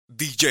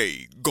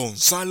DJ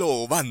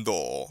Gonzalo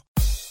Obando.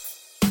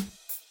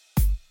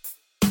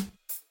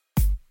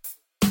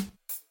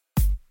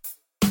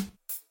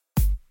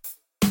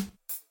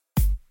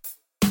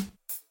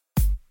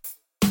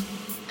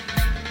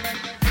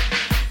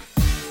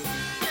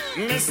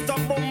 Mr.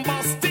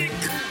 Bombastic,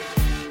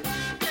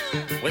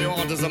 we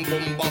want is a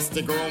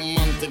bombastic,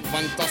 romantic,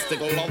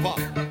 fantastic lover.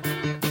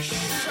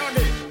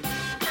 Shaggy,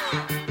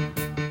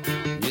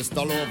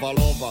 Mr. Lover,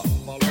 lover,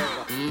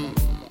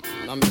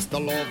 now Mr.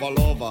 Lover,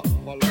 lover,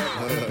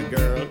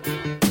 girl,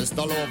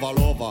 Mr. Lover,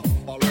 lover,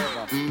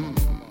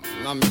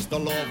 now Mr.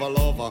 Lover,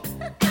 lover.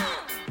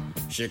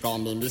 She call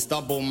me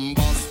Mr.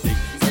 Bombastic,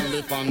 tell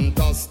me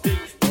fantastic.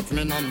 Touch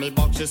me on me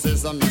back, she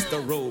says I'm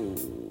Mr.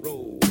 Romantic.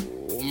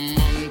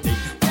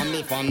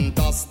 Me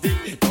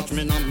fantastic, touch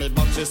me on me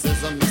back, she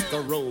says I'm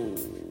Mr.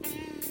 Rose.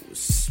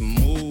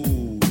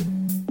 Smooth,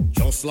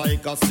 just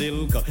like a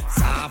silk,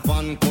 soft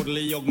and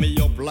cuddly, hug me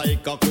up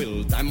like a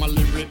quilt. I'm a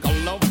lyrical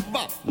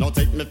lover, now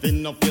take me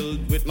thin or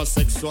filled with my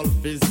sexual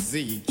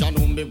physique. You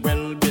know me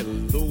well,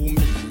 Bill, do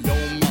me,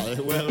 oh my,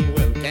 well,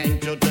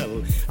 can't you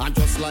tell? I'm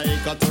just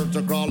like a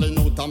turtle crawling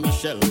out of my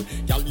shell.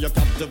 Girl, you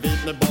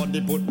captivate my body,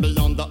 put me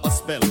under a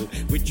spell.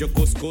 With your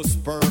couscous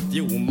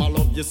perfume, I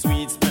love your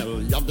sweet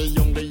smell. You're the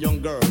young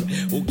girl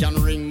who can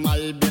ring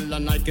my bell,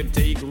 and I can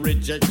take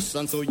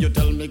rejection. So you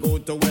tell me go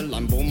to well,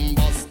 I'm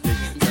bombastic,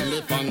 tell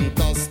me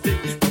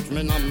fantastic. Touch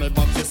me on my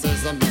back, she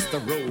says I'm Mr.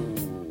 Romantic.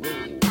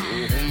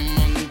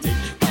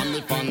 Tell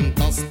me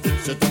fantastic,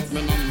 she touch me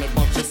on my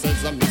back, she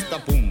says I'm Mr.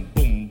 Boom,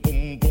 boom,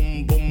 boom,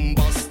 boom,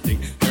 bombastic.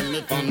 Tell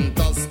me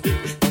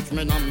fantastic, touch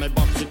me on my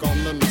back, she call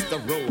me Mr.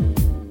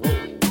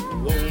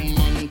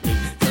 Romantic.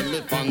 Tell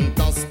me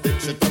fantastic,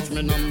 she touch me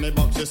on my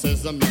back, she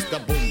says I'm Mr.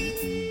 Boom, boom.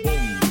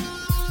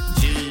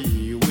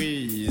 Gee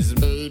whiz,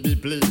 baby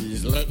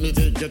please, let me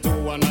take you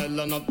to an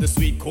island of the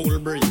sweet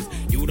cold breeze.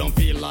 You don't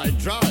feel like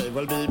drive,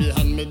 well baby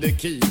hand me the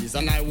keys,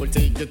 and I will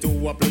take you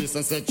to a place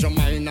and set your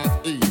mind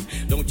at ease.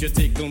 Don't you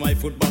tickle my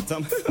foot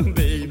bottom,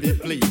 baby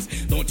please.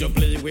 Don't you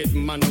play with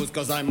my nose,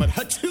 cause I'm a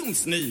hatchoon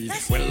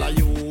sneeze. Well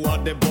you are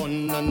the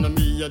bun and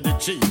me are the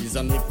cheese,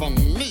 and if I'm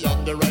me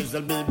are the rice,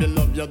 well baby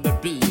love you the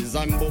peas.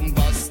 I'm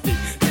bombastic,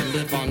 tell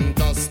me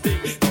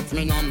fantastic. Touch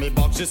me on me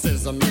box, she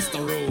says I'm Mr.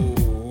 Romantic.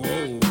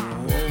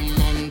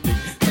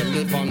 Tell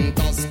me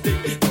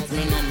fantastic, touch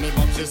me on me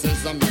box, she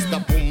says I'm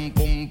Mr. Boom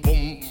Boom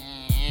Boom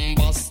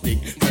Bastic.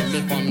 Tell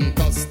me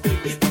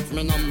fantastic, touch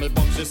me on me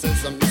box, she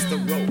says I'm Mr.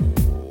 Romantic.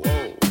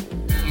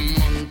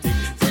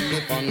 Tell me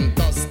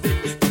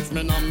fantastic, touch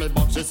me on me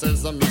box, she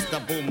says I'm Mr.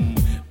 Boom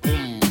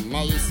Boom.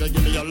 I say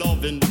give me your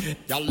lovin',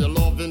 girl your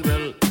lovin'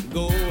 well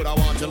good. I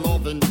want your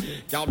lovin',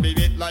 can't be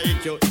it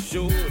like you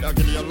should. I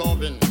give you your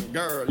lovin',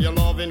 girl your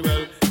lovin'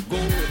 well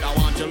good. I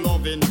want your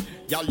lovin',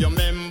 girl you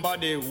remember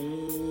the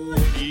who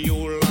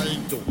you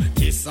like to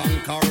kiss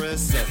and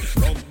caress,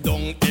 rub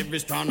down every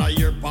strand of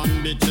your pan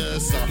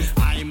bitches.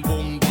 I'm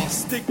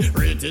bombastic,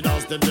 rated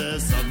as the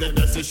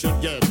best you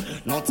should get,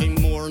 nothing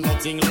more,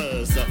 nothing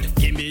less.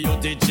 Give me your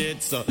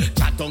digits,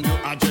 chat on your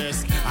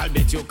address, I'll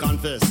bet you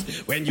confess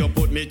when you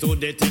put me to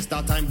the test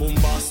that I'm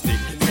bombastic.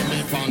 Tell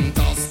me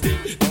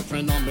fantastic, touch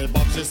me on me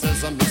back, she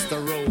says I'm Mr.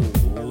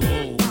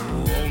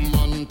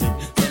 Romantic.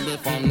 Tell me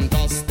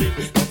fantastic,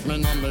 touch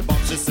me on me back,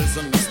 she says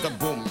I'm Mr.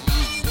 Boom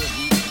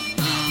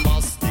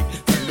Bastic.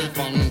 Tell me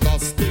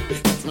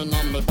fantastic, touch me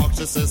on me back,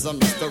 she says I'm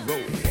Mr.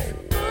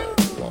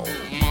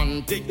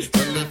 Romantic.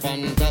 Tell me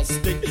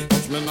fantastic,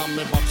 touch me on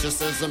me back, she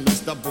says I'm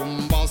Mr.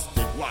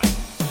 Bombastic. Why?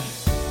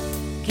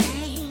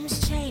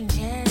 Games,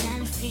 changes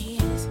and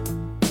fears.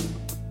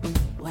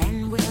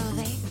 When will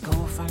they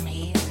go from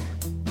here?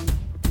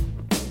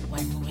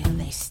 When will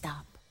they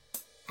stop?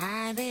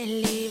 I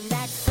believe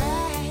that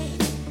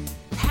fate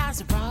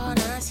has brought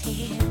us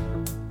here,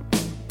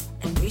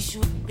 and we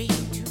should be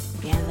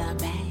together,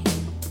 babe.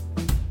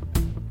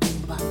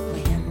 But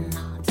we're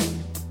not.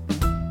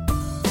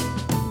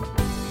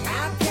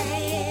 I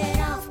play it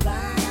off, but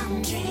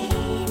I'm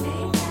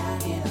dreaming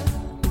of you.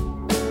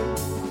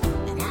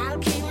 And I'll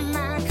keep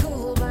my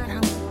cool, but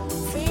I'm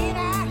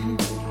feeling.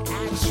 I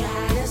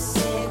try to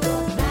say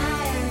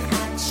goodbye and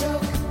I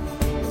choke.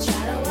 I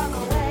try to walk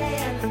away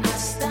and I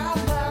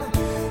stumble.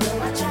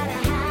 Though I try to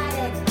hide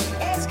it,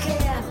 it's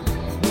clear.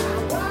 My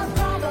world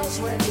crumbles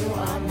when you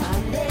are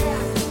not there.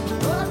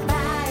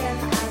 Goodbye and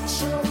I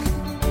choke.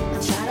 I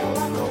try to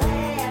walk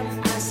away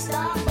and I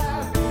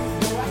stumble.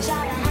 Though I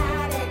try to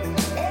hide it,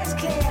 it's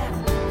clear.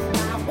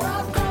 My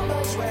world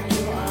crumbles when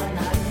you are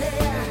not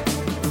there.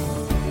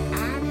 I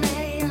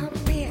may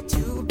appear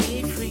to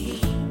be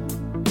free,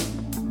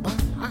 but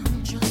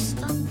I'm just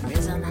a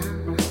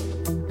prisoner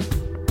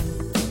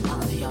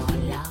of your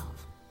love.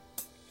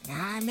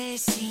 And I may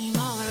seem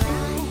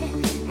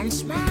alright and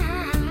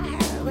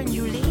smile when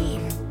you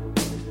leave,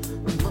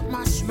 but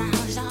my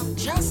smiles are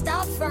just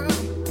a front,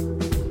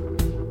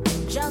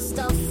 just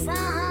a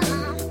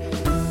front.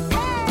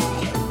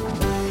 Hey,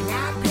 and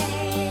I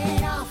play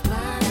it off,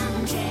 but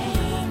I'm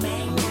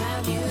dreaming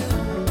of you.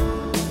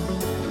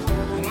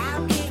 And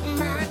I'll keep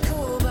my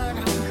cool, but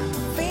I'm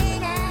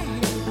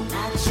feeling. I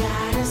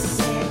try to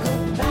say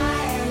goodbye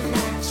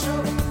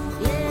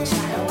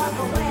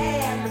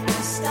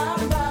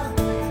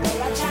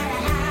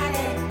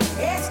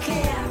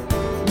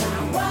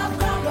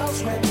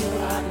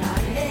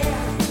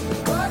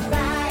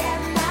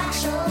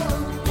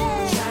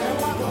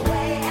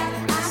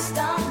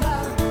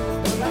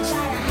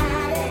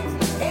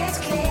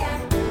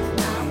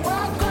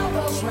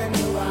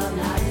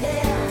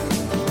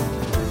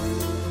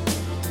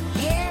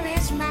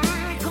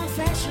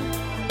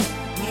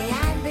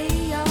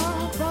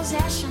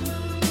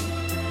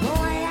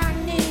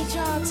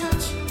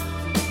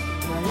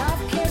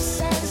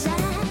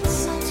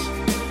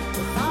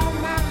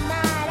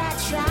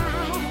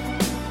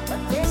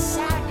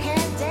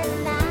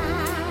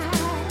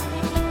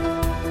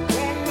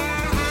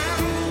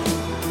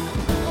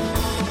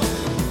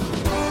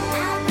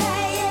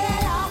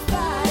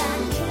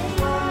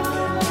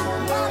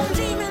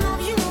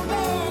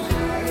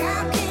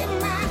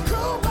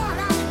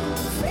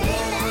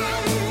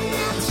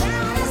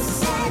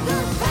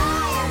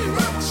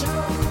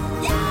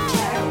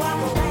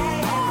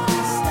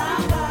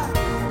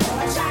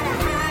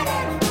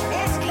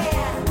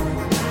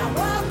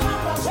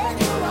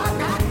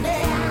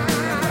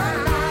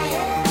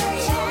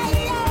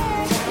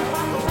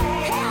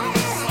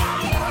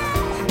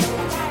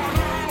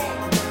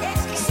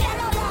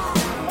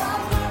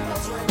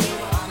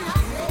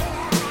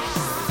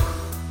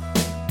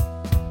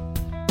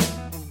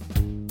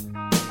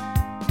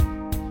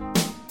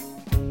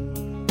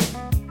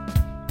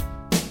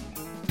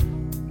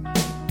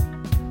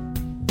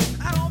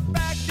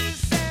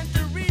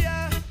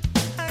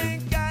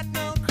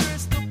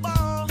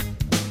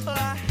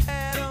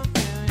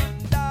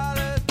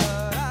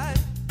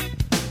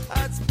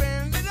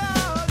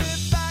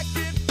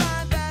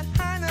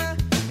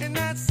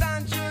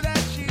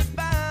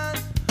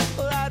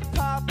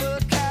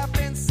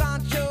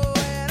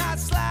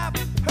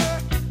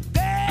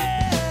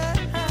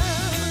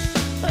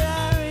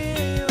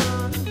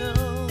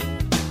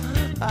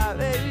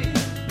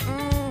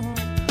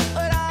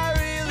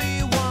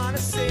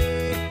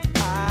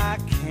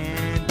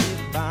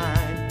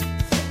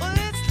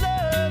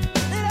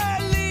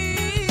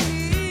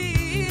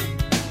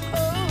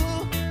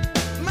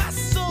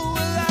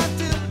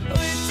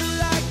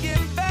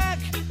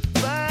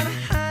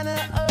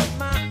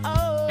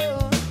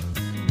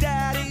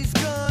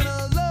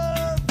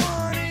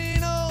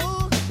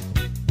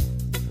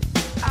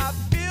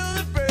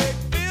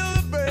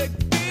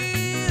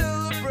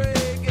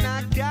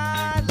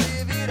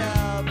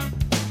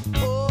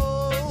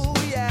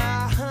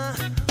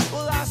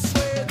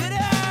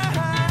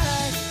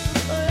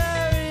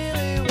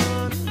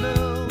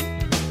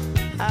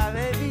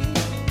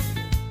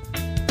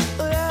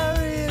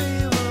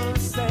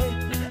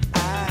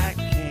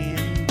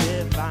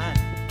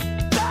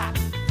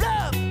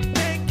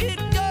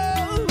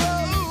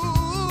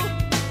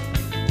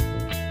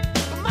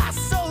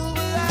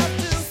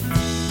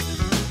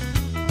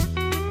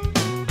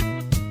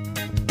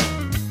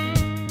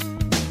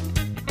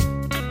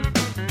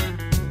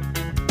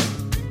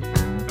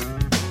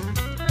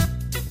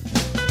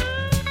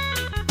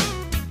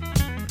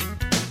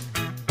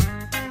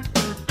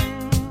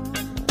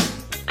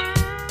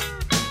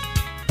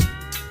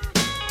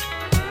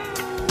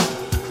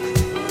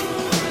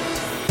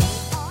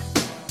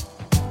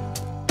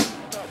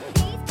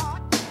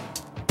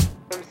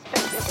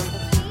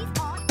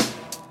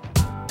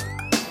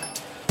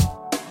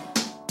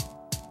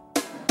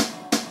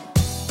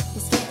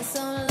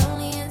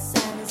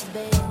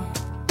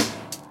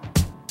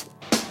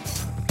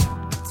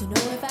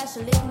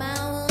should lick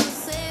my wounds,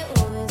 say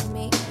always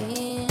me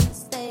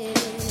instead.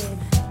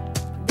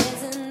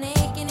 There's an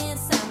aching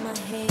inside my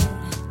head.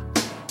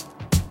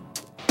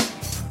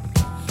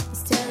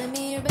 It's telling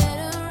me you're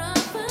better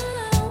off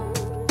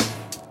alone.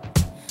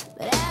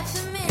 But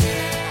after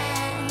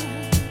midnight,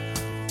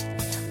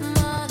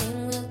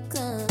 morning will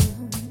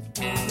come,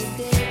 and the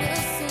day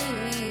will see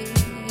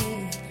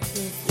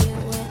if you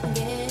went and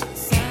get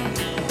some.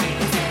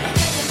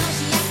 You know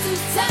she acts too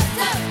tough,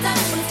 tough,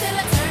 tough, but still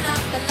I turn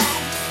off the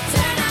light,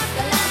 turn off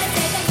the light. I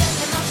say that you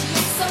know she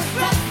acts so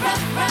rough,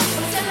 rough, rough,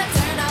 but still I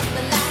turn off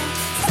the light,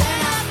 turn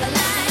off the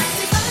light. I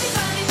say funny,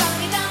 funny,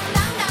 funny, down,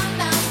 down, down,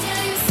 down,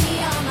 till you see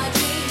all my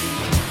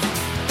dreams.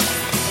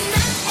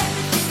 Not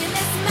everything in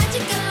this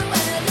magical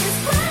world is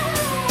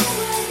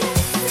what you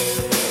see.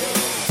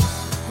 I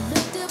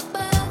looked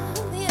above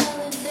the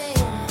other day,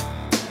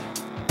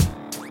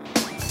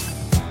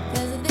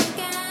 'cause I think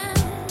I'm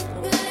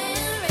good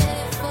and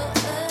ready for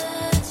a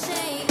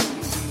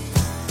change.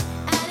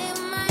 I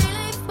live my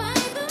life by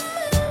the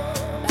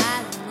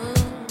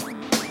moon.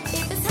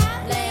 If it's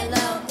hot, lay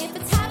low. If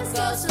it's hot, let's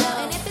go slow.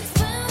 And if it's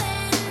fun,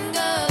 then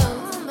go.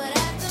 But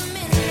after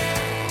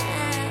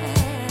midnight,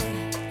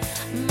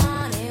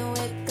 morning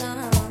will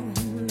come,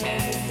 and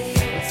the day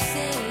will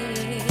see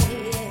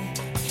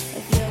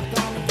if you're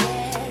gonna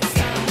get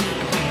some.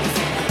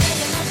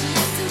 You know she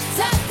acts too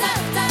tough,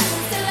 tough, tough,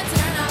 but still I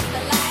turn off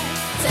the light,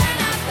 turn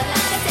off the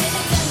light. I say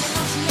that you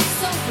know she acts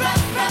so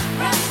rough, rough,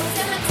 rough, but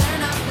still I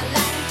turn off the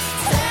light,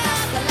 turn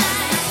off the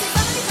light. I say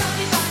funny,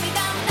 funny, funny,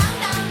 down, down,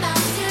 down,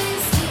 down, till you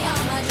see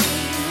all my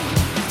dreams.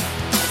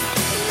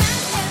 Not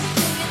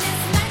everything in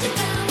this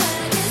magical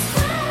world is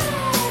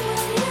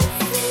what you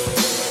see.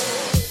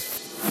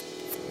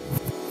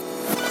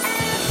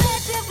 I'm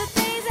searching for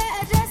things that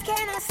I just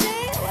cannot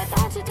see. Why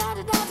don't you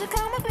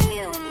come and be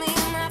with me?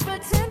 Not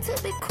pretend to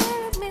be cool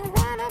with me.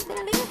 Why not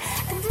believe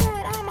I can do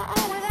it on my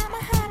own without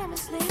my heart on my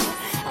sleeve?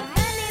 I'm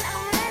running,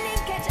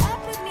 catch up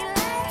with me,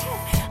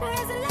 life.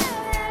 Where's the love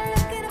that I'm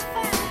looking to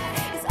find?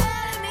 It's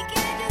all in me,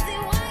 can't you see?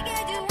 Why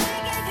can't you see?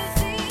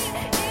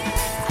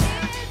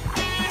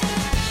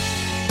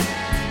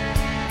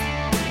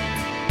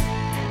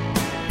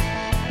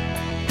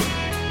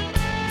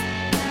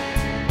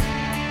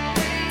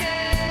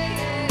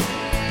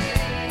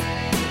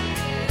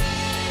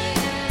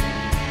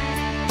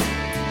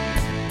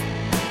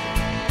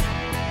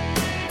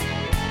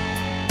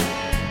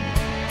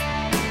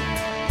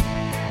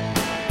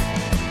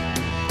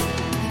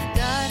 If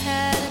God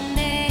had a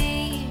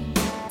name,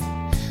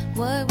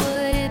 what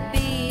would it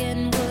be,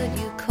 and would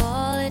you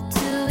call it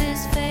to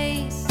his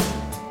face?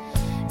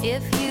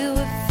 If you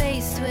were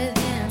faced with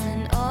him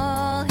in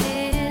all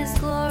his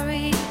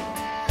glory,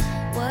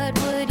 what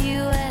would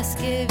you ask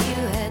if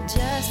you had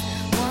just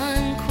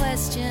one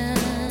question?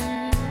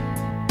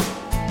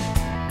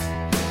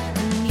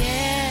 And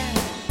yeah,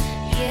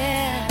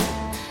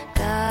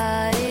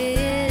 God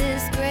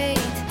is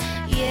great.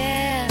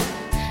 Yeah,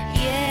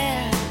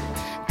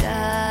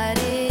 God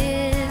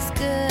is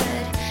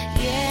good.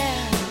 Yeah.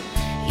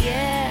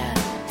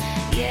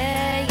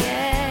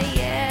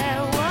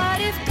 What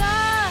if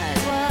God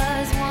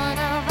was one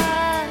of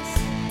us?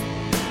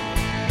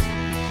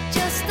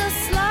 Just a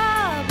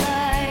slob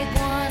like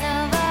one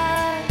of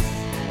us.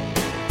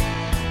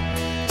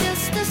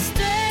 Just a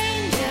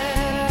stranger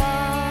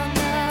on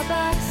the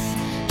bus,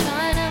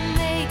 trying to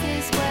make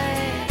his way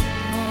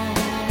home.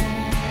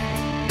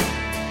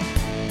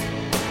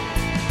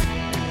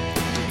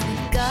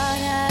 If God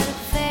had a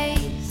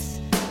face,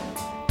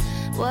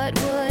 what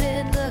would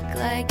it look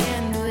like,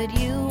 and would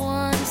you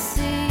want to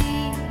see?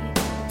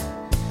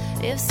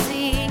 If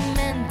seeing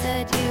meant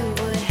that you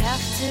would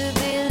have to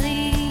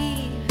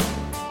believe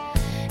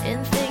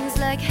in things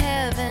like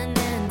heaven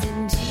and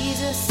in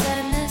Jesus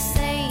and the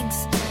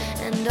saints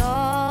and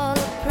all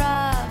the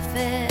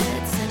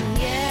prophets. And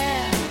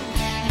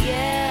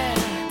yeah,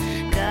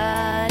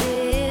 God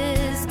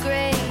is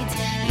great.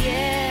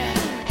 Yeah,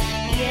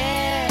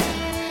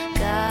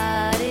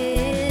 God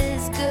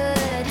is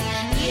good.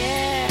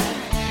 Yeah.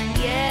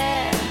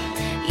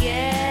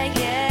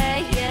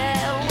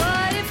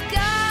 What if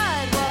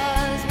God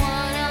was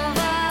one of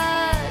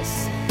us?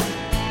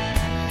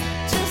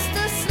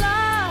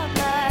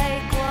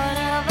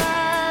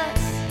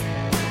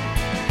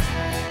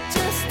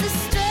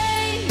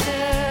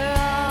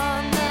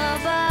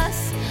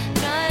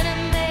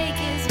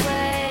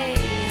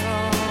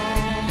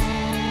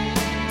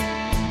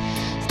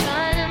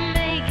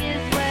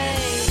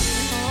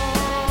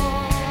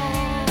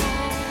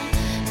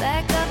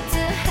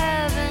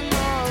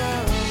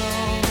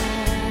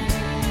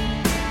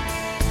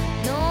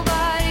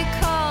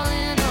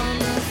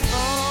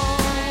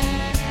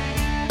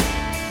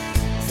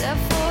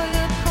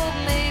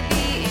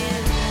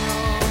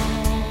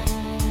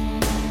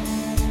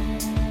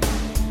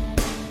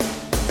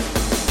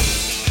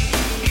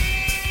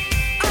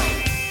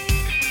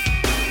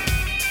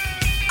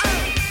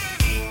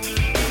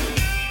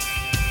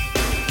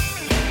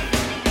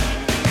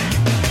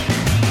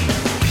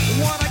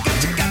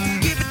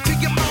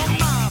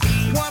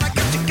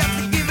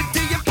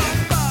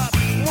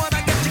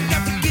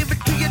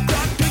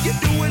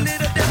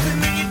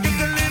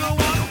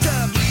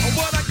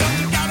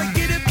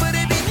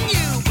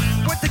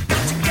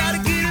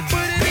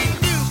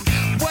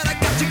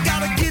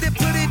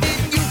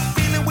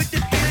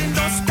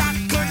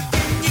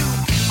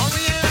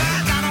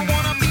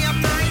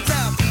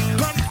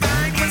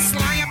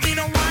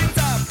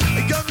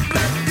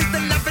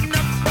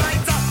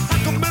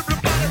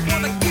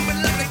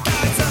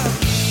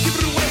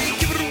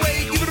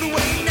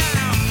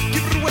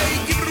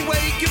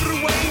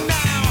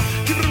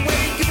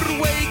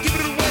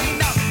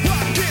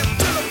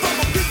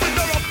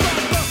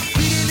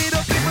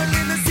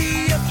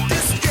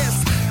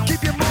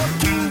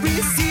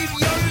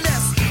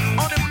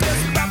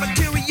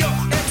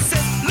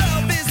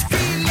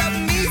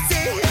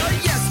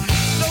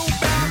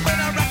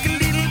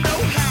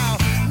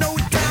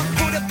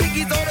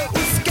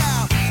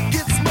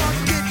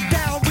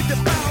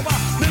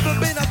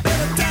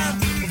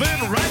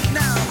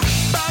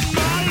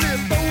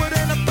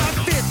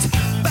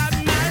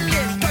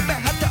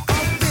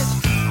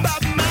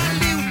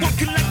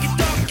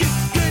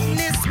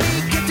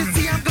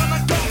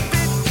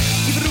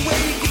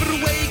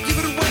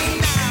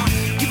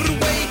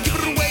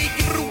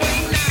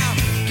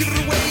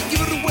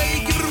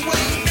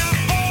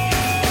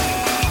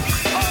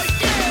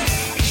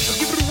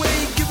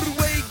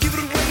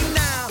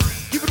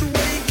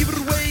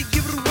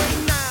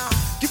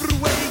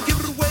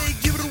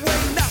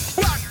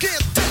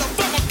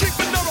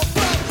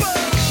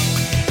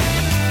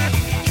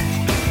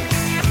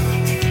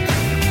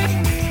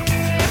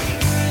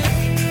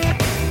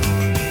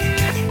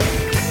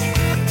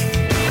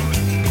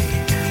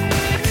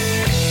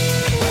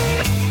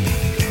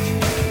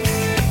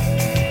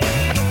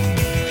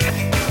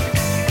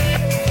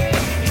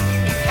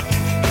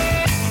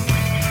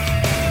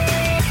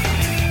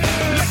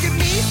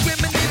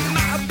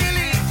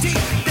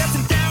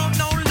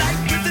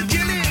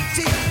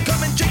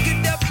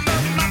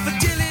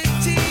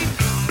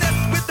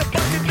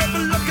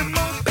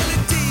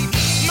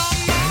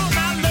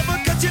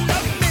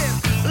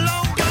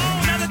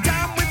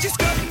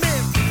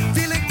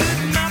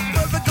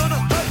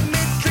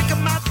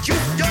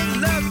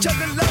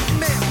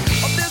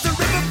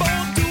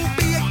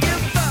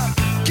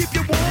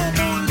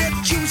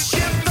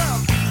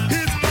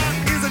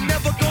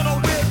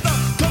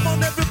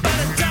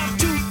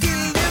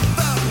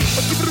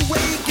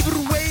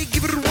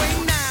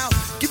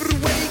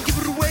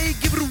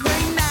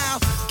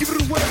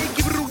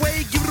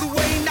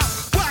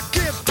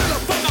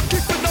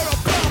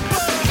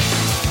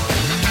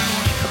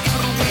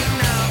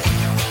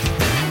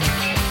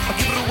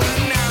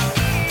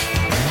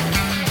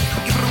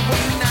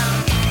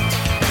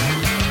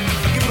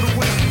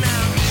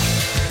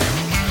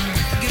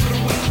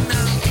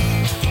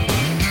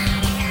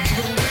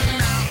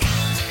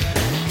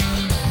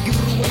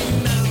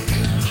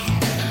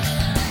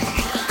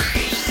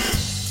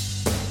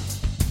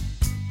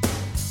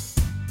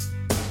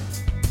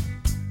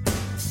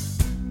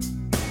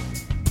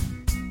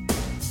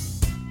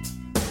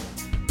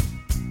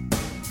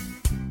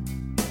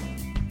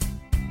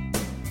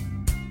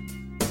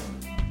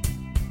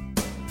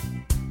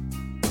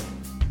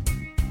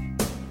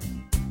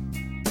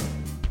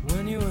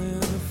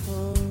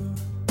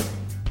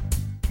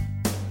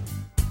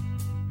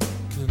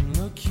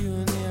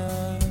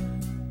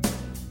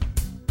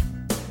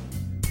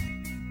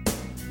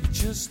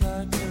 just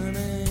like an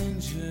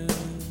angel.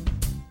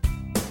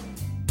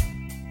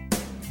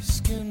 Your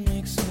skin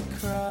makes me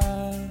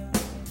cry.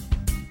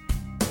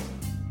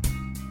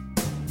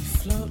 You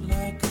float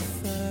like a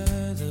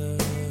feather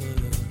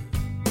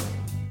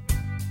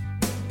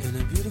in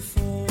a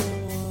beautiful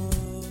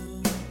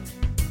world.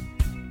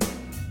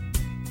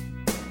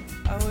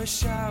 I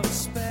wish I was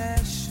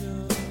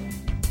special.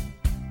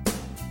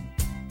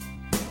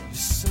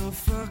 You're so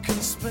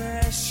fucking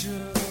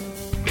special.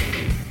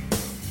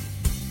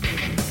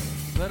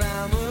 But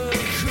I'm a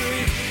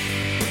creep.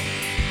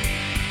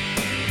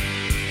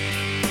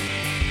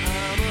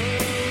 I'm a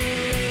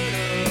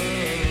widow.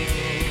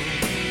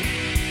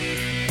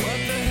 What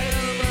the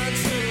hell am I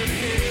doing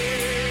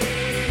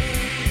here?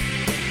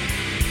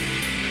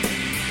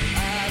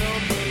 I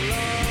don't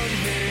belong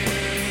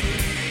here.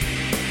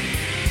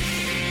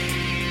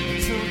 I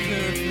don't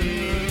care if it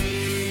hurts.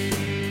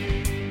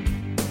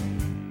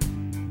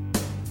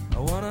 I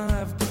wanna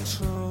have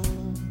control.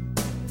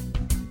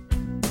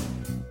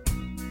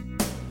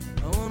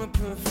 I want a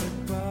perfect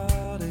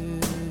body.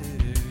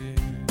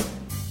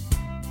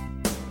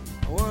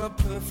 I want a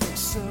perfect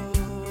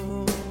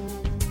soul.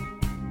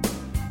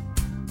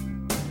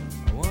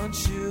 I want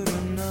you to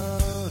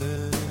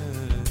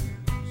notice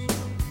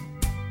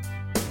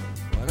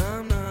when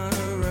I'm not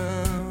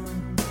around.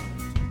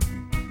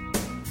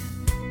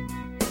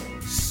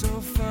 So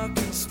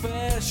fucking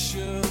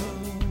special.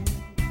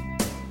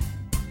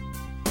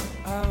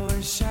 I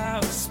wish I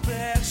was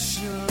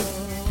special.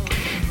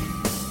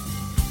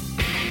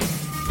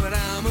 But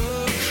I'm a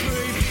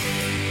creep.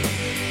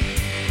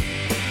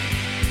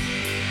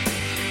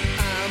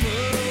 I'm a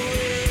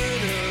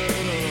widow.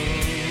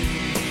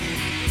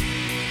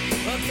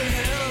 What the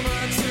hell am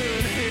I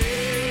doing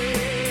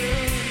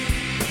here?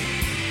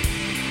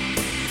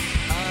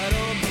 I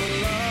don't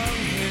belong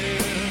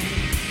here.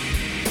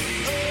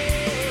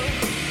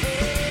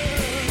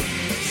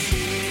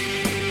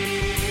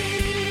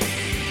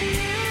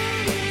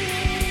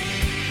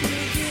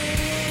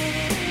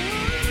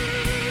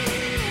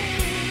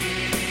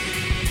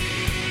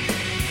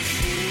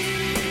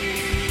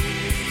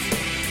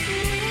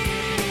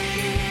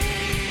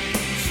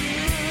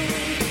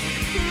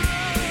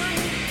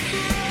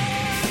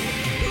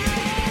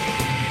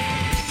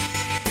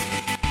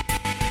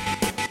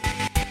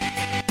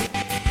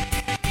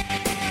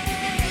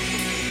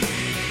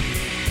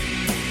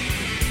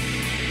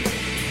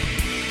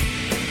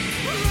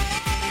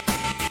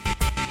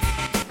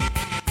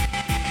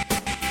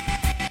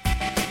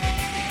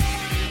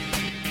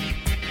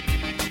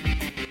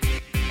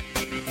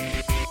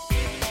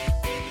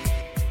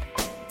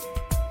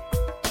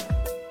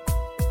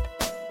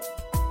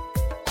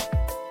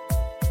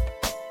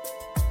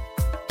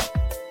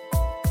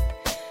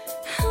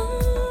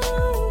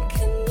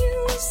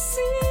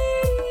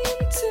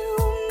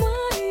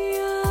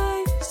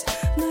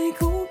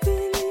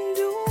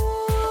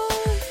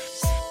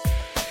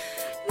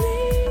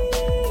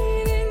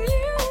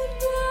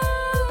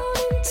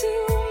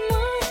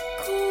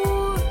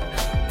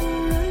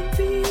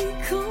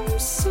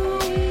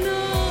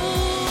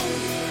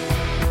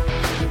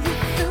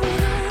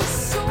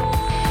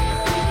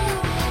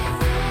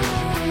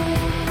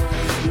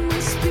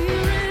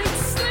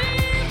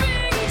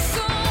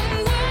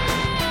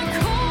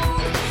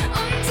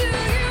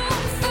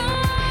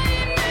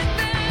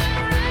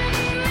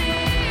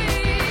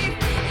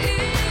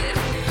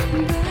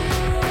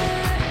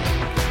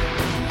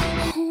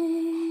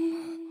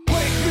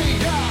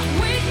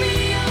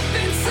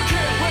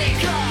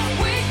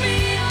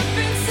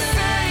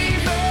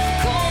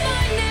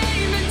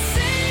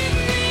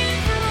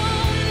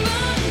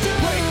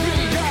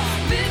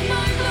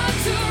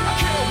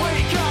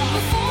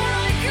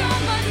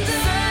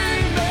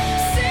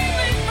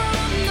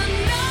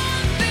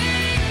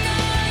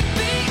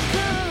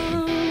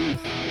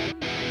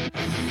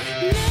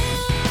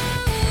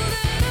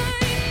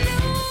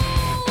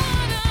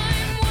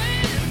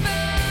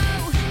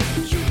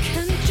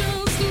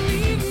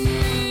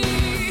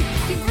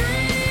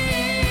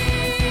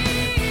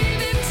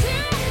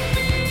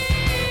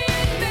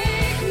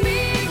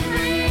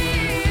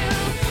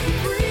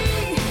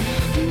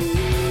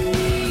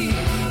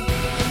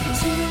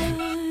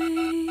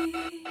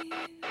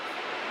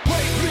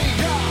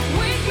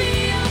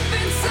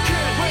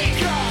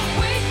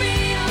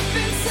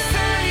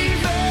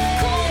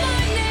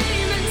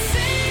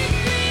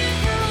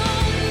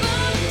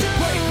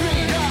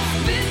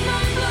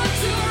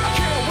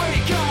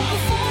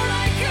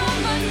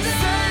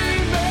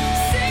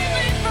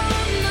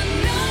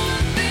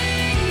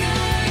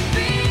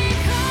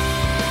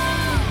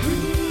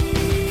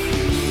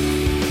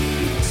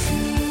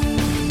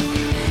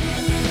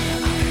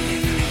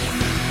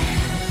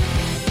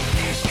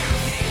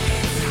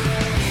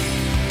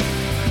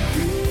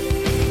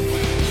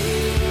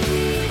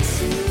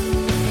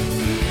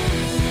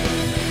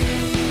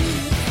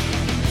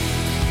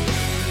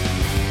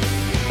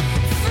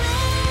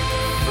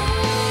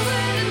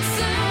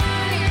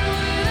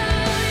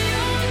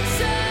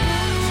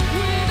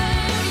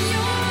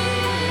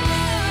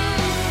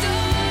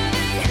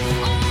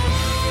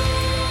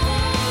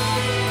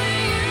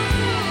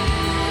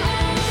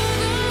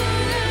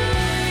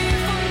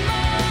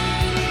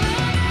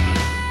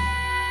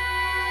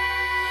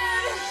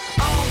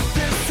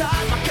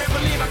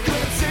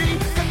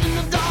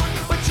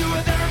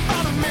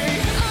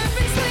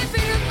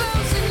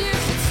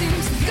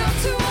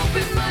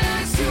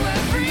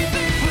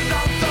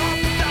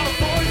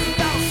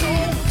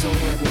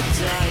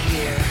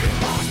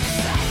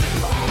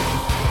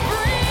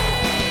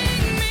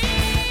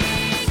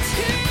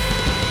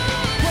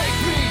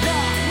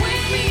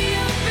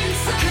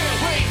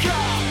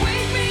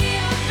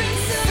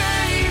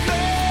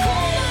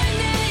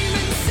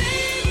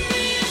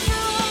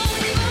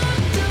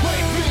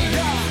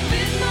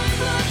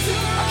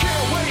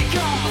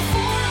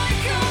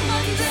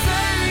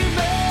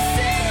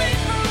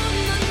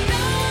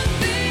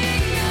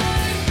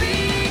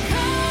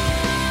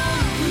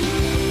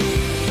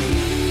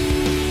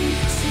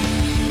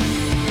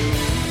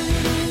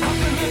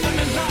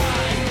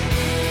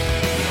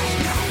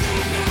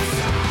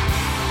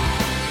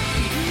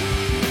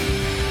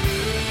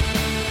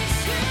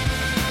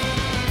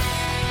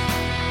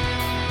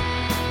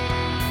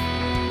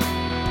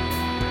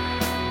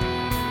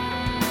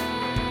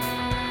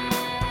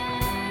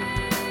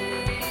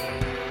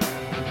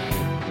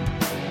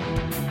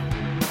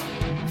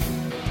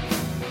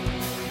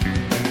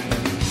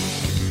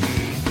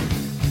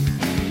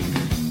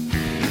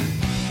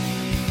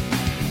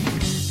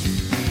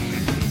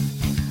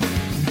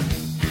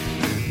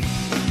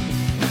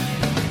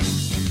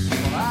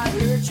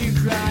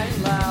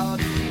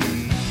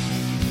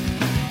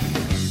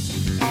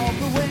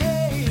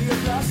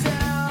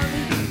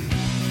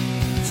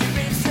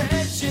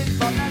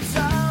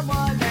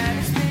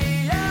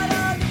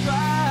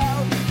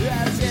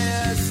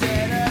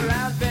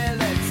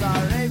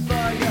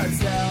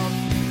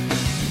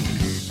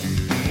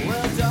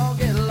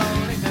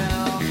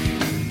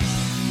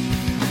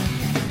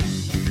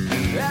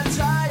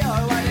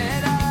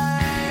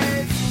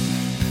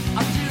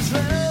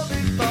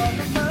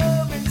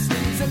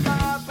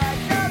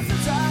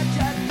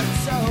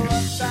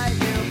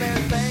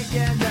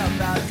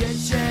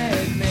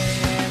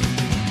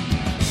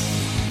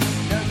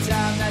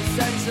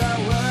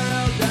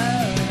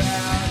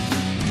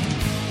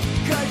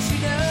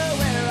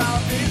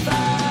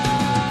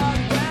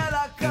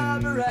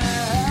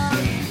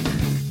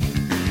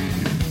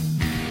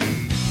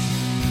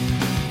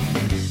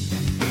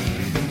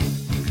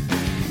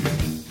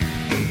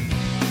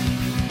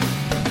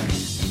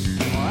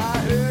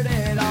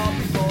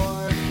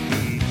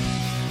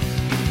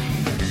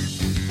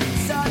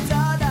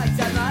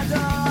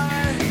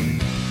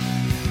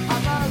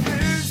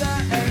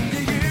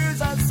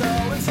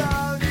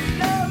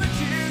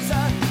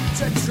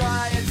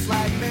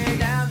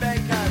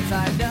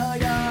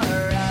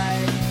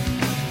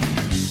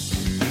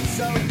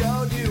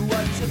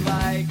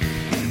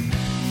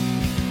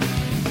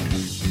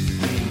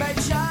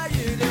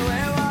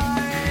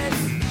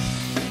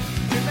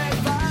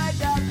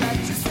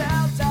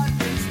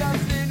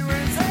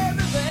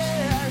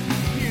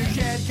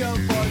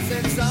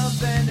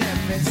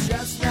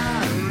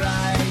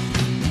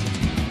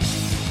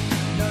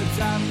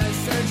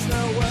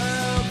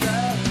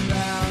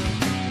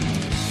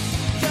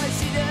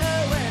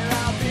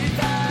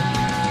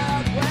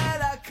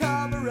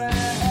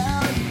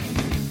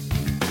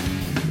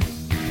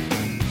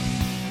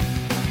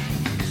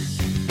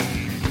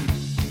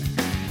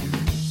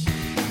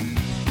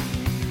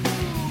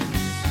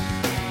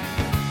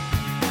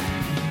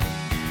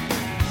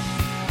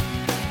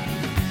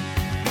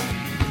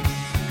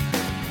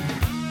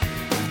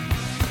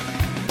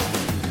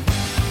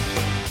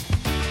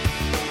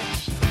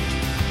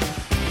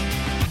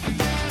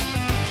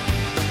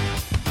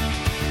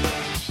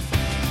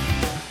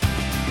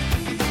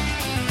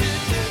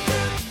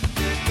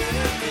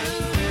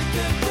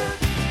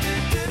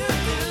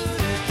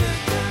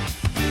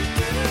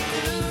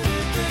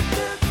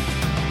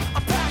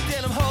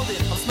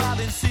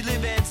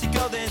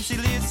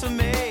 lives for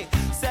me.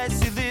 Says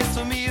she lives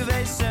for me,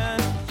 ovation.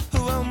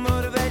 Who won't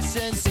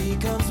motivation? She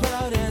comes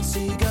round and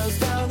she goes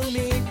down on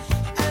me.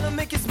 And I'll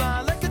make you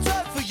smile like a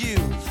drug for you.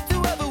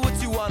 Do ever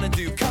what you wanna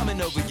do,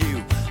 coming over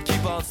you.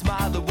 Keep on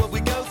smiling what we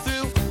go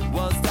through.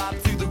 One stop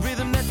to the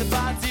rhythm that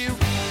divides you.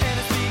 And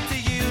I speak to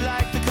you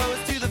like the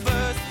chorus to the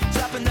verse.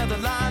 Drop another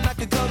line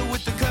like a coda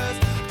with the curse.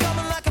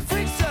 Coming like a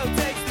freak show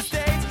takes the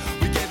stage.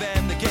 We give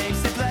them the game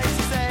she plays.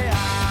 She say, I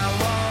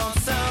want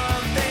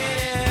something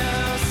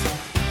else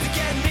to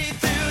get me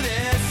through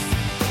this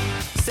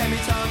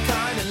semi-tongue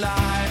kind of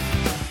life.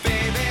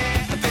 Baby,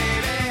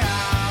 baby,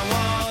 I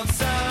want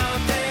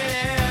something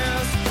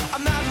else.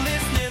 I'm not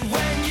listening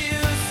when you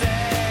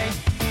say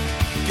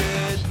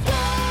goodbye.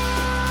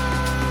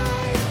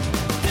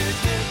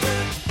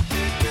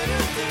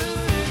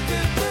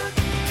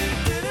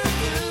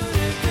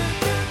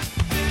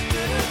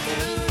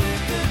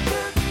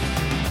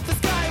 The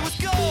sky was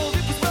gold,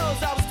 it was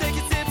rose. I was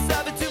taking sips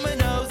of it to my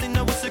nose, and I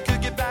wish I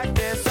could get back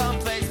there,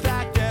 someplace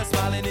back there,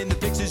 smiling in the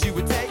pictures you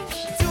would take.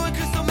 Doing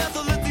crystal meth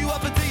will lift you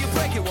up until you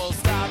break. It won't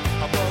stop.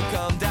 I won't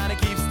come down and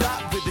keep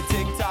stop with the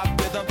tick-tock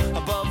rhythm. I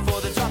bumped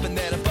for the drop and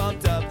then I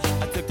bumped up.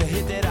 I took the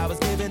hit that I was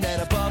given, then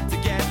I bumped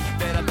again,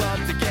 then I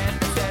bumped again.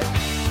 I said,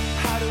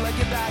 how do I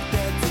get back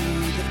there to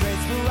the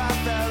place where I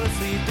fell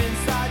asleep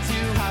inside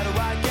you? How do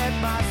I get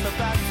myself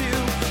back to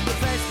the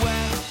place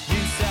where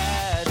you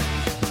said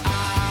I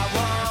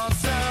want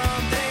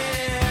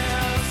something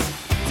else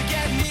to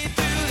get me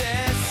through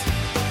this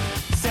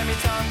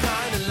semi-tongue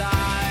kind of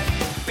life?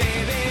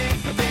 Baby,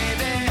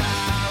 baby,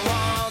 I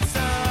want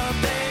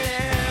something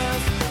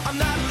else. I'm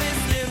not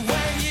listening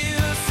when you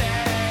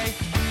say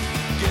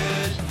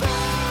goodbye.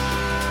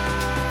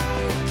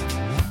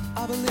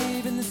 I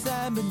believe in the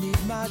sand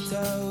beneath my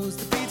toes.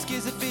 The beach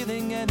gives a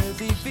feeling, an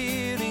earthy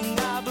feeling.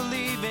 I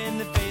believe in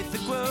the faith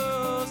that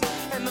grows,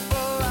 and the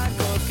four-line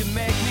chords can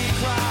make me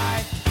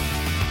cry.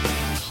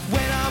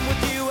 When I'm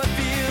with you, I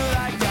feel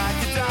like I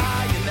could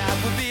die, and that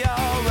would be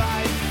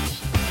alright,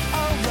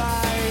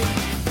 alright.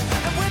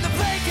 And when the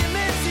plane came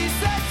in, she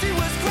said she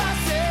was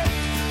crossing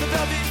the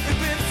velvet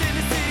ribbons in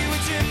the sea. We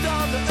tripped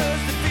on the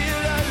earth to feel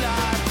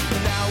alive,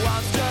 and now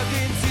I'm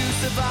struggling to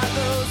survive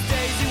those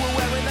days you were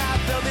wearing that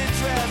velvet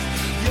dress.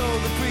 You're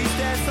the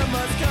priestess, I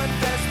must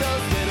confess.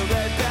 Those little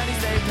red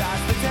panties, they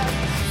passed the test.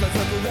 Let's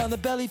look around the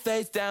belly,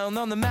 face down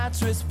on the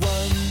mattress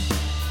one.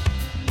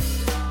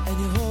 And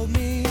you hold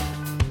me,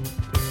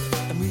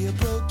 and we are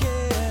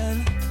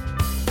broken.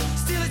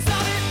 Still it's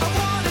all that I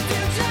wanna do,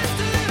 just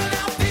to live and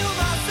I'll feel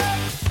myself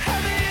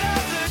heavy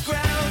off the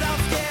ground. I'm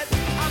scared,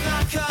 I'm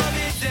not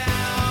coming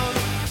down.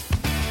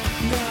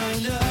 No,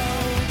 no.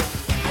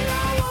 And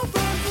I won't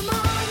run from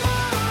my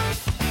life.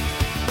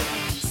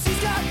 She's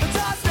got the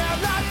toss now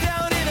locked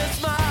down in a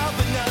smile,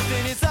 but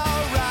nothing is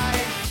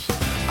alright,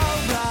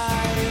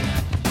 alright.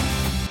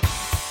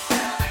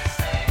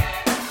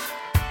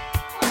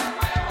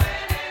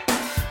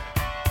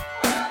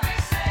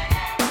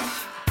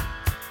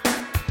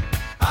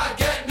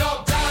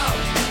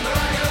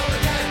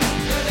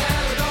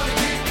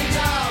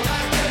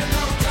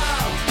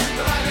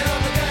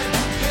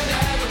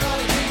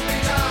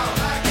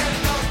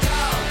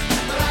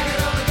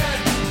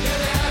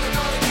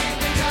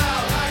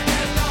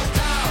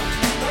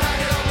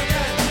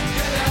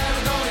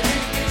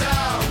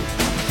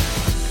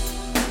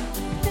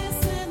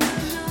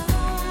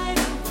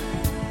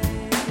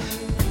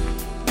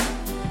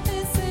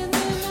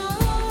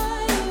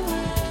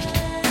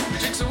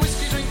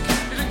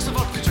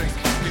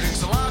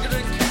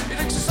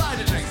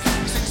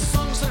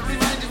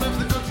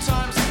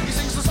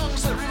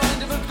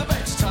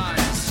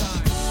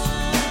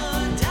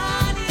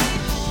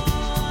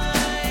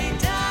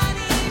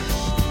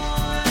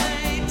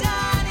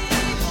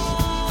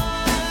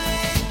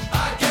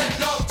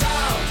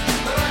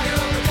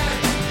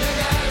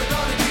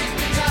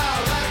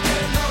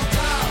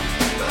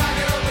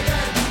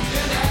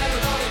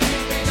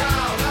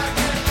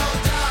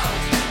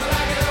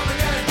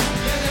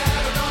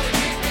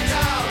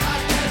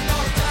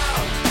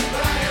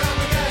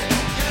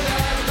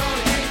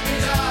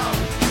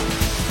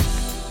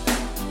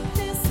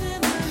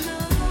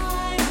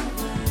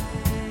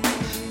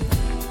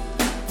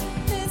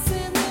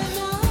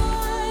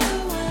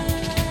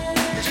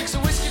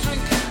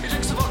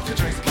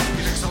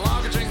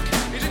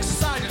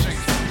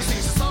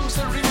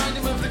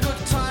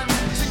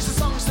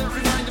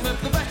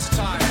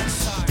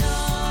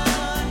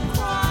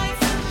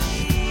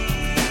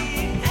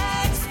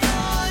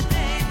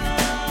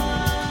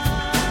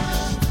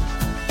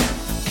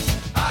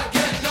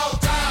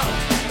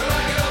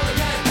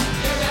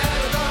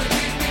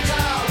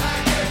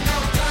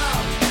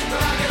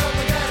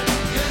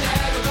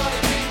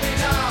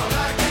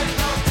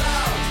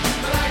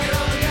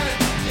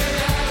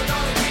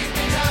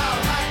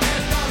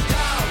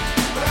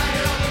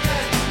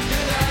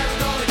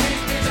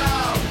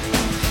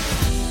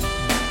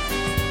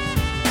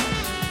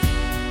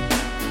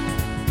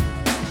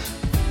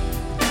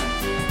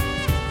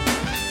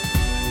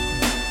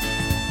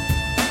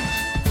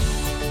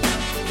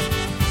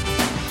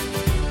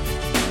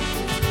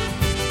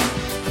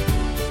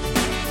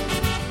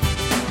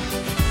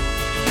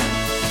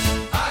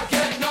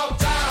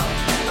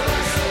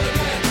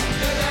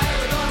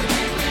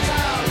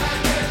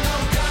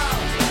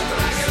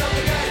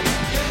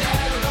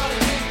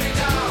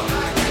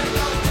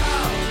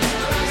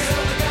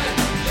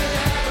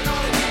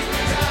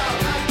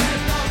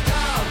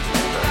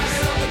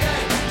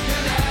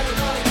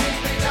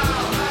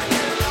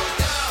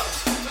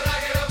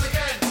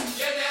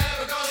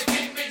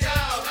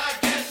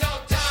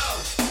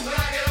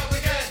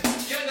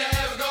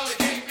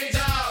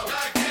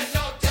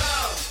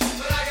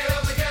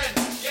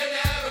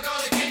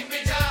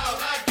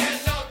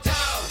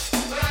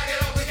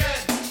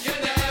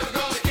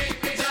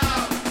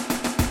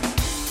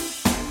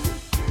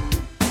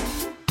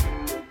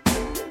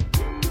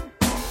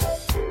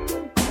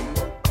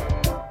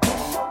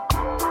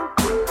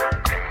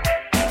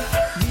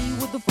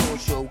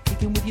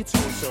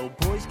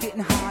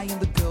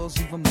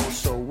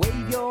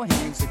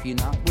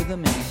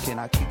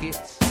 I kick it?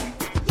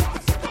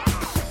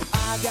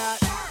 I got,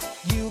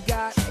 you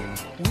got,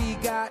 we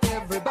got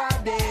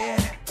everybody.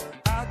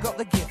 I got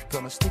the gift,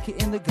 gonna stick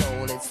it in the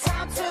goal. It's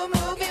time to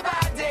move your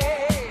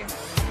body.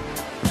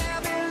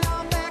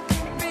 Babylon back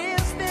in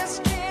business.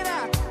 Can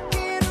I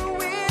get a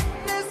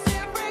witness?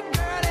 Every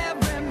girl,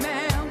 every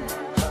man.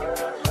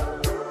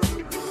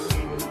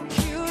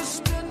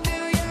 Houston, do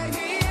you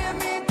hear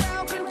me?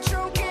 Ground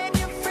control, can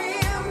you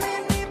feel me?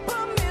 Need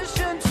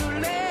permission to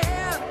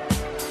land.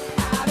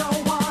 I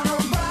don't wanna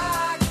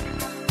rock,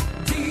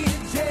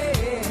 DJ,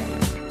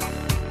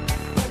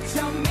 but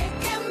you're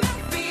making me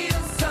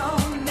feel so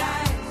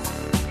nice.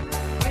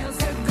 When's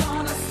it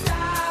gonna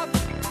stop,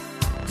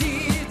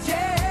 DJ?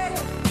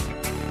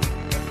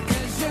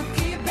 'Cause you're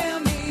keeping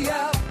me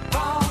up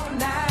all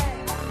night.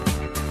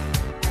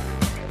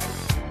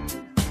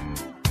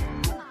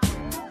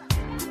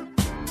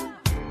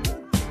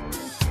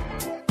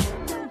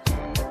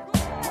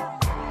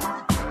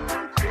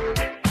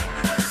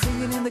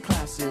 Singing in the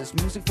classes,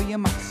 music for your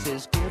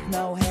masses. Give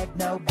no head,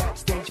 no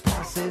backstage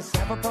passes.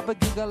 Have a proper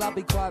giggle, I'll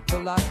be quite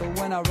polite. But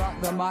when I rock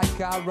the mic,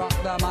 I rock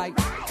the mic.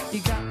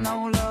 You got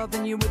no love,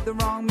 then you're with the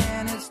wrong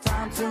man. It's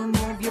time to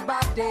move your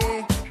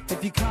body.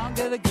 If you can't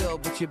get a girl,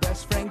 but your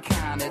best friend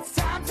can, it's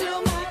time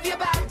to move your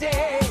body.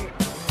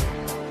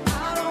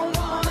 I don't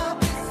wanna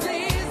be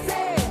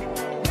sleazy.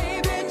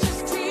 Baby,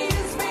 just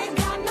tease me.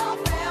 Got no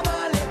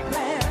family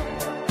plan.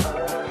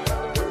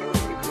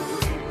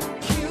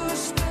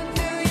 Houston,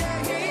 do you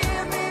hear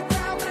me?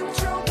 Ground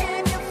control,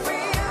 can you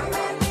feel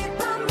me? Need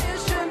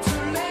permission to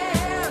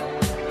land.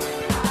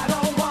 I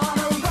don't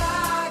wanna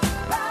rock,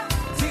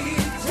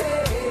 DJ,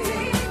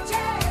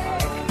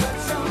 but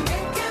you're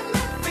making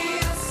me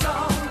feel so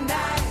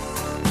nice.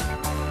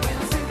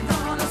 When's it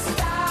gonna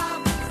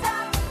stop,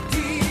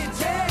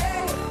 DJ?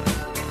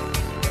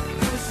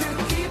 'Cause you're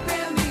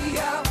keeping me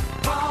up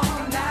all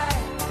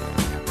night.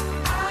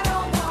 I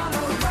don't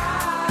wanna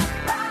rock,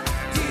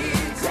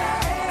 DJ,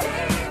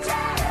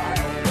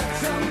 but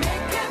you're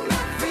making me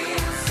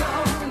feel so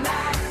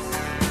nice.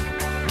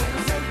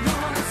 When's it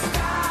gonna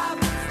stop,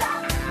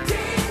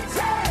 DJ?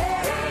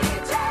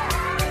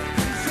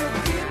 'Cause you're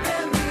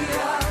keeping me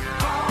up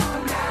all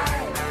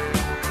night.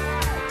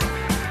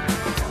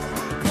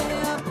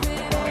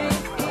 Pimpin'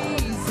 ain't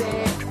easy.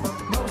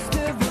 Most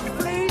of you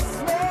fleece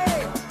me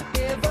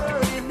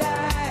every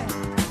night.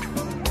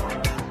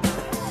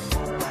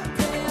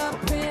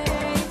 Pimpin'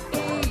 ain't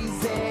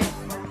easy,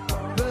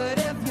 but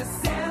if you're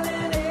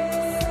selling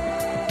it,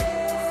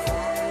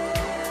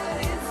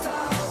 it's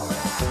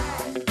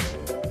alright.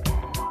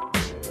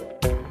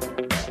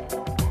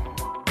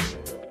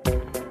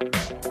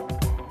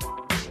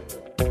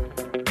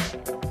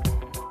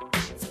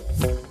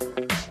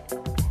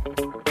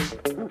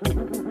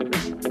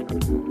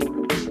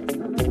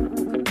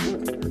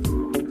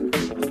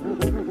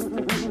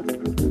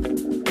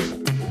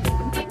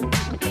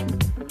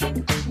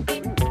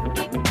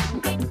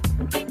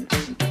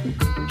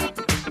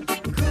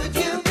 Could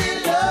you be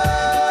loved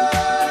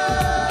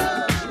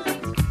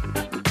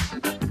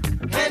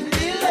and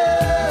be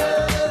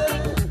loved?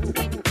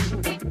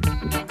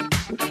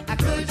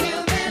 Could you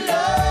be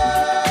loved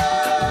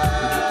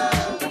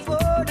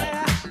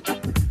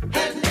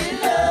and be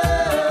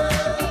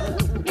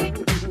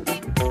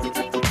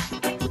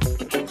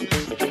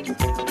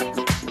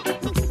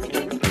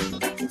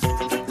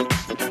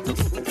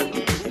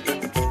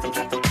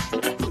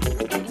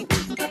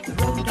The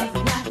road of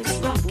life is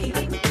rocky,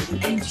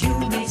 and you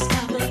may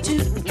stumble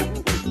too.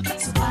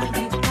 So why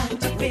you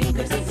point your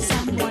fingers at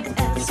someone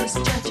else who's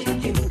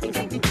judging you?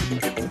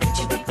 Could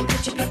you be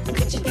loved?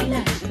 Could you be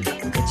loved?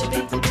 Could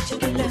you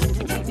be loved?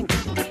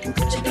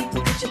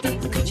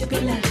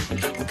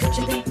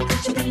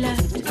 Could you be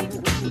loved?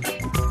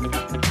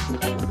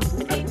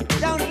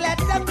 Don't let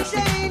them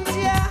change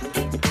ya.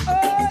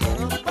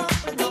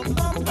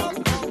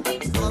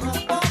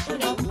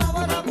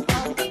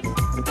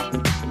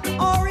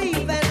 Or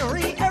even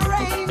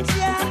rearrange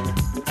ya.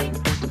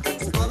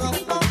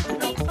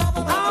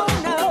 Oh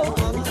no.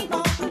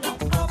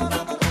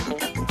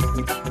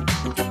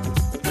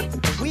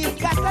 We've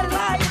got a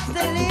life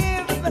to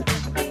live.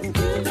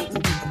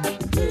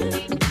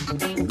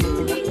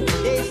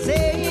 They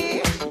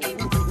say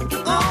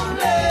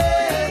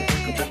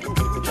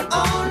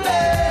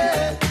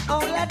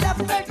only the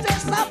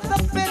fittest of the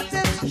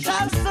fittest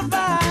shall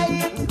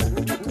survive.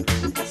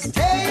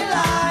 Stay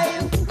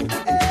alive.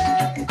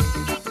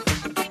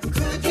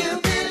 Could you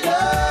be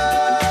loved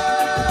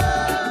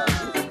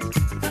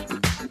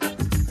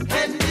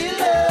and be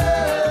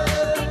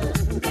loved?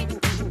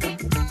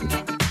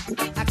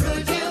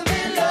 Could you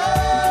be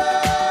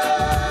loved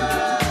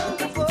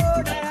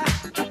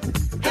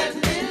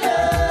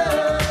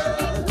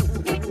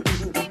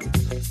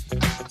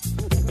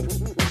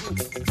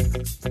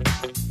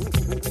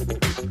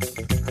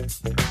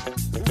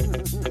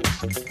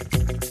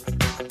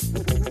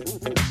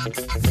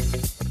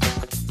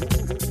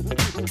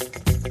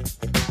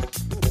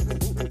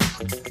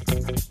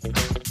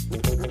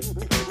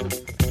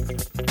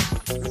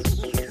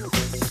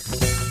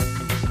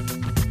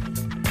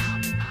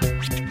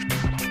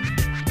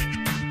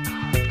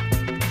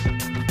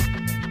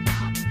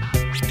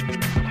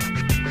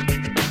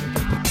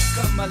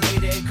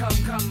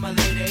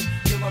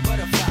my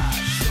butterfly,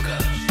 sugar,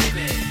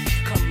 baby.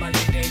 Come my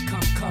lady,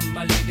 come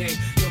my lady,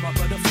 you're my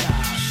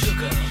butterfly,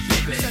 sugar,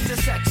 baby. Such a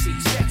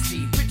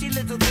sexy, pretty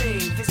little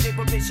thing. This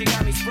April bitch, you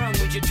got me sprung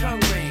with your tongue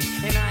ring.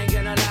 And I ain't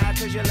gonna lie,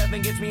 cause your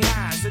loving gets me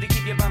high. So to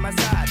keep you by my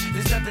side,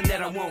 there's nothing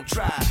that I won't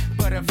try.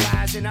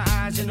 Butterflies in her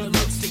eyes and her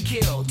looks to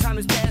kill. Time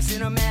is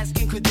passing, I'm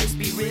asking, could this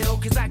be real?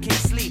 Cause I can't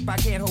sleep, I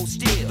can't hold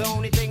still. The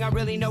only thing I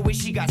really know is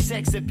she got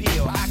sex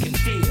appeal. I can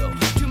feel,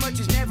 too much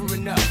is never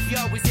enough. You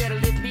always there to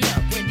lift me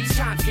up when these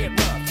times get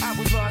rough. I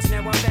was lost, now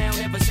I'm found,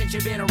 ever since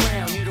you've been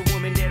around. You're the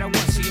woman that I want,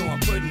 so I'm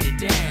putting it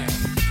down.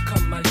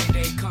 Come my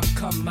lady,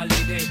 come my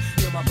lady,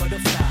 you're my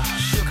butterfly,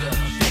 sugar,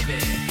 baby.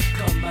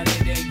 Come my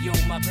lady,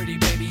 you're my pretty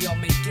baby, I'll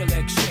make your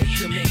legs shake,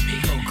 you'll make me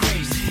go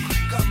crazy.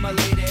 Come my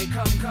lady,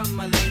 come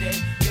my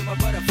lady, you're my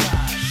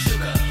butterfly,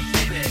 sugar,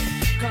 baby.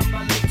 Come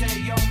my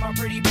lady, you're my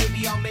pretty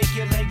baby, I'll make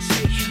your legs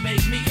shake, you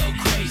make me go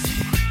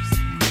crazy.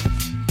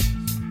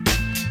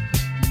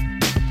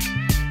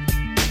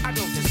 I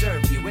don't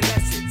deserve you,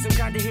 unless it's some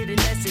kind of hidden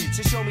message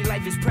to show me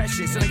life is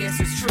precious, and I guess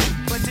it's true.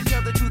 But to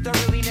tell the truth, I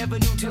really never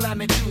knew till I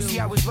met you. See,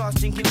 I was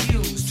lost and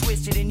confused,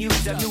 twisted and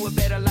used. I knew a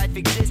better life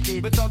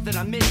existed, but thought that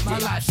I missed my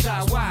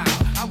lifestyle. Wow,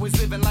 I was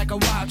living like a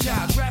wild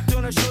child, trapped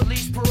on a short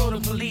leash,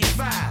 paroled to police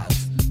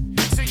files.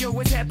 So yo,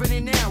 what's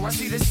happening now? I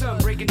see the sun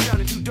breaking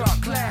down into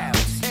dark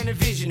clouds, and a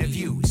vision of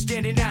you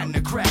standing out in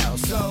the crowd.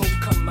 So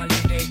come my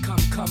lady,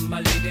 come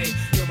my lady,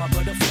 you're my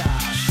butterfly,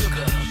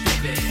 sugar,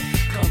 baby.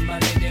 Come my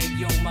lady,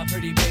 you're my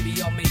pretty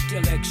baby, I'll make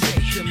your legs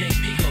shake, you'll make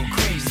me go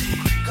crazy.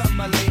 Come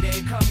my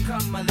lady,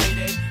 come my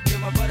lady, you're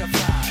my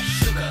butterfly,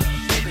 sugar,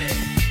 baby.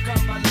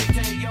 Come my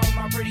lady, you're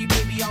my pretty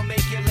baby, I'll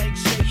make your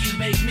legs shake, you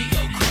make me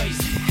go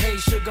crazy. Hey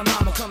sugar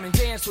mama, come and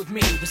dance with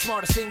me. The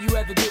smartest thing you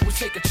ever did was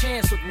take a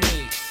chance with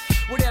me.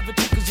 Whatever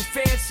tickles your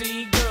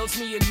fancy, girls,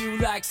 me and you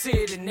like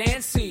Sid and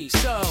Nancy.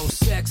 So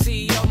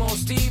sexy,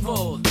 almost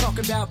evil,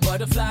 talking about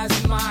butterflies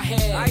in my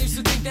head. I used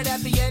to think that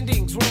happy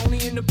endings were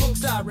only in the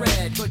books I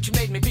read, but you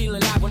made me feel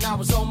alive when I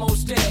was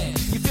almost dead.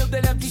 You filled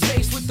that empty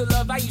space with the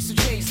love I used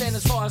to chase, and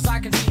as far as I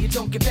can see, it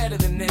don't get better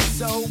than this.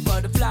 So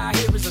butterfly,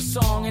 here is a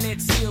song, and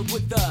it's sealed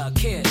with a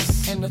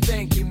kiss and a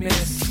thank you,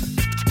 miss.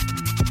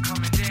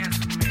 Come and dance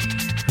with me.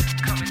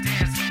 Come and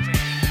dance with me.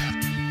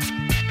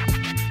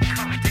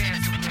 Come and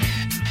dance with me.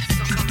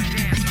 So come and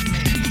dance with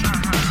me.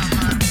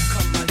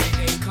 Come my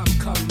lady,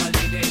 come my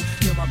lady,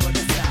 you're my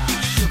butterfly,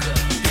 sugar,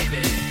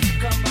 baby.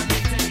 Come my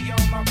lady,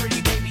 you're my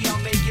pretty baby, I'll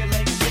make your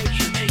legs shake,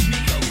 you make me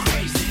go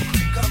crazy.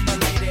 Come my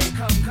lady,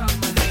 come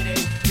my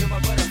lady, you're my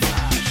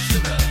butterfly,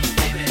 sugar,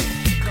 baby.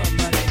 Come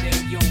my lady,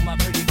 you're my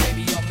pretty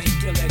baby, I'll make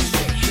your legs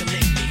shake, you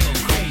make me go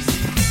crazy.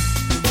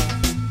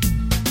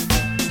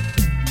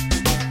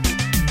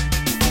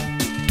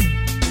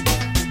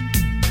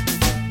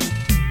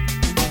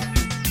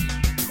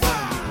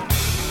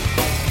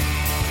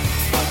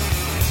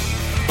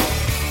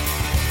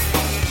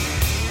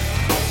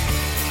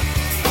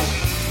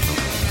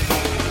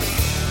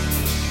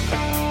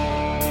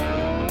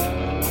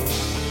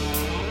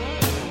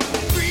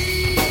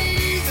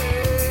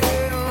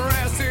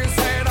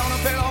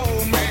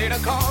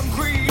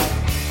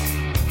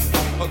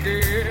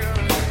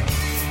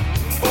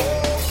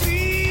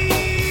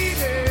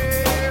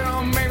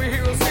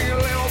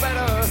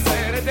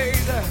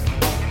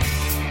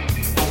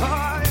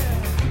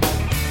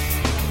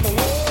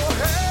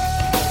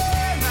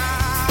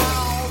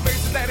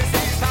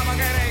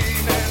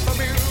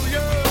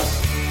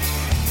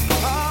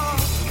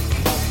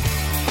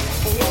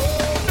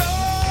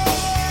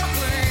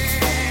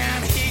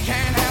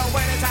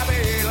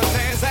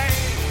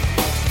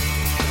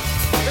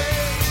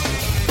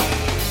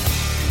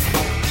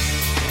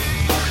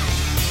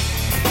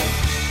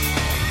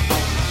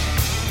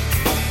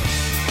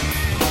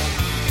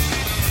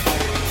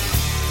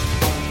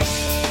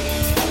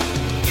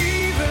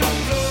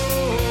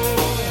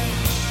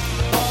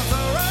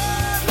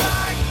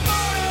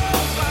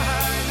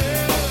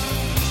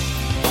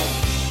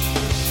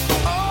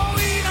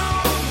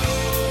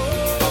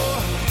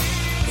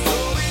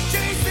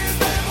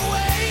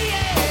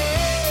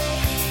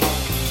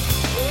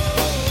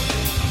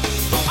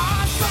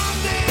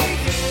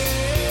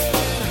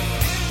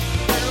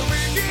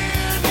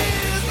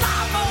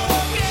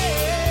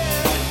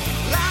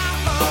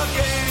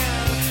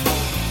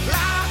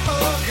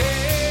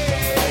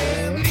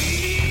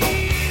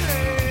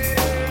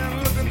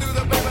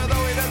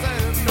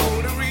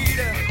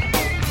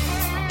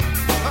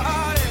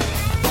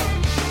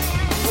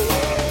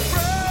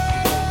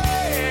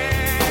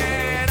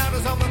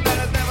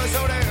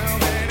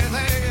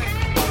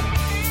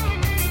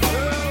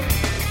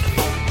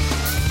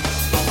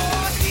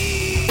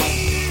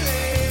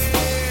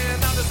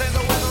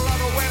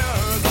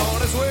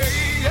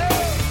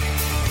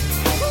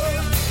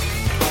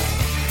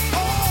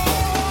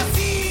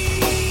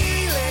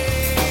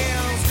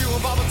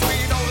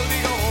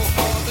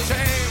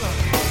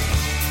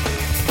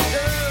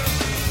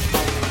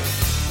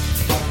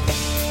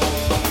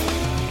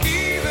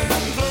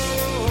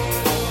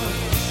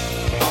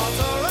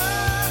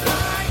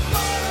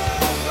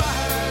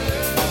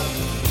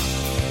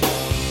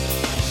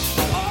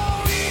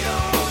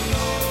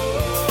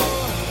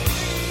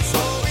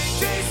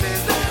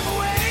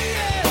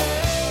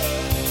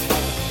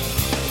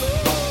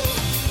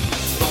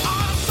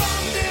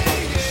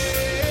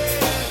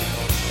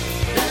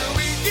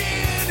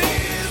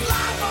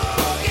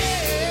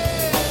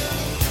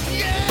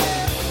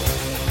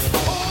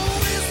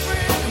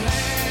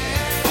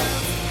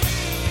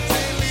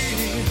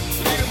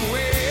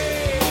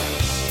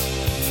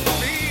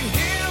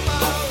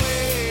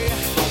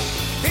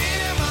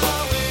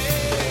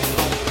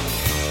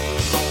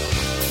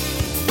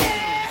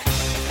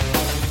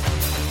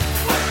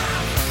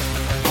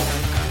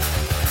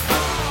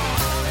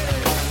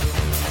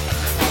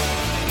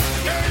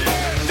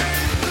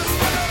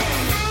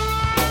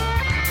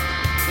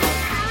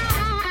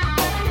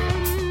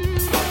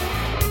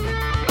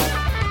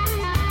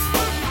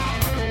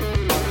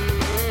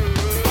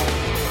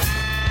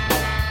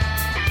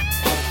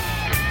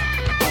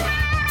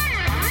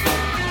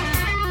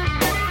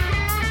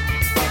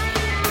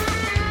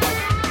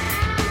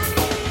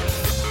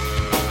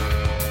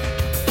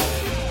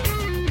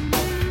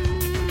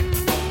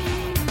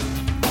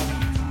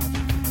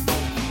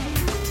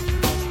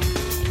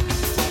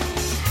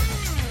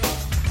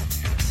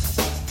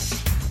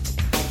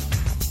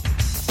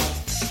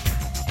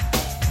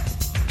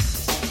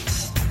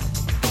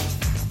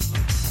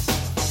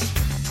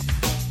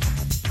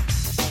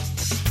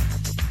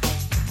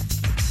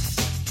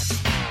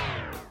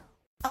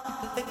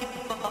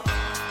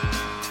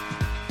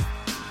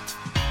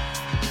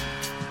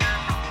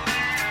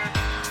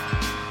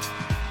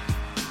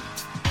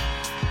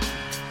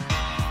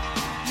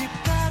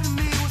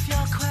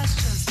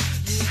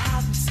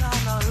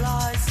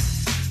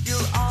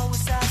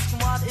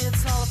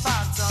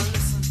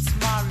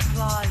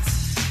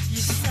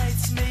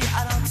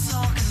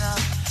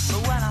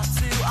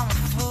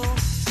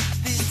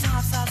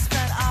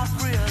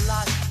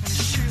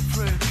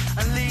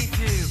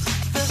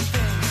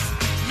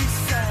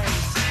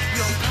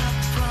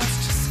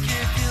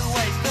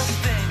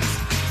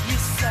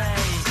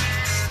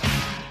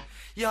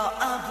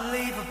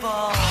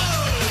 unbelievable.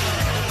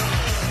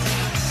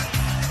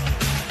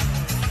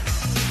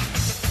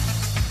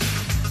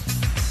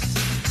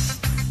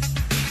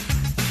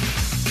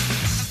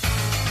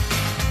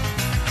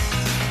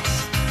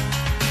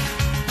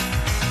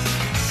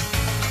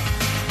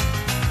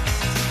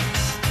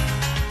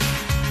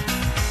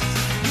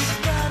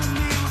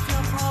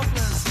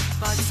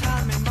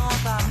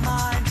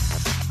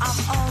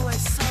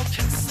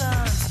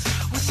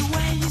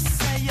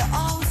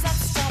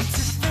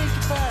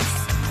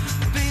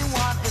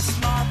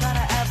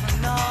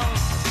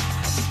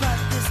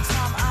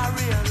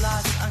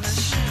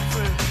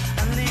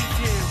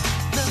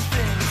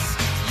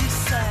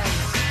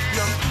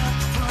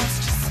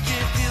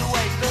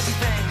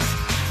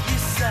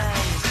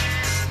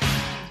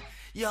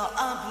 You're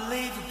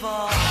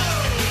unbelievable.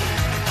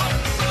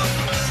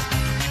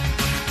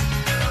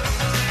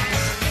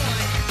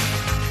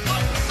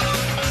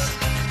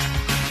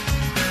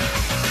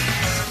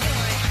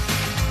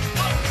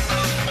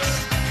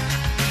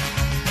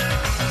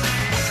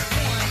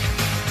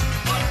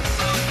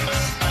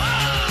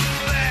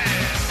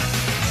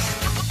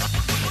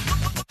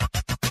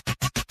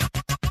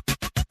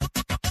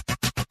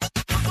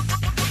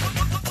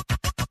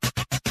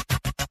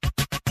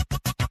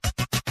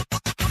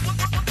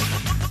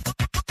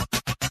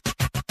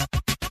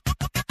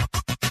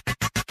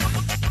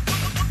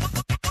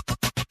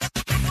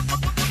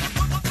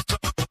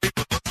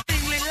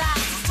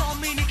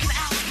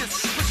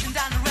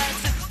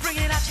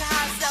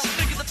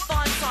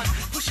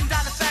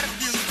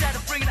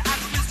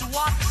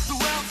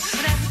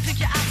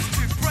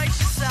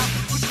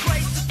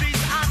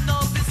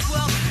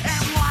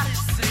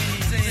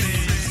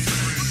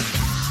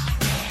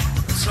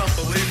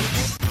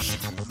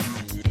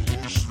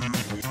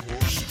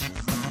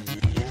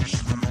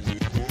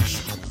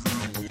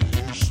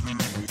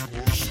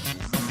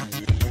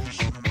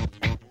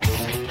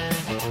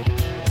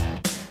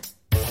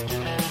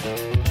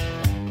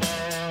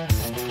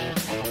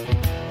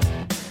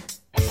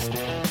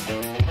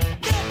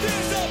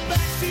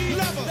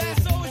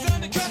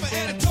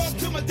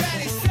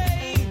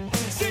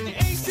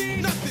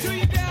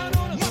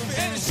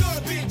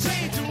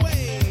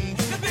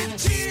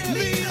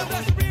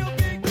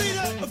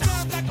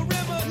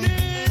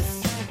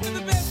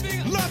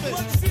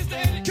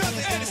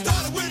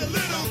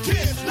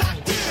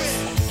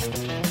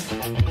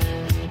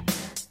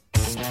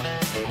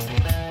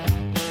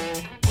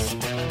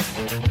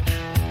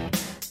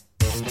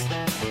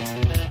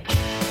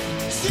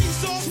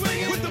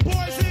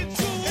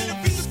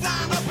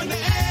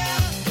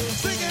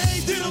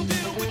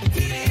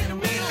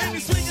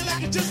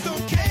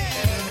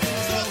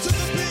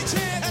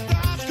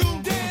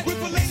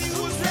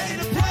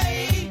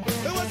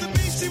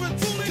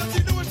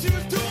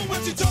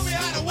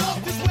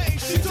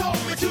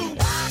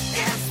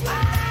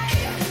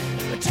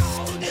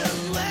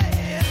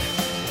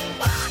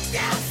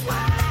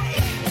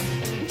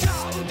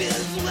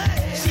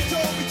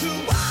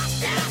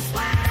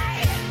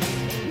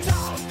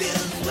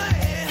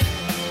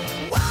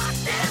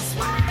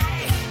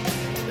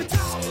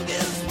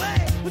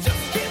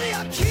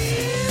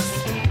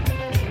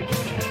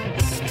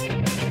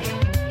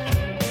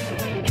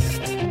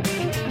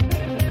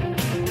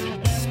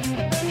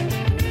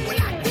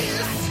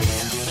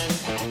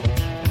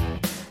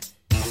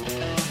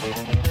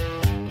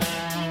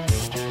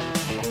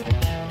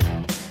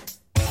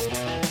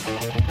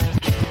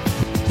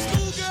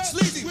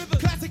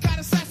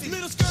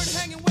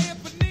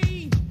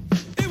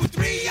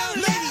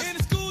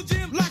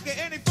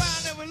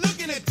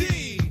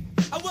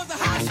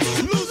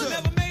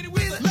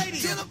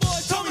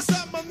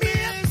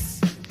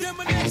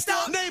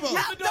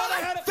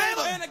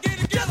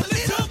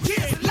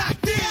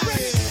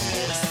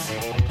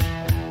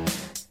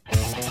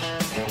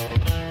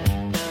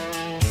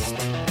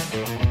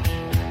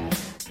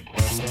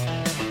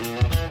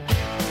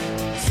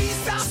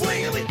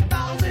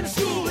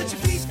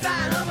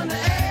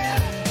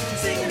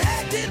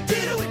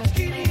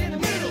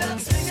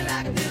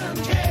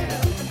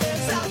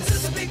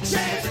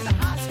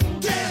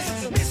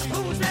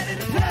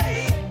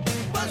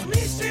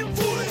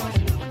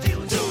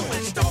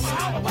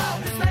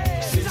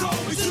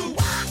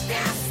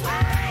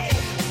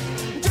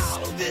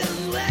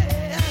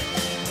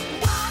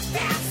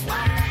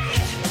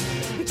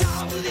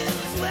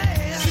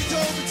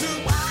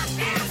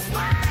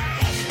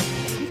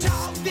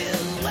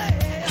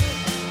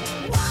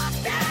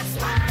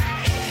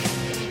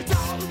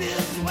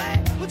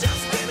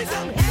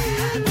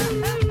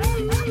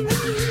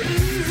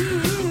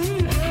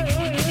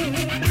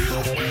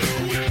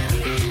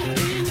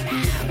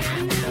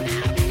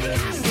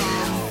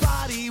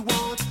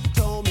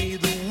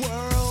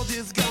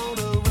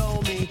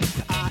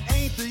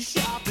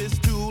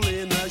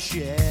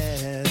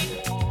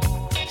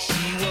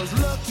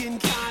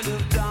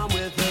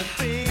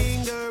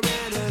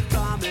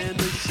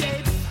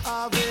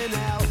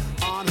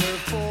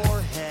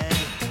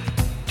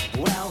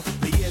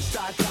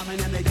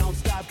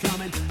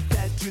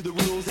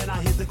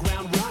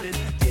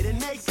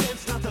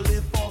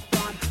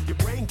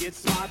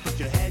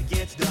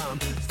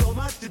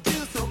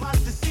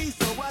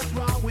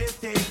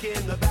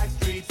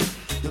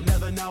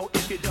 know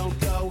if you don't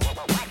go.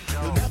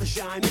 You'll never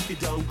shine if you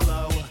don't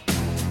glow.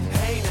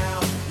 Hey now,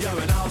 you're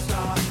an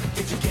all-star.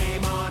 Get your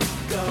game on,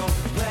 go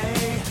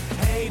play.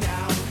 Hey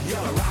now,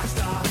 you're a rock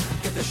star.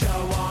 Get the show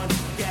on,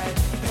 get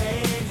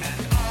paid.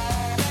 And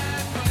all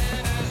that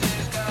glitters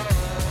is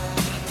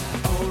gold.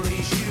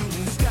 Only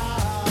shooting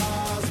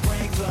stars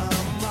break the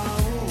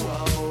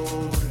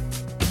mold.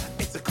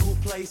 It's a cool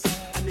place,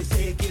 and they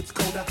say it gets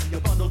colder.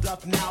 You're bundled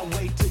up now,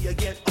 wait till you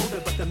get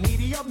older. But the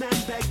media men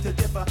beg to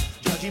differ,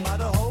 judging by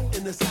the hole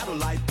in the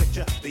satellite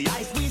picture. The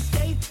ice we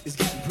skate is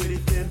getting pretty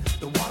thin.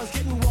 The water's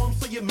getting warm,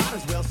 so you might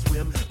as well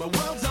swim. My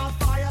world's on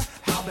fire,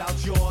 how about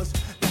yours?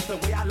 That's the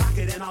way I like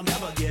it, and I'll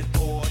never get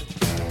bored.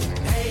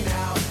 Hey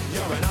now,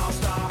 you're an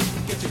all-star.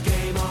 Get your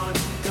game on,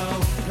 go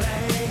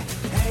play.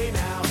 Hey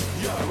now,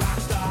 you're a rock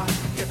star.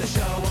 Get the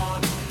show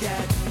on,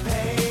 get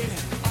paid.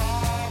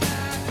 All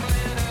that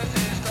glitters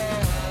is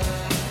gold.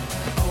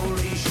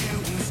 Only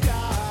shooting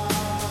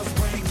stars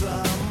break the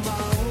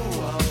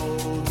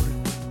mold.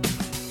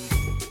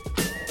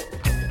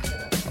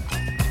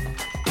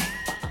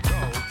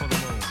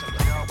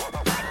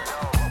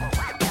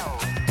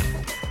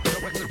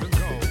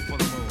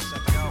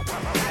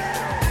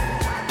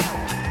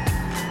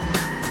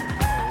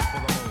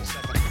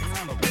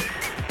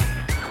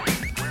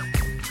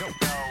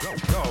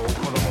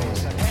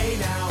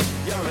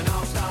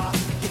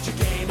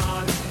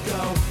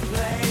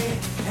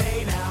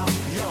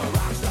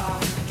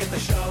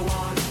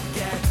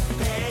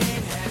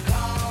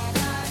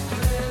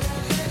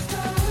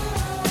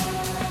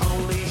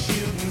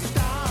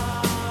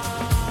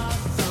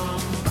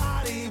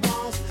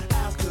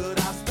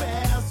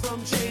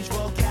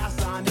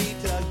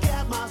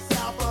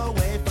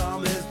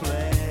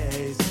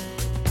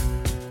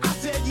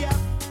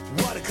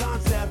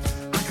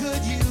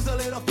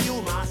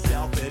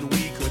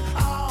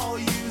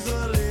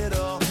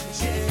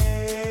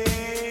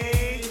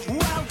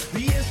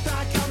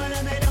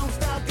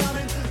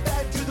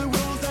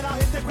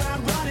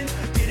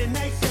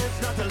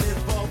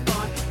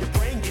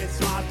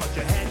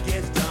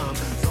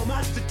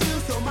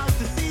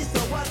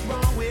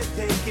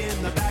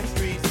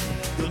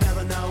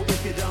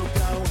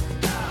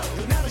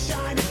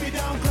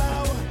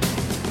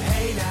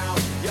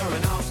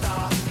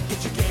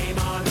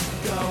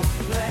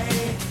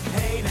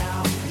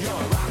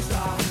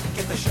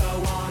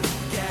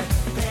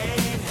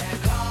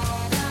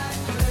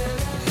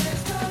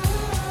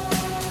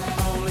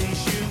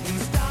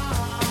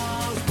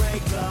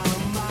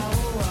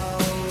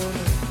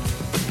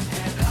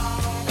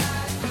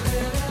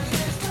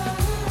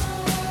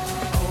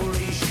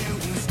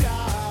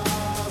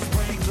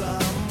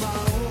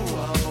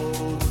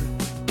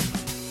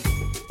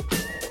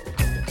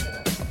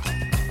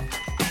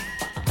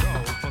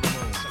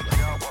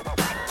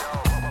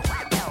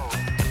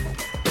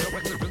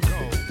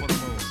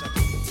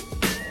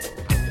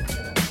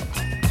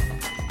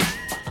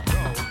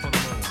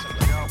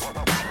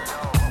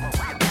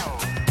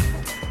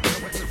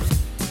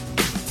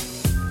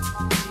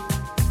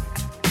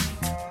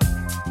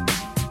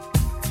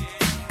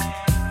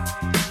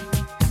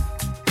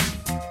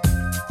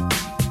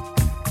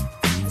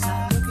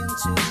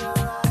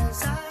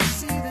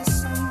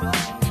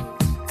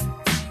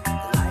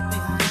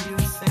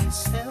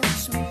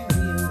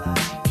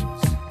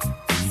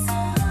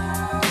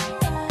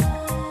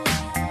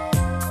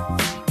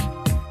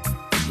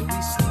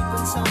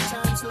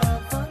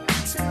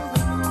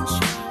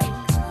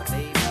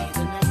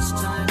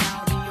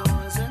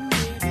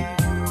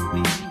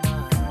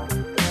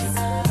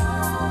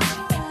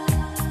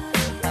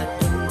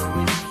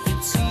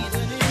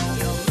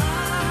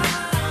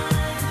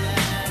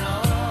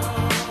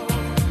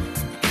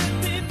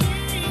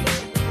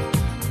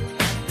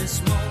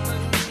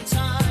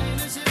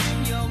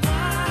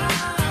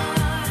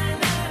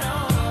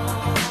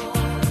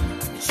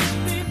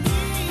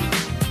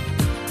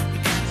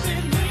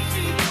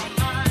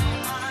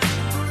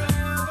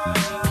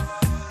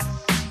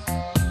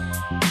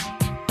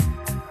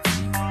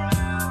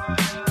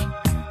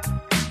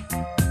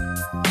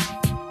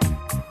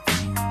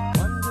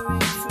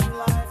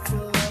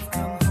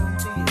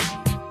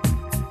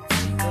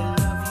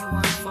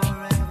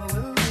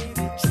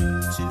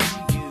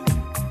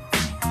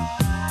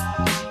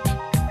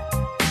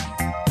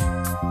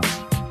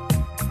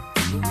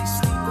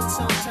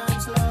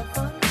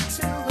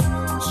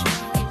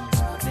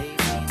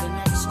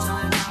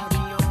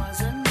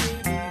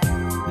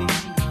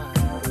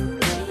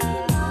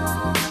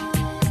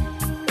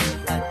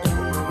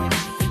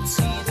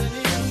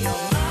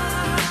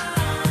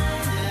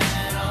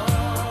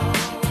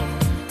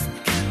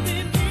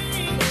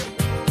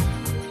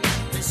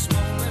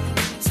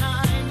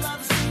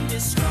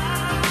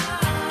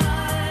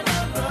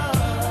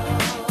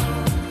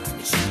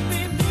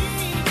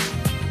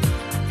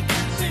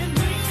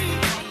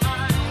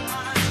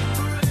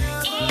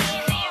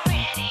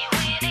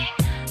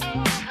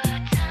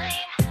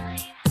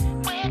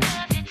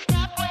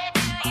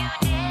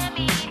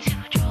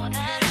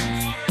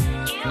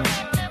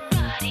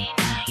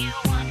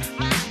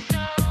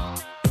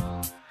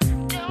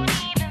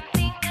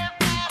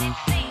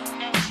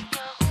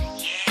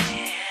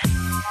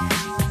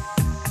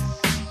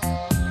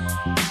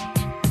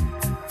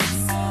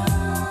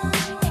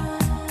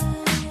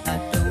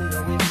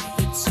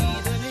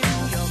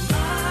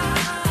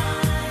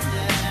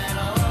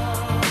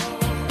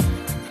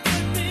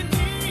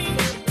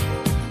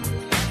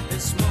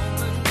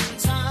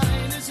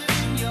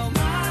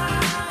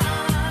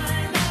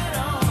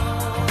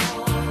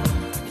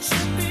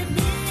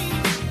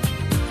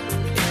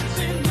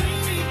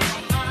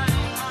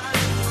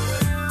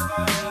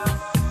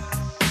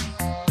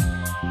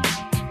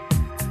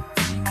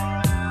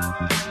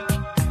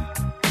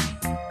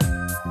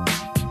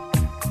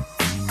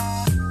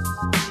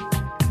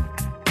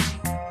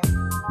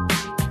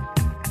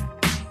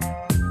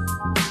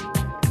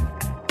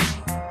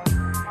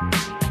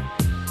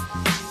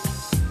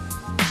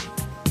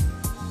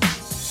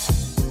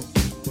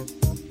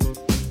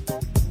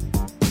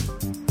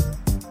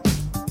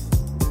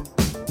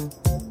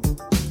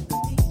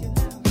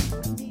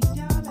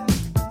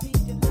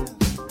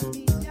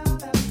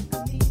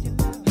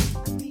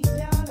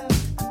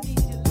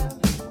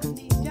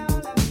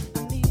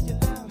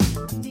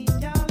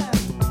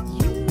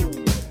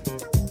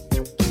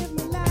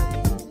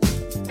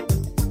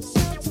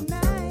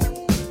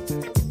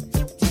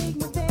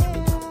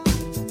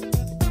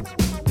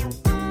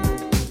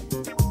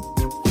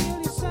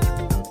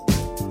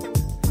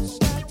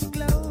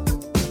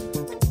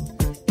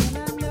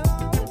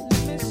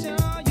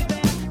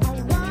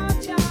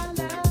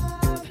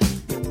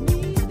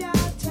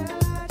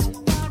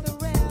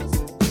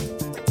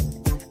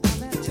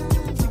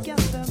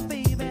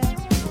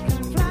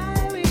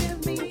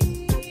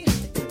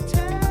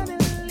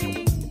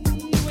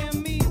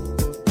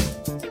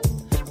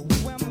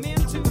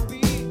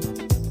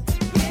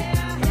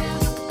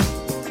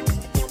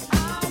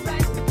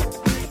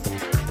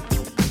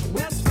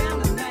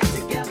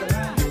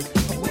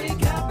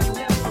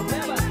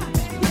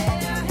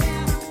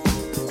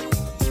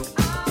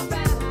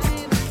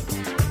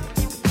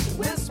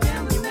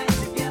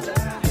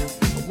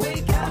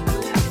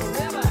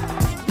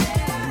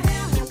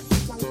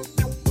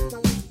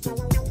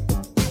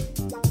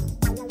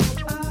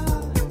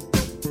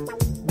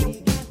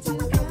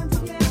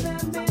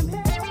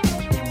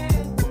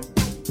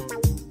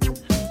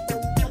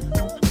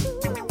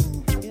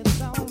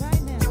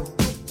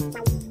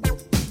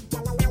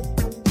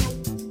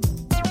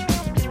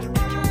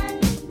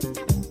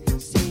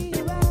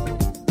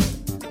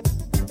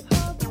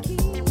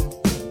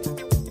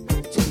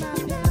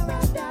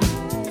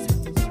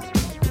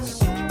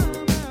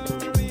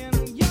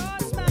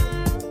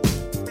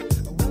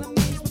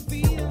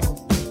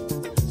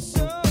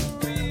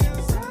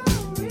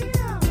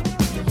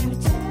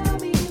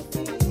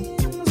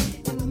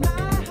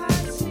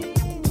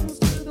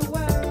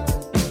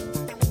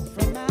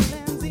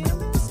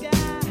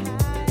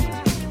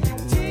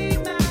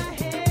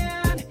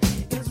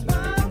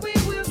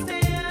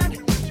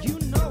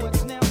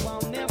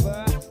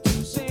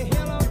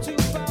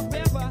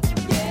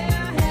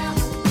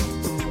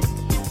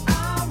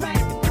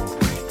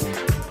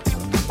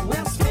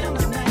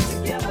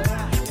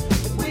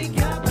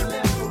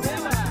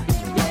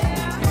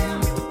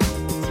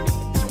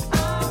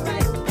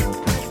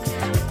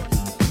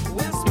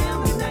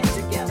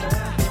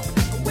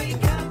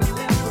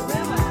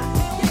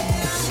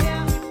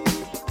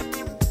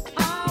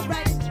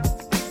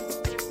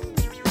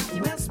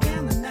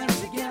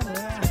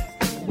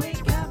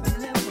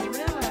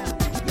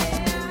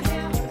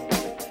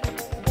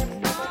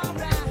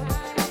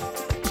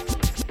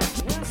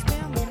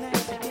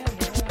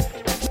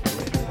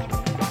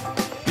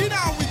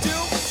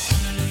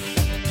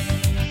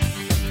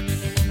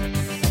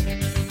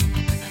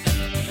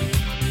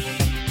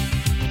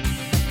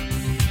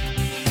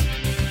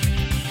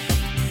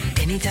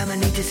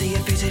 see your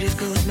face, I just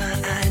close my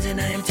eyes and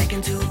I am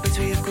taken to a place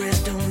where your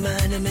crystal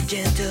mind, a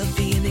magenta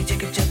feeling,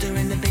 take a shelter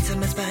in the base of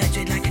my spine,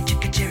 straight like a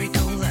chicken cherry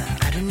cola.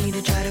 I don't need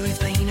to try to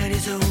explain, I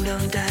just hold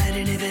on tight,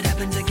 and if it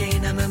happens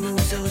again, I'ma move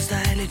so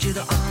slightly to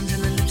the arms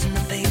and the lips and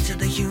the face of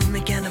the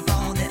human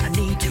cannibal that I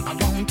need to, I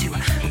want to.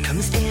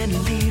 Come stand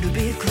a little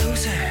bit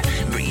closer,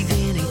 breathe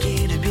in and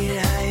get a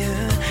bit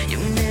higher.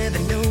 You'll never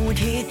know what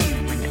hit you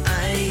when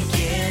I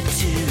get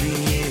to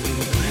you.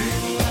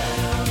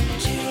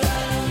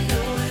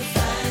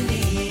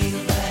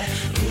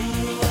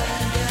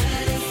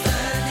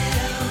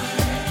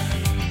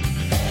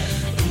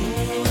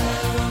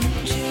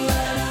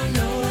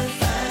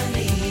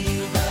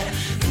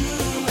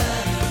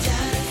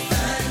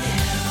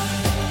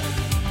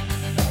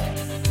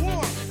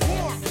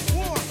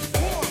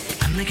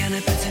 The kind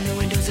of person who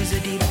endorses a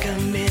deep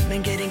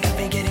commitment. Getting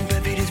coffee, getting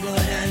perfect is what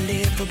I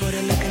live for. But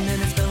I look and then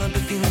I smell a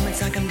perfume.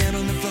 It's like I'm down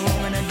on the floor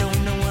and I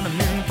don't know what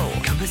I'm in for.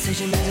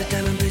 Conversation is a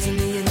time and place in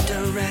the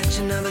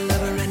interaction of a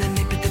lover and a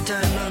nip at the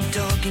time of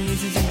talking.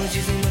 Using symbols,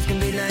 using what can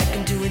be like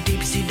into a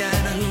deep sea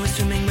diver who is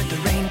swimming with the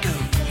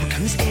raincoat.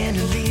 Come stand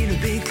a little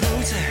bit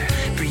closer,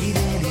 breathe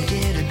in and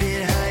get a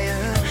bit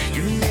higher.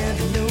 You'll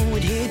never know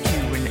what hit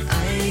you when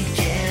I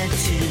get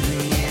to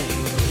you.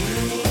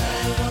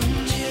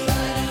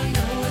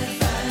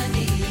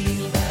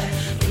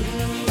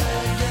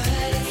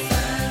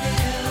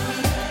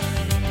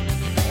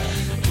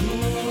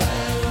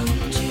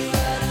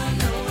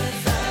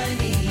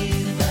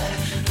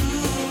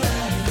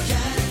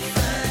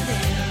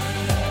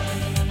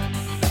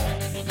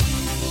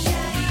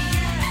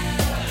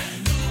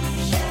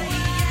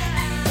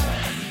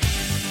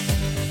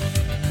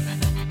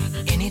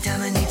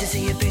 Anytime I need to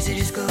see your face, I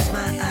just close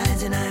my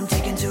eyes and I'm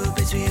taken to a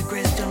place where your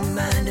crystal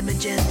mind, a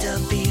magenta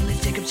feeling,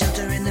 take up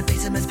shelter in the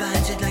base of my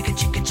spine, shit like a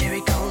chicken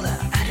cherry cola.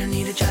 I don't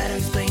need to try to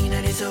explain,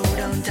 I just hold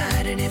on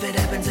tight, and if it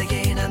happens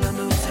again, I'ma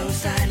move so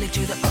slightly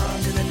to the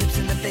arms and the lips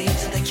and the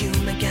face of the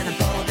human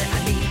cannibal that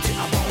I need to,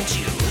 I want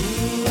you.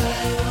 Ooh, I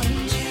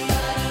want you, I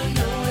don't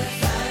know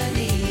if I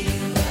need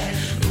you, but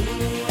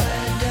ooh, I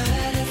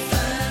die to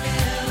find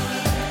out.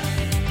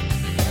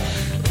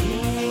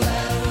 Ooh, I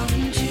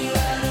want you, I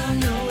don't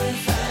know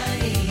if I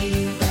need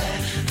you, but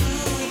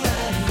ooh,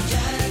 I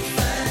die to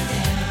find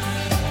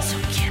out. So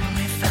can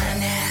we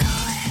find out?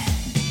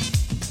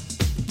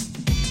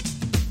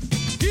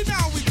 You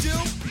know we do.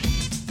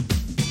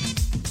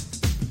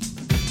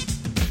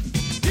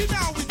 You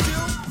know we do.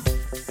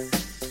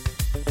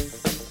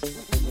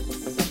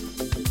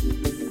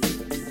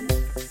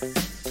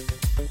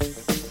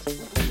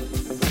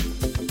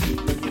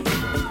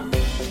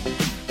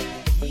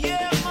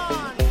 Yeah,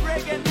 man,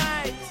 reggae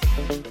night.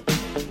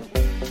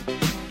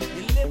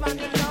 You live on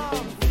the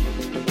love.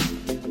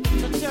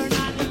 So turn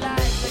on the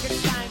lights, make it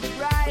shine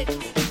bright.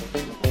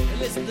 And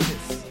listen to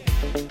this.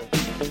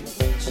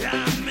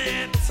 Jam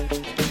it.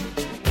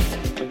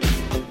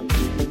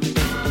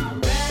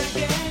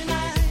 Reggae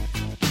night.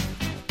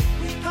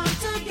 We come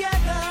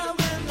together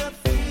when the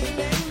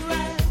feeling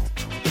right.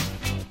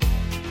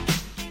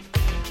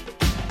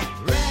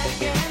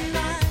 Reggae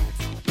night.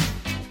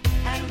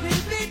 And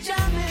we'll be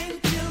jamming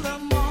till the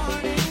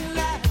morning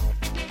light.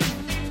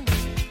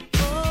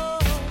 Oh,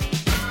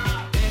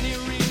 any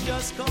ring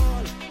just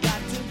call.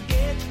 Got to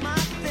get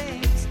my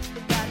things.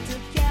 Got to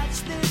catch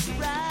this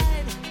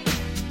ride.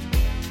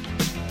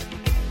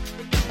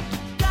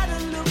 Gotta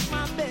look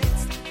my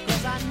best,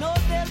 'cause I know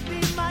they'll be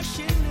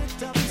mashing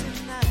it up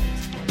tonight.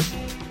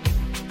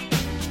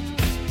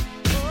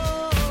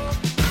 Oh,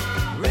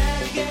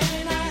 reggae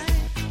night.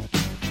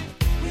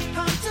 We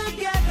come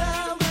together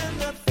when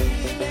the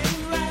feeling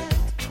right.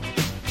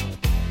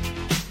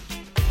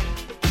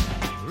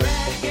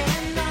 Reggae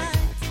night.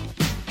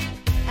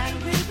 And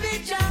we'll be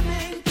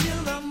jamming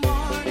till the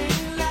morning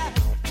light.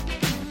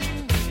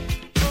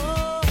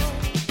 Oh,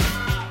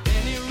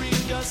 any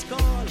ring just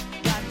call.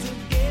 Got to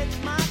get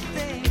my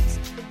things.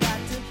 Got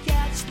to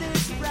catch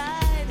this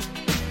ride.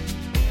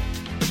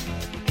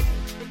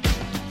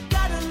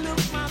 Gotta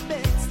look my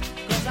best,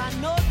 'cause I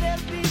know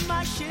they'll be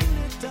mashing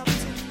it up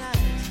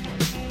tonight.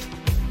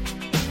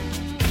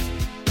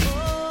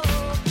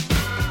 Oh,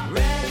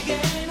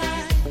 reggae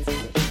night.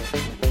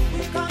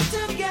 We come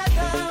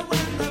together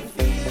when the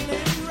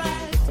feeling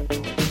right.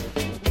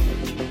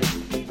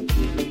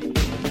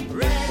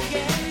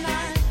 Reggae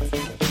night.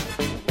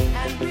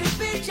 And we'll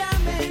be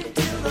jamming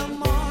till the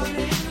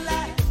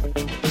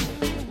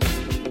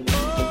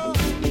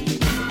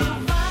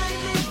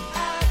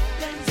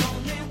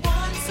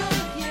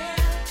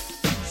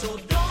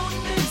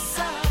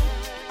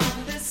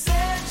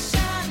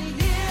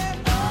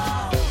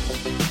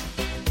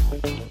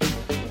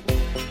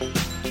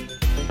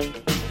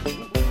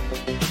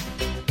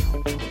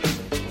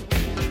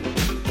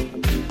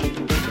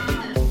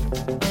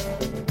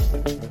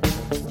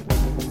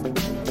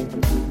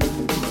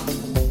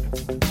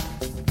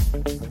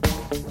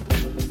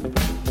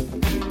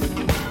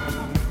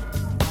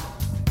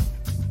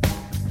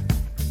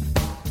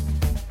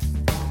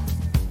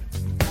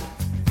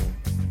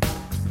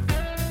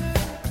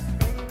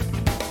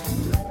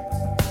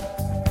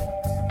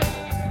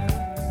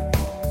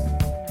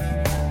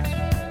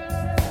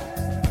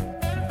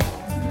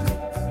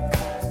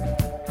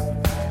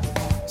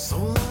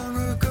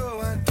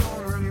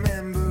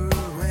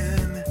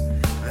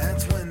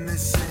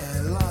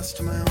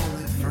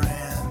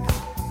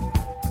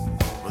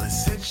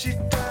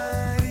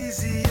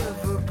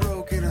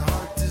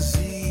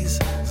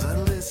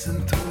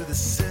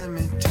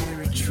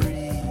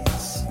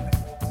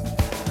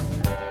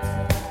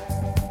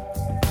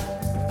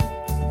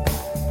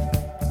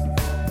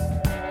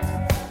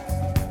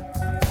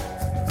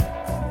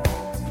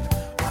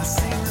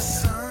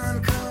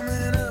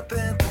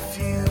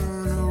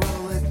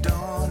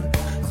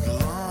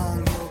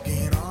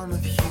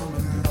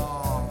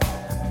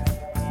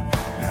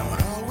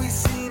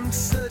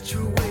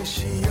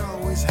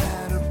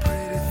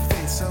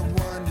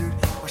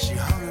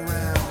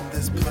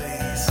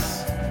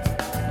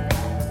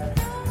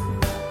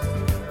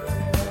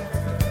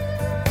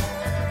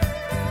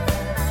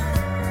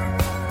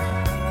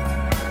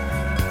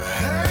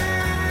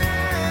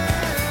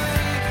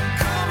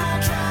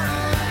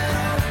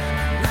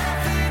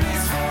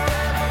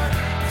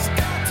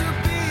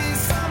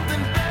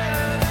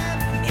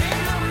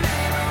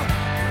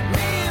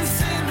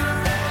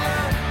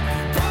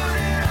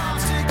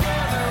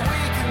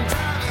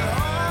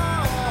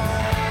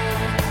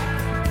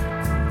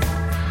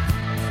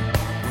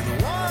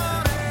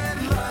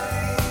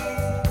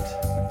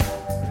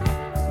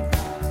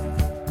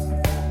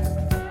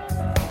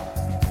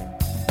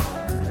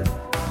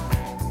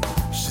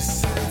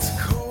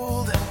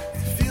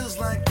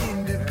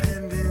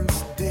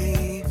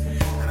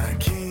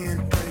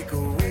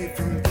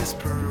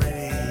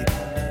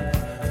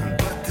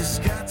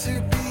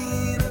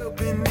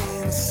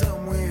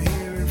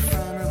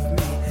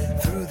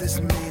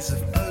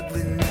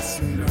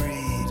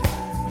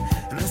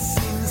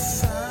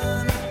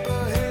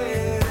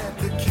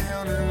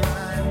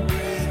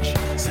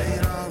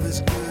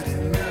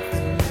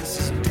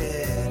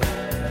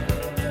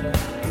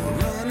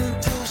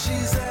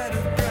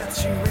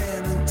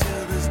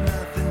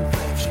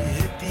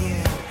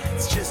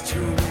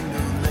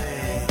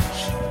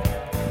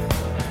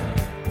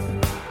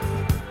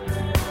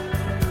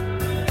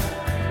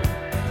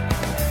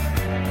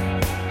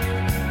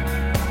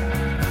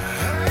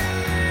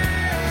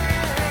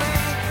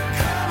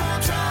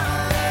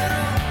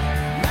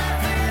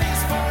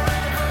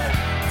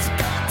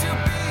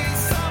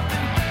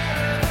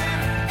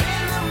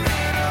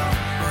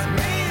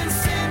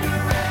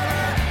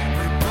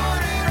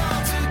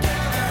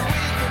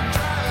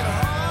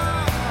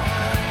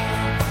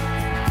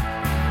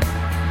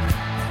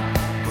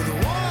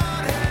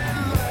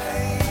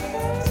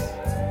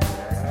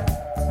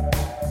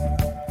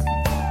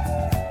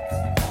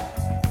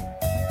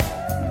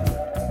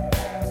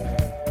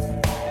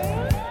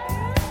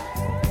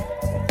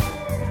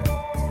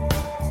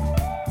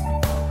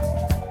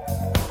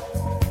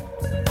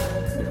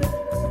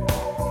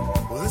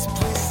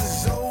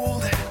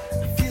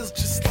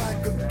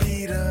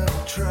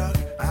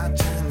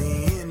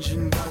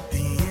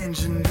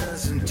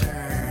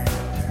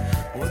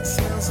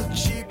smells of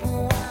cheap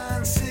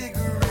wine,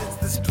 cigarettes.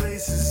 This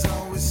place is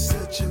always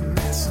such a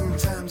mess.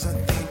 Sometimes I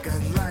think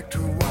I'd like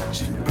to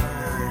watch it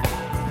burn.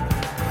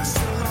 I'm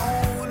so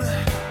alone,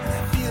 and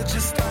I feel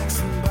just like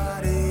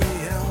somebody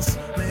else.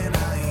 Man,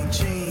 I ain't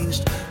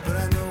changed, but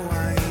I know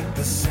I ain't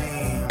the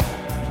same.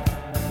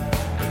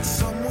 But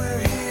somewhere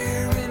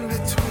here in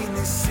between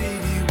these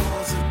city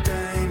walls of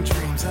dying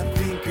dreams, I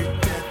think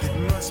of death, it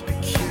must be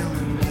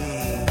killing me.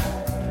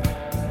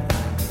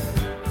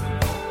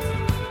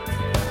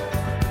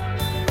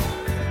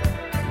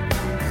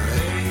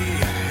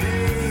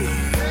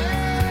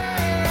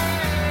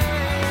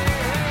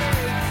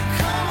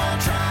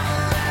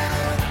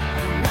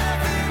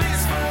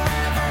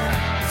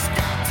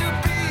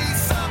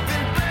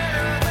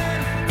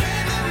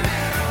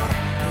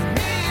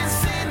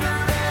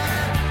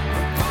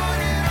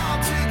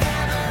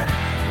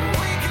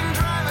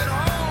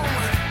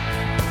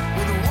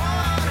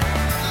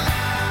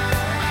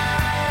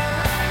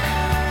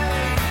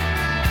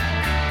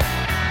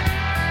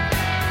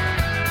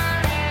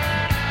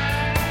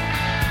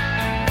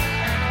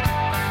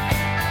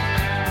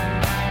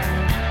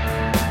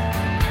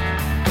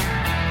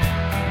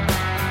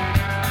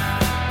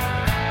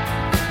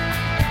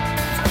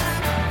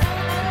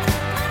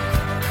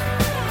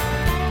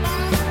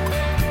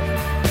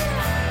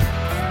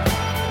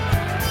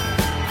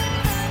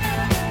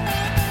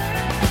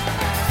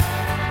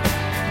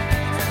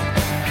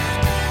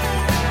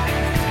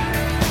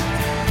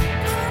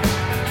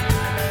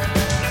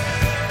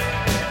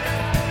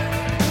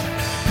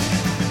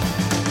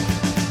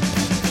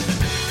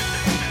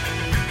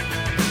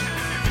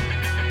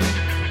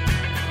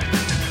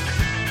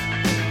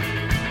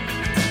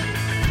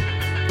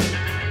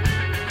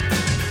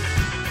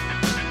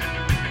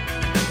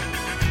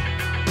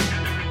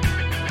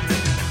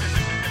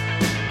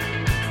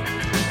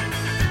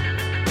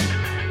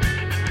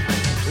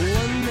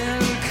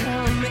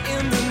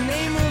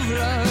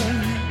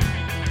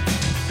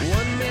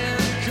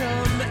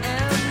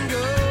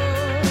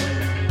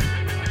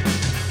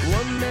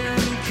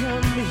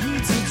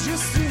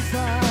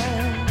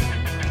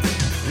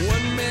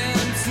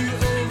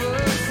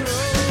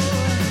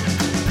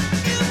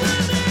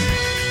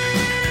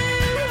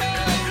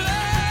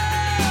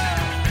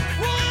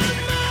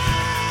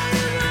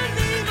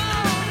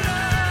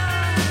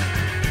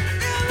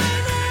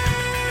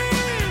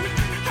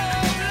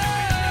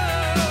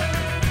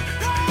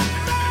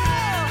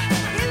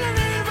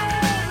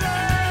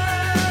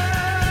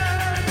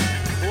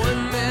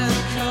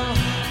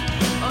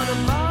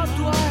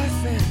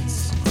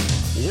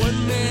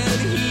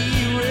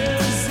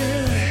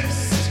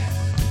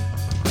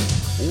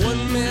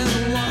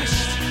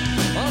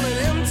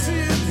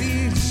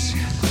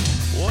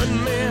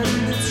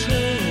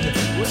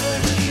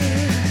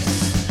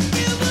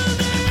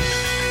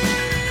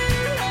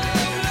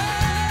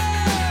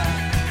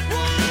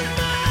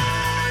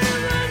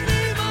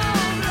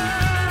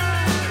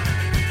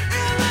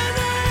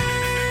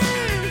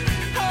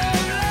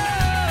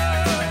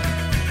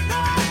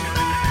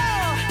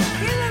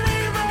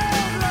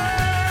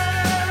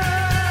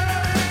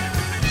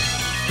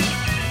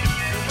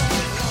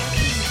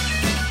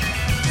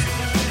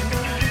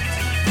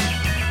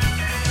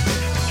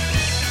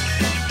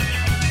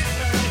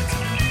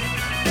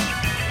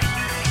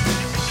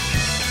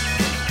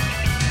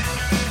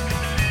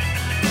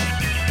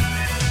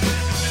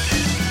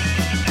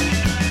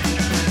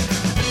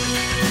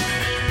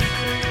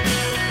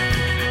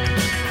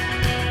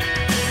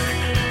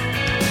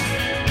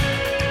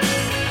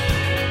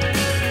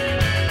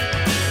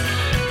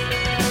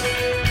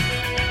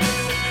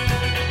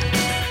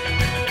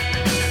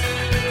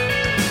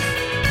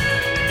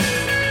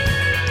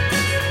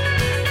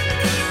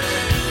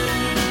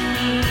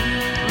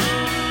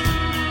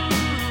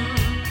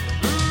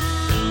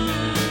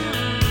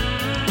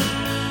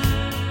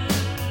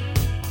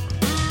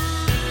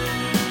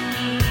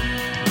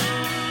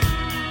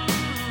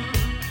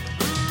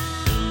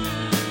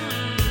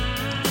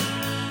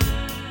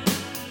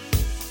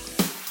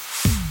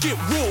 Get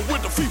real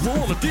with the fever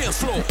on the dance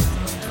floor.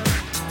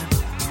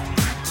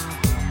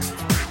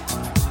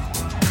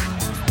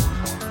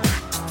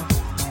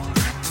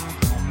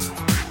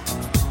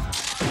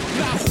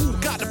 Now who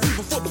got the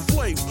fever for the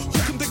flame? Who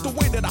can dig the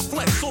way that I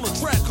flex on the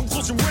track?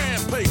 Conclusion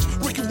rampage.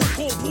 Ricky Rick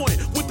on point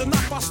with the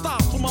knife I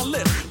stop for my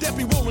lip. That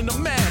be rolling the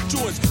mad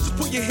joints. Just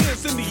put your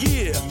hands in the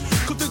air.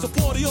 Cause there's a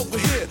party over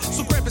here.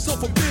 So grab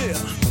yourself a beer.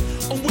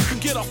 And we can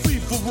get our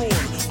fever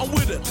on. I'm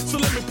with it. So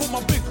let me put my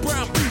big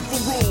brown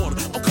beaver on.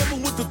 I'm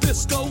coming with the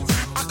disco.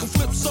 I can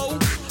flip so.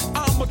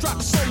 I'ma drop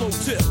a solo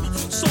tip.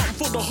 Something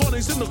for the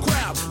honeys in the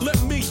crowd.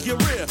 Let me hear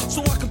it.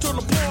 So I can turn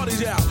the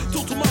party out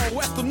till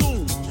tomorrow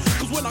afternoon.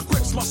 Cause when I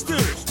grips my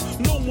stills,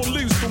 no one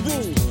leaves the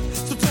room.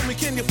 So tell me,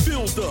 can you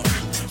feel the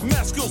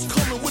mask girls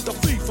coming with the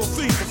fever,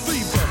 fever,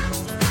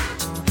 fever?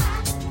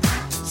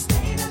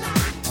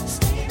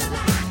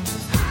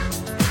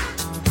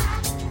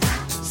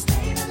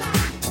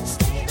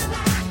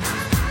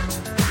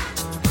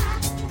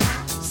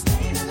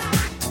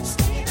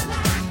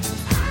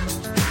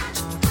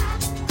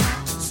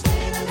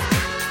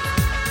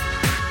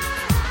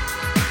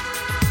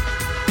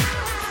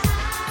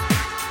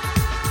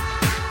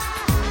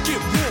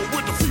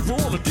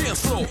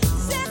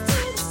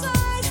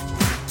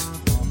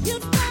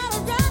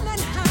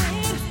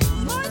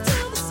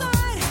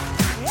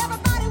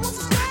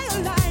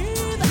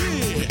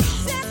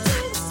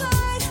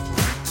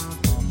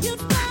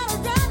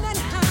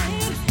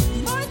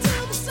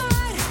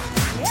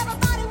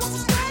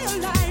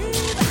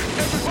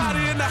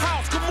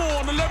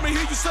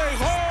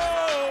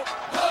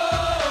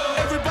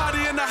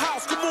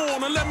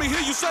 me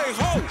hear you say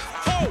ho,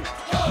 ho,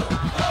 ho,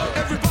 ho.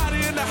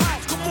 Everybody in the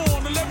house, come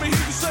on and let me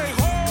hear you say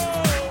ho,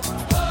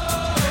 ho.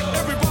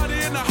 Everybody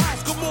in the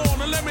house, come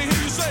on and let me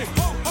hear you say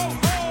ho, ho,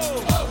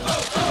 ho, ho, ho,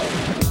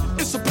 ho.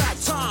 It's about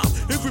time.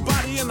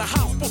 Everybody in the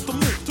house supposed to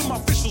move to my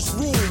vicious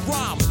rule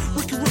rhymes.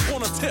 Ricky Rick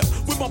on a tip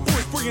with my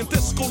boys bringing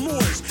disco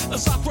noise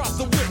as I drop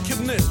the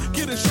wickedness,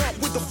 getting sharp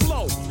with the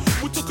flow.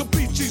 We took a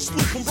BG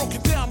swoop and broke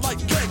it down like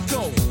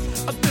Gecko.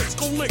 A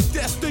disco lick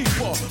that's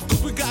deeper,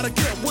 cause we gotta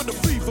get with the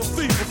fever,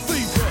 fever,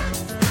 fever.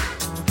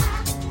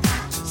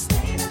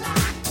 Stay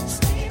alive,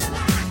 stay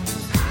alive.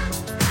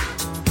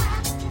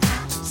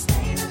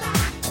 Stay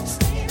alive,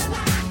 stay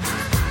alive.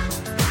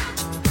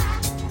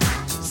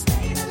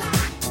 Stay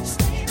alive,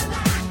 stay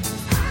alive.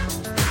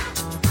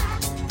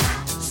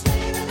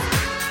 Stay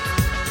alive.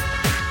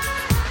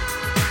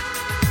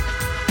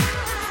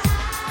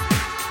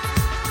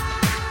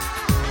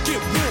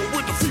 Get real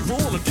with the fever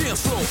on the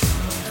dance floor.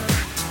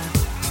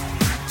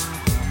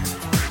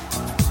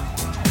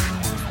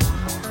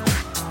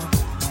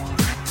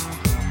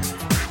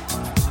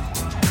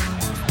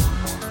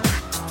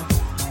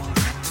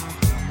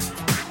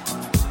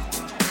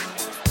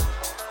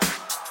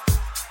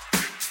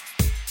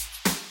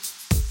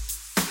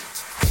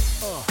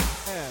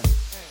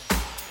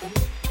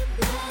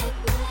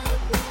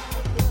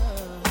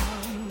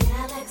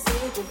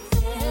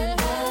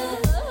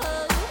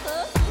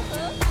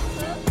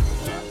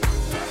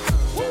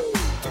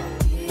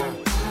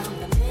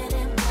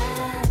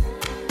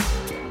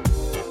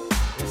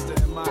 It's the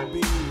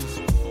MIBs.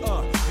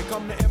 Here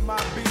come the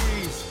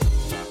MIBs.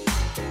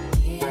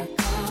 Here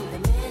come the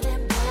men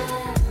in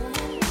black.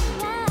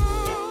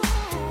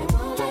 They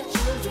won't let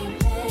you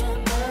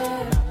remember.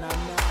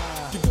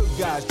 The good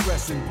guys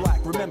dress in black,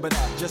 remember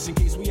that, just in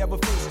case we ever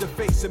face to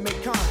face and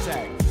make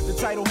contact. The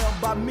title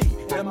held by me,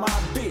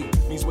 MIB,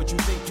 means what you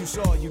think you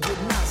saw, you did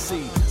not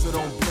see. So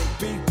don't blink,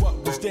 be what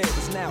was dead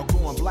is now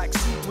gone. Black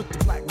suit with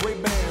the black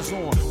Ray-Bans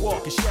on,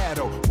 walk in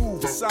shadow,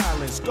 move in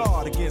silence,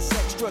 guard against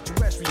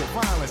extraterrestrial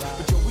violence.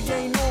 But yo, we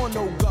ain't on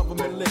no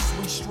government list,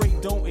 we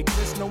straight don't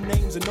exist, no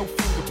names and no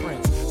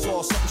fingerprints.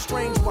 Saw something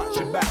strange, watch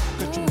your back,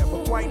 cause you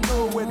never quite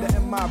know where the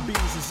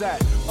MIBs is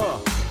at.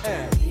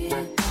 And Here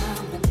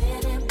come the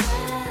men in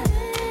black.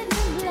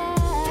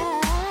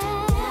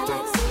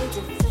 Galaxy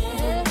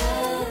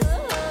defenders.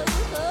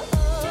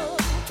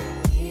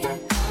 Here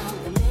come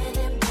the men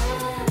in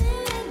black.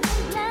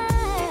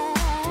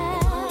 They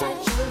won't let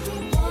you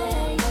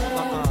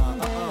remember.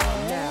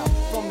 now,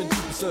 from the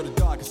deepest of the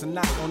darkest of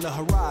night, on the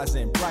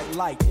horizon, bright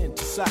light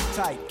into sight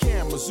tight.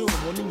 Camera zoom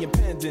on the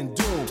impending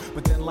doom,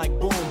 but then like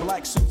boom,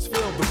 black suits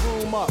fill the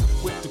room up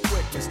with the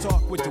quickness.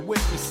 Talk with the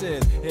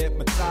witnesses,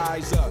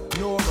 hypnotizer,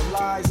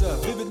 neuralizer,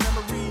 vivid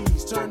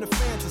memories turn to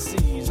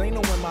fantasies. Ain't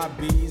no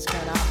MIBs,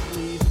 can I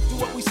please? Do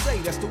what we say,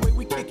 that's the way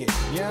we kick it.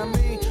 You know what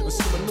I mean? Or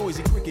see a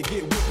noisy cricket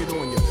get wicked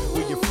on you.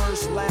 We're your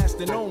first, last,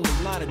 and only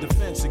line of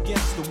defense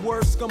against the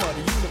worst scum of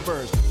the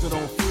universe. So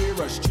don't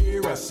fear us,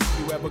 cheer us. If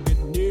you ever get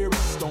near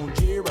us, don't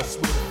jeer us.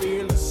 We're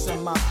fearless.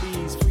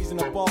 MIBs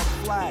freezing up all the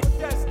flag. What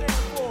that stand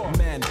for?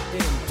 Men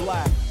in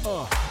black.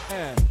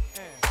 And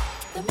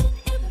The men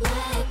in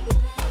black.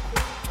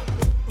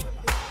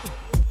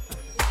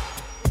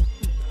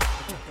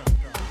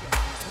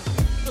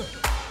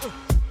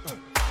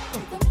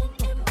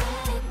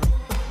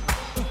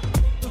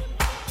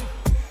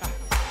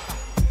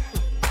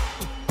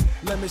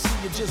 let me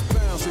see you just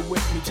bounce it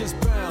with me, just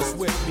bounce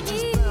with me,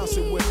 just bounce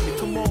it with me.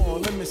 Come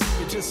on, let me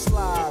see you just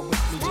slide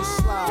with me, just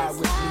slide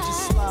with me,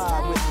 just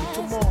slide with me.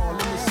 Come on,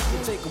 let me see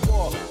you take a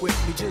walk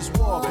with me, just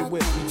walk it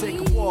with me, take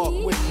a walk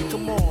with me.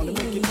 Come on, and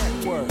make your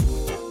neck work.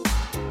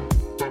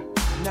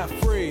 Now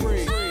free.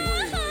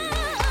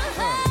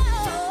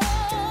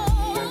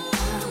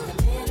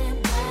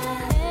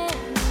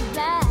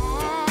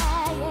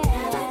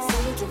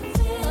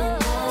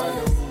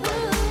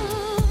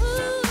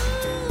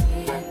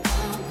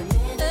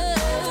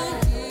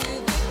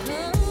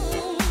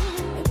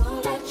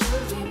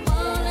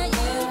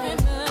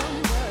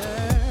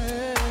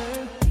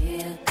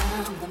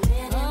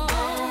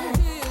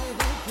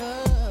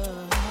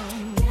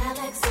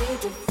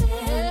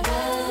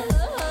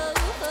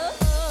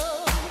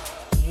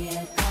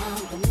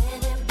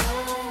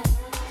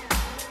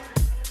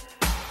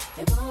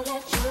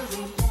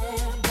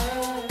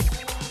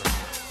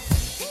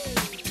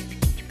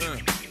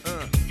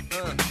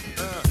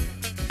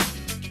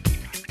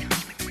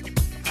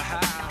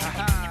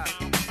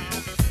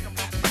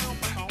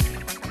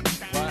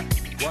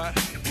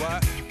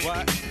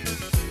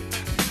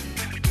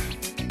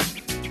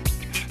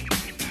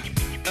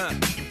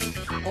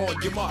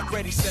 On your mark,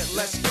 ready, set,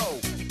 let's go.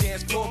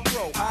 Dance floor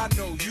pro, I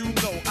know, you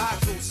know, I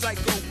go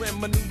psycho when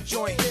my new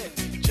joint hit.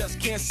 Just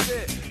can't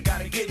sit,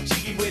 gotta get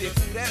jiggy with it.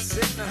 Ooh, that's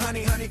it, now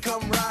honey, honey,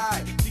 come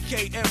ride.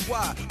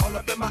 DKNY, all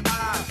up in my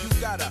eye. You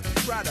gotta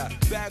Rider,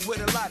 bag with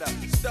a lot of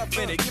stuff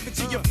in it. Give it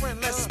to your friend,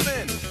 let's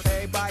spin.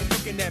 Everybody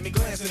looking at me,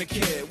 glancing at the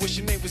kid.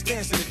 Wishing they was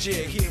dancing a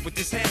jig here with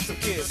this handsome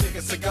kid. Sick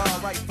a cigar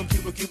right from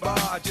Cuba Cuba.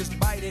 I just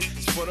bite it,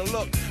 it's for the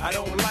look, I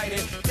don't light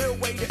it. Ill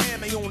way to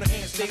ammo on the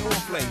hand, stay on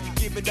play.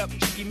 Give it up,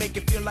 jiggy, make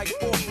it feel like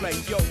foreplay.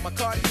 Yo, my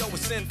cardio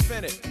is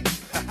infinite.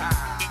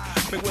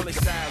 Big Willie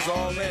style's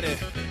all in it.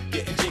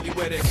 Getting jiggy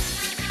with it.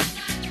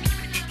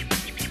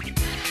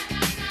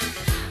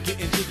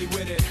 Getting jiggy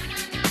with it.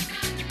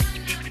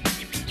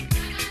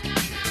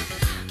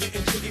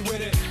 Getting jiggy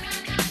with it.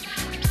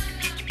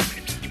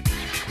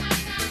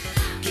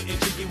 Getting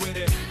jiggy with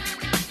it.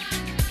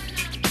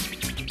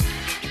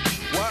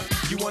 What?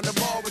 You on the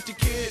ball with your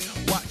kid?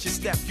 Watch your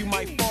step, you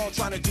might fall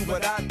trying to do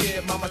what I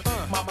did. Mama,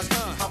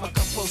 I'ma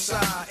come close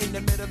side in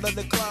the middle of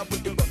the club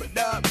with the rubber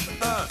dub.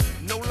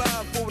 No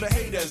love for the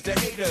haters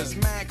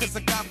mad cause I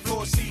got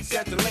floor seats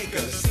at the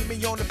Lakers. See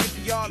me on the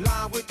 50-yard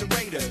line with the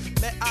Raiders.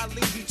 Met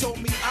Ali, he told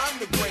me I'm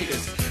the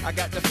greatest. I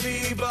got the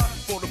fever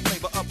for the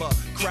flavor of a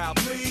crowd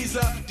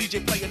pleaser.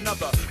 DJ play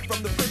another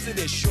from the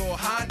president's Your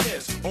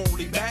Highness.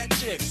 Only bad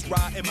chicks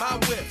riding my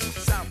whip.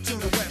 South to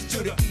the west,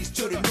 to the east,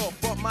 to the north.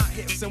 Bump my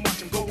hips and watch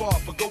them go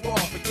off. But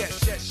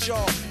yes,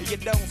 sure. And you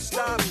don't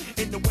stop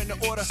in the winter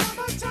order.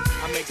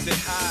 I makes it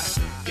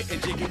high, getting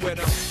jiggy with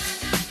them.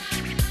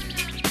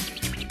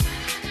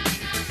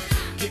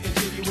 Getting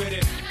jiggy with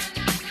it.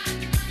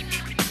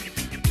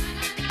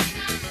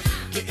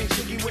 Getting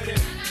jiggy with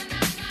it.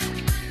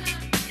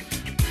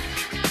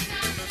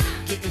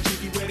 Getting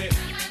jiggy with it.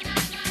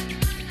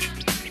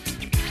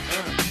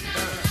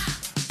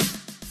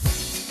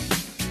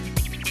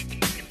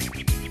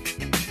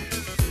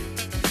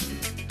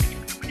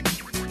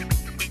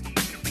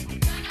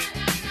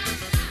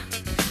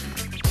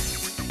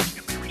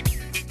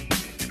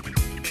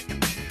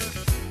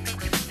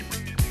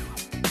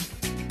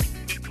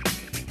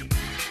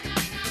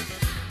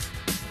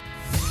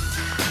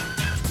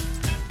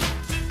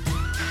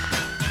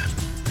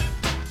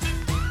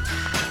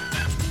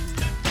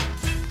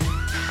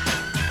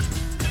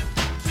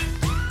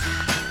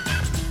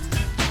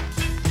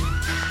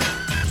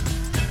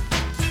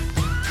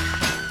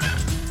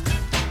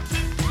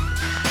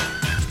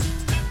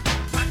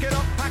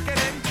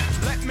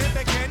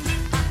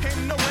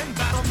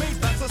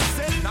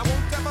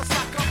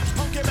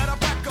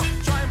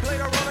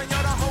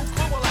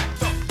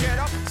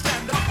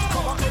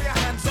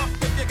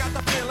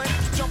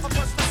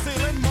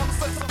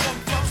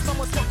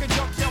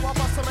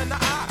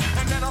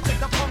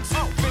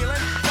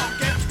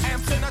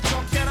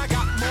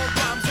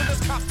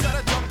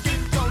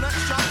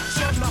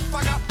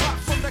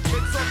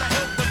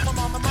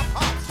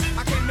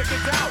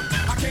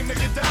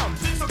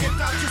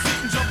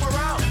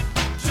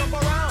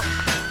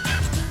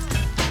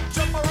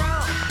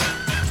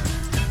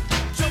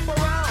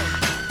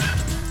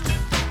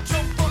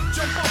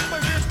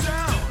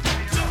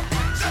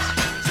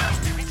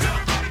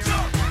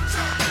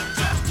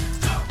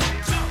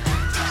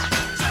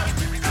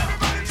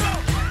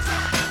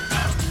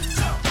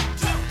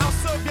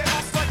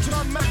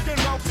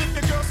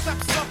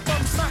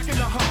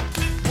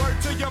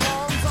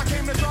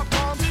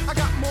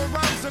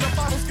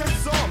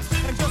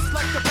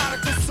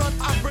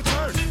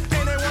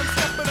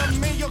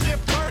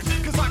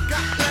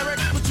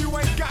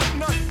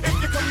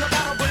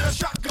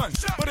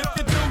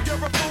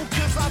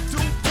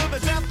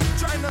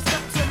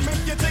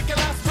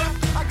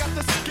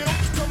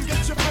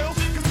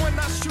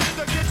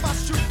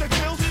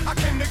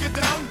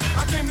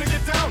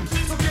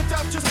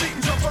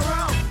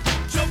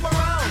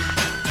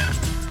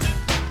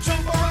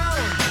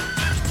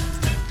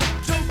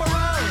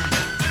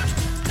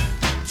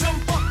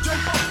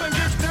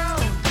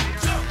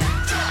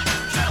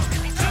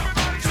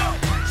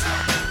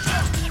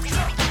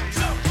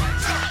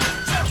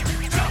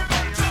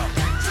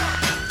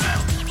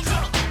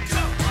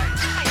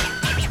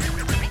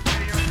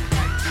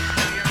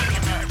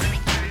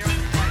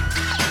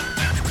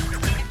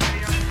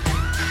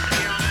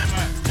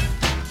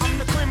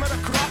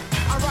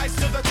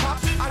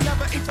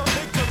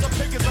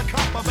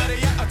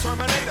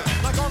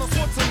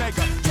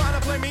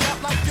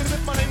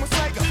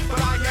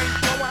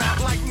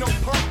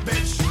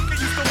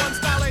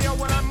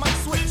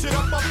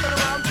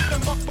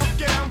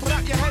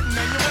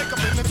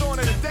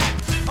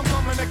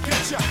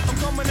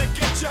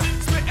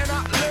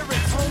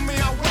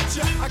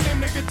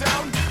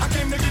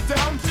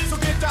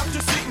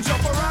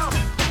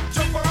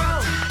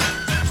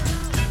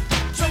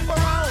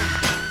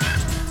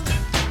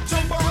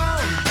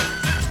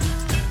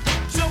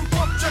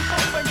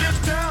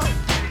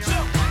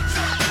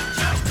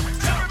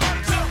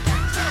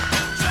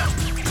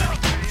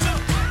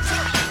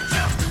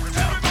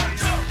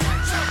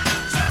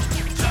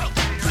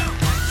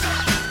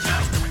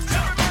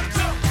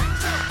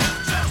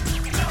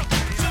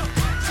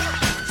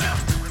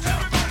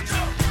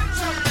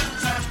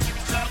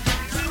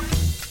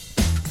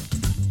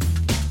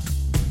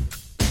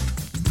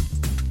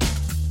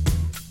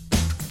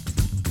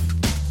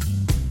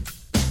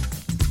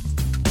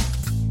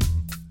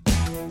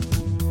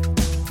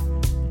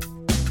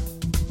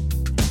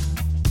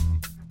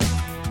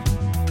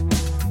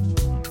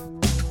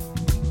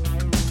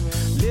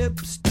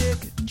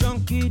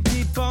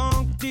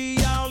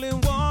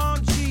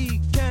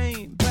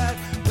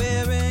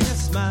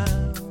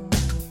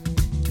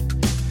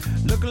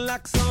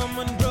 like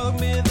someone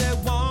drugged me. They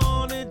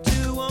wanted to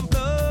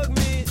unplug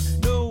me.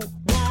 No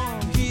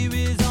one here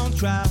is on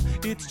trial.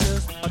 It's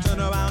just a turn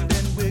around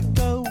and we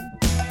go.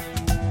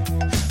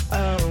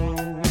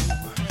 Oh,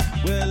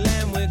 well,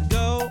 and we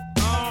go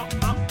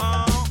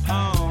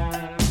on.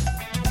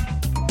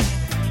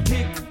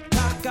 Tick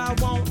tock, I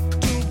want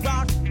to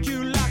rock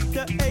you like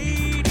the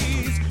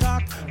 80s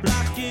clock.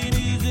 Rocking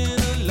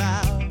isn't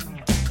allowed.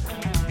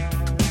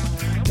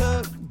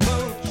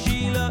 Tugboat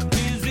Sheila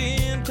is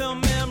into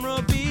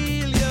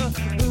memorabilia.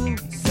 Who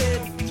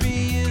said 3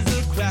 is a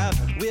crowd?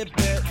 We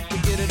bet we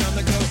get it on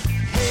the go.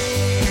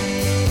 Hey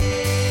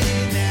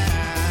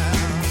now,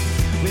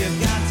 we've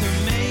got to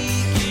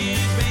make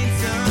it rain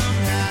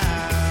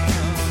somehow.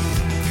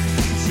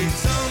 She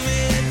told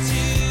me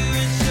to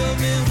and showed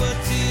me what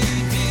to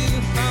do.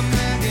 A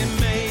magnet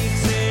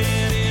makes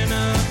it in a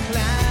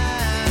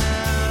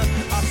cloud.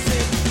 I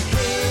said,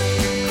 hey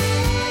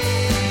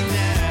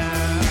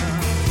now,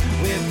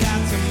 we've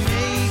got to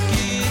make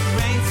it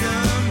rain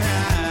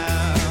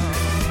somehow.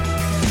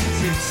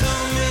 She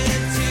told me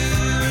to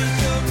and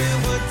showed me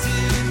what to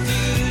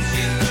do.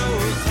 She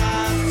knows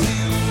how to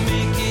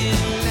make it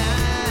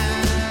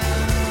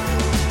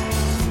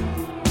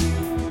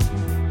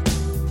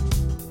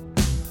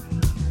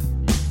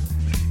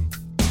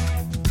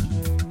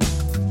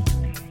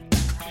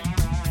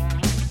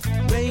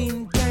Rain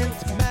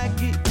dance,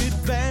 Maggie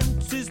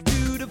advances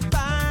to the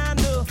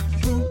final.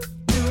 Who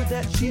knew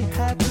that she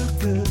had the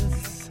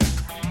goods?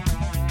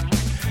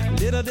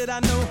 Little did I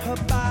know her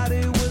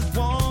body was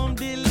warm,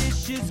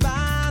 delicious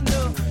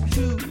vinyl.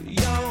 To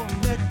your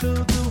neck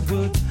of the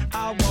woods,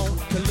 I want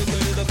to look a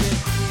little bit.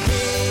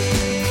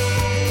 Hey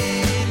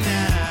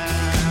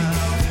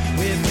now,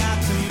 we've got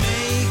to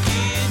make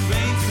it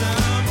rain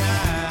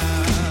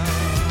somehow.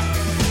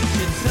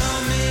 She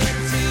told me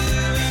to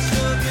and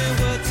showed me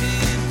what to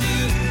do.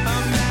 A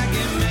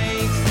maggot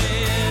makes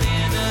it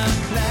in a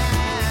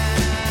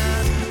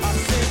cloud. I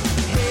said,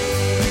 hey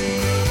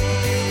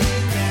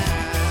now,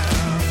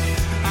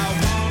 I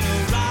wanna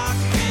rock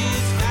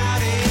this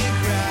rowdy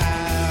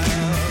crowd.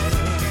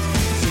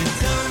 She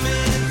told me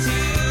to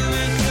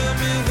and showed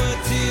me what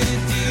to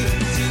do.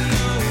 She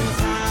knows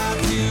how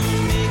to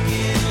make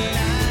it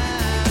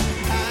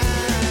loud.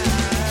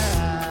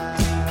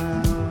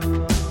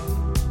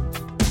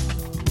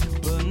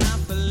 But not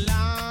for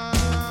long,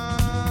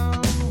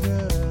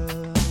 girl.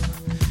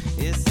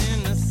 It's in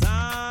the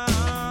song,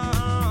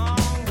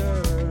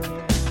 girl.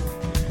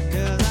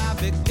 'Cause I'll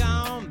be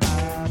gone,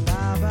 bye,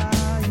 bye,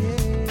 bye,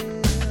 yeah.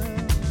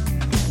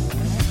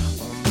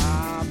 Oh,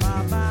 bye,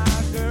 bye,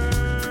 bye, girl.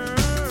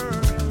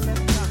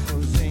 Let Taco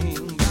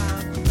sing,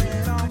 bye,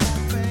 let all my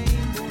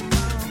pain go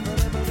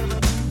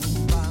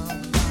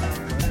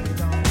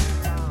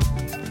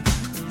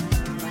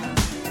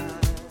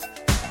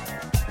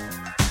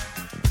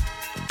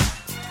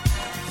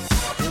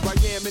Here I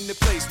am in the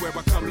place where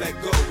I come let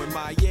go. In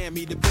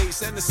Miami, the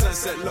bass and the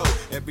sunset low.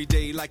 Every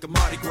day like a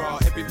Mardi Gras.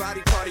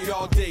 Everybody party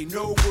all day.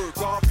 No work,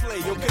 all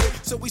play, okay?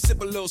 So we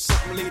sip a little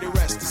something, leave the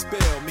rest to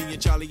spill. Me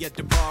and Charlie at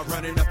the bar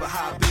running up a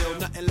high bill.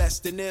 Nothing less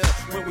than ill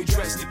when we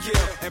dress to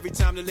kill. Every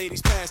time the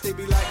ladies pass, they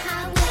be like,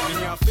 can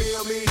y'all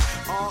feel me?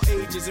 All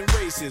ages and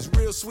races,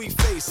 real sweet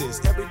faces.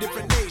 Every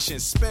different nation,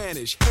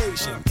 Spanish,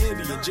 Haitian,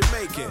 Indian,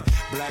 Jamaican,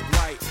 black,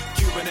 white,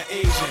 Cuban, or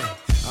Asian.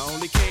 I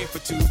only came for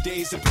 2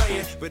 days of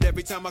playing, but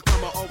every time I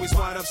come, I always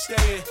wind up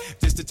staying.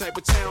 This the type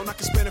of town I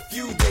can spend a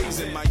few days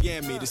in.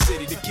 Miami, the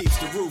city that keeps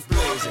the roof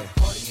blazing.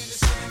 Party in the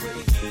city where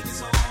the heat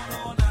is on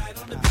all night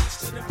on the beach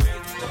till the break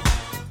of dawn.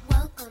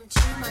 Welcome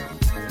to Miami.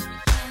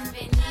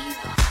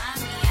 Bienvenido a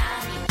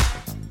Miami.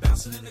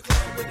 Bouncing in the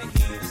club where the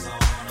heat is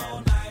on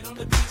all night on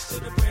the beach till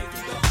the break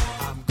of dawn.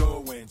 I'm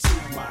going to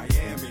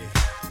Miami.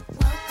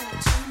 Welcome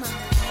to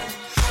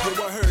Miami.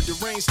 Yo, I heard the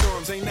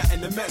rainstorms ain't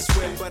nothing to mess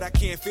with, but I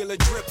can't feel a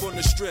drip on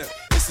the strip.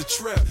 It's a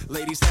trip.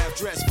 Ladies have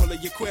dress full of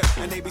your quip,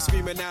 and they be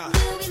screaming out.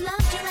 Will we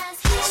love your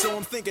ass here? So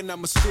I'm thinking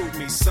I'ma scoop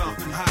me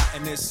something hot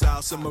in this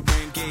South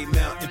Submarine Gay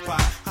melting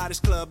pot.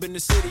 Hottest club in the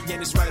city,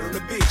 and it's right on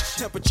the beach.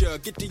 Temperature,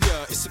 get the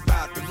it's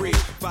about to reach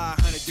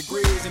 500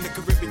 degrees in the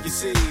Caribbean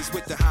seas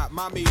with the hot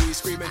mommy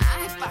screaming.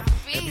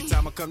 Every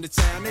time I come to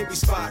town, they be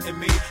spotting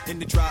me in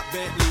the drop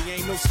Bentley,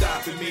 ain't no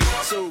stopping me.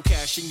 So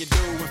cash in your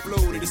dough and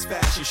flow to this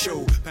fashion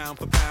show. Pound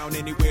for pound,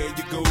 anywhere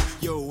you go.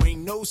 Yo,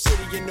 ain't no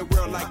city in the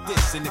world like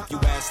this. And if you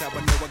ask how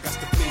I know, I got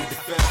to plead the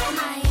fifth.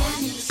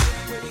 Miami.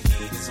 Where the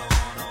heat is on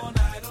all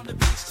night on the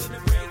beach till the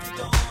break of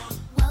dawn.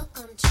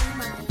 Welcome to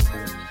Miami.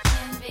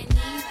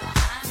 Bienvenido a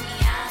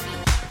Miami.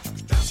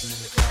 Bouncing in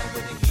the club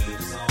where the heat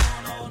is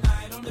on all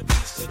night on the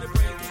beach till the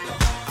break of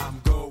dawn. I'm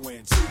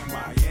going to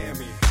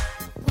Miami.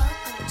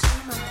 Welcome to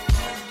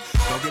Miami.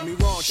 Don't get me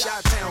wrong,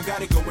 Chi-Town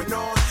got it going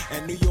on.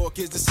 And New York York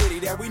is the city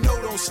that we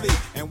know don't sleep.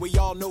 And we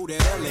all know that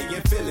LA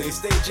and Philly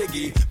stay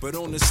jiggy. But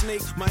on the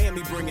sneak,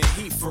 Miami bringing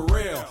heat for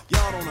real.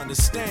 Y'all don't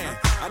understand.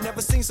 I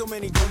never seen so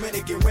many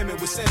Dominican women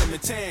with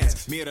sentiment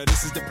tans. Mira,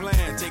 this is the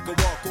plan. Take a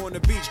walk on the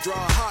beach, draw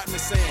a heart in the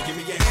sand. Give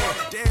me your hand.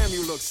 Damn,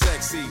 you look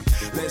sexy.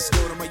 Let's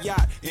go to my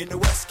yacht in the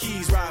West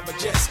Keys. Ride my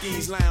jet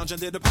skis, lounge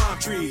under the palm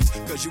trees.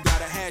 Cause you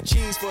gotta have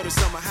cheese for the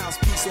summer house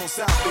piece on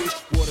South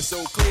Beach. Water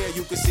so clear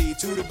you can see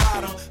to the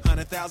bottom.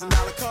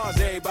 $100,000 cars,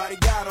 everybody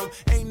got them.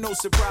 Ain't no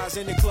surprise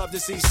in the club to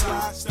see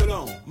Sly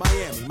Stallone.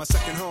 Miami, my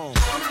second home.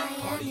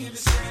 Miami, the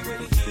city where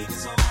the heat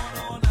is on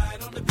all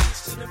night on the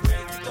beach till the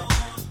break of dawn.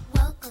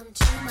 Welcome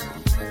to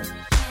Miami.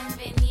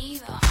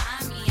 Bienvenido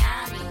a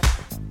Miami.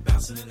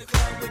 Bouncing in the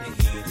club where the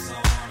heat is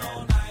on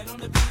all night on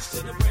the beach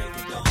till the break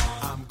of dawn.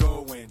 I'm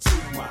going to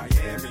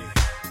Miami.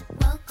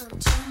 Welcome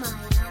to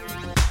Miami.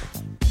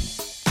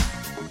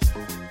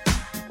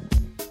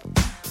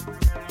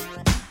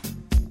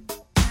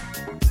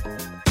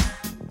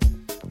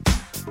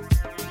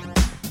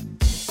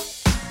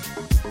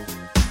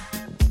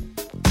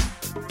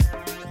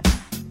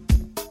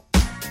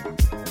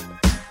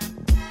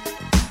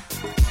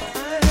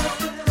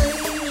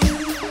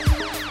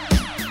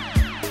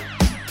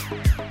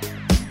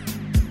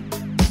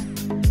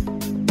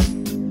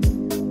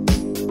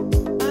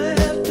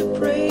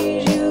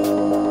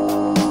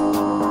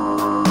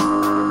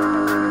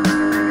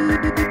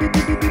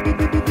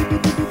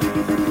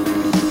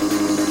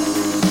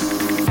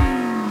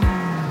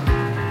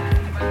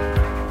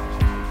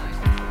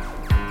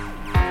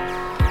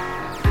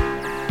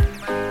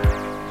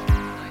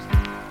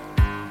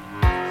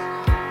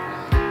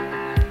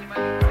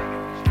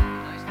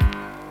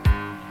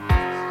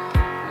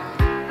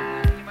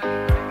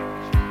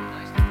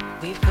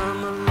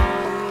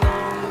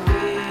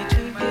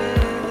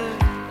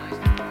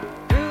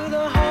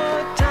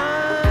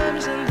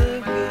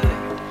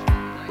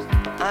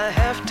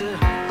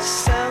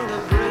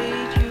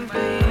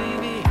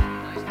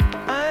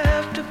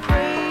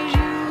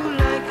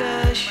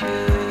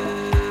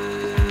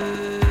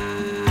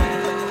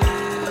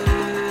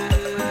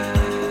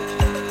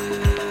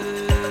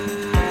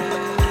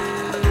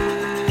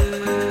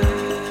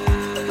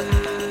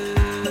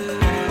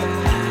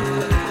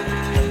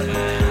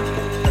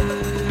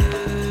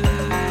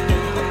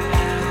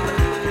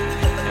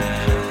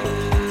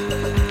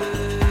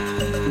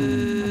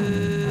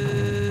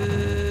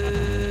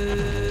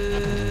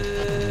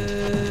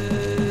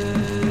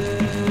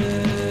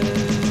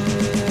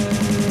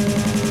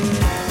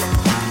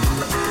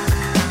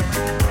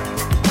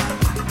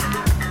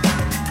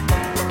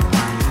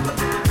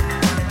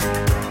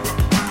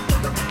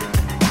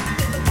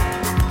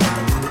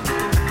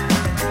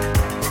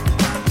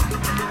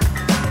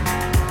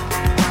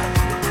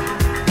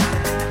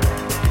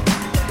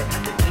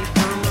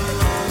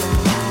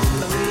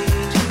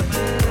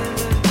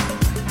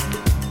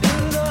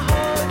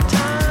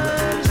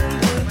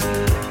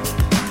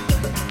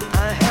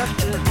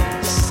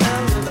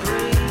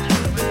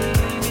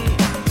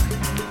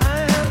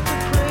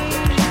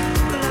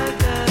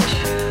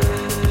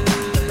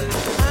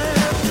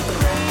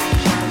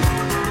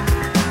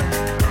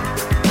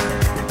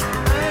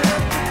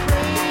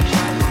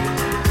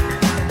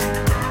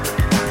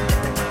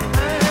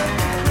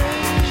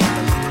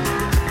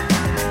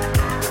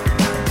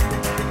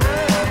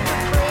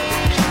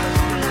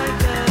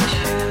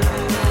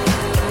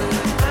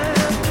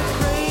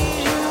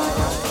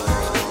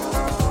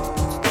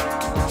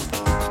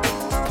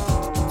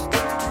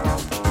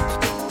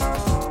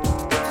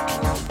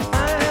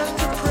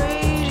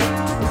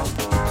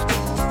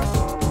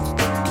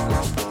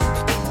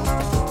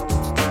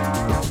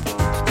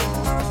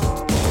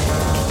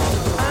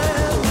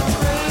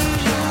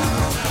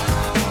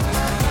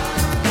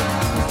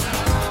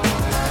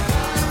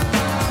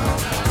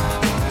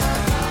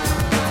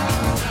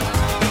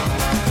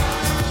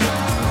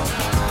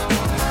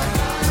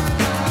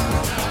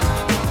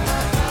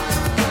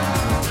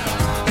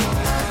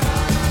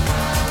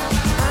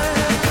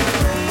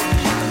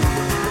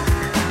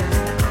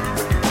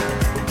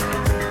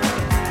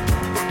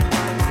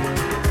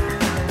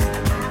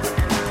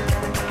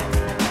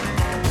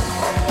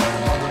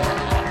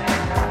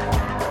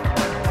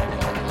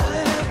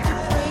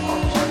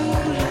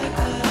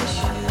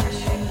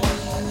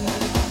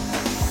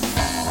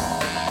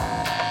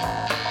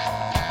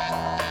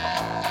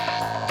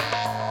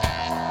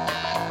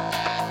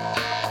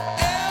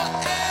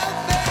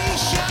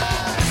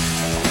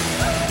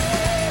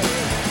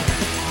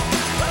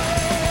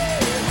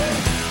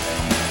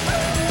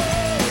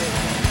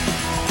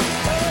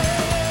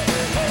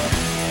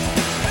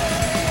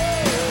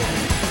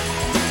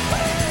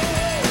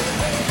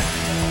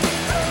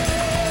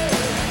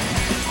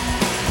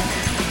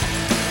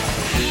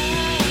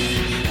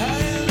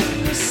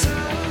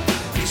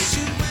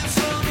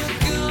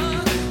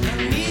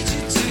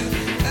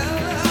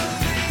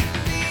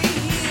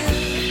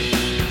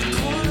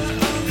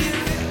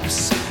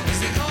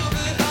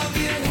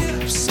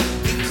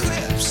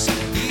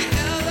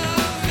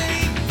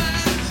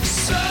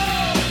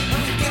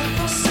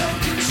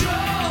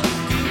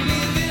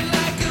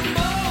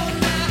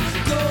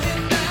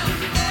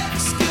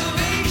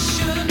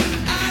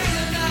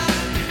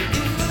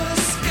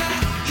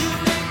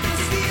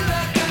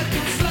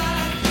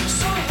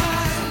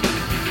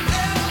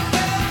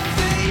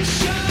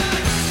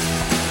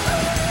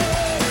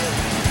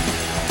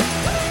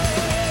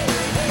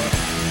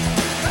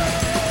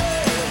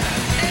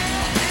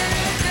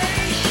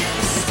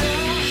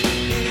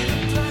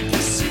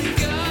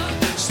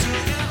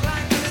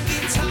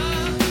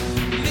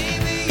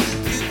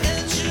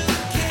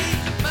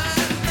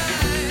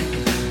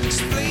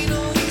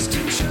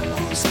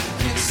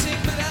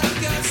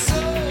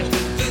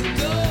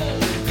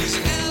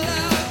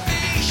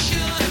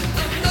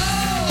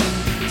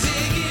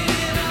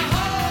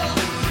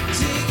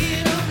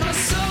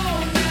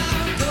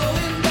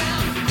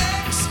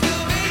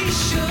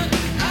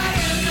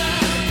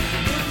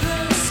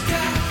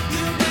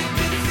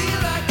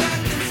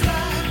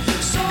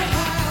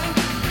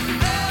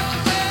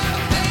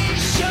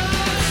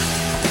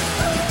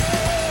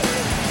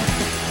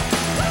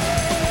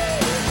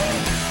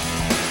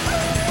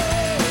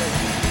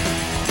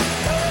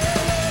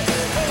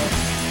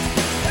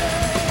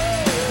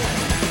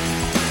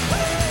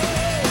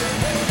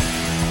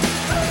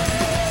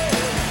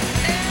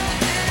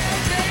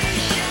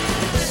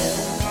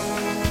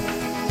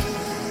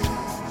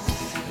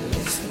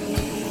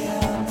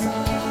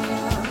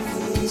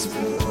 these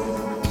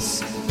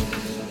blues.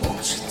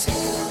 Won't you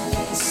tell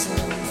me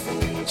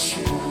something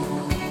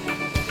true?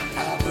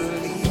 I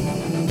believe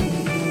in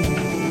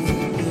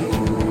you.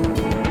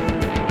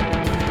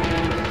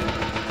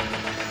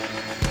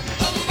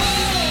 I'm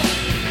all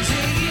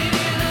taking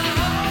in a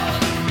hole,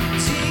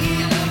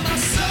 taking up my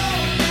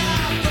soul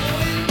now,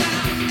 going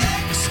down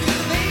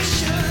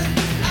excavation.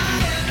 I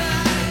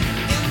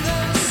in the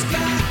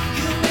sky,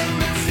 you make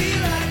me feel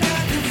like I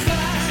can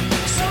fly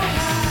so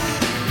high.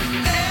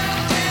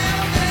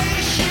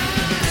 Elevation.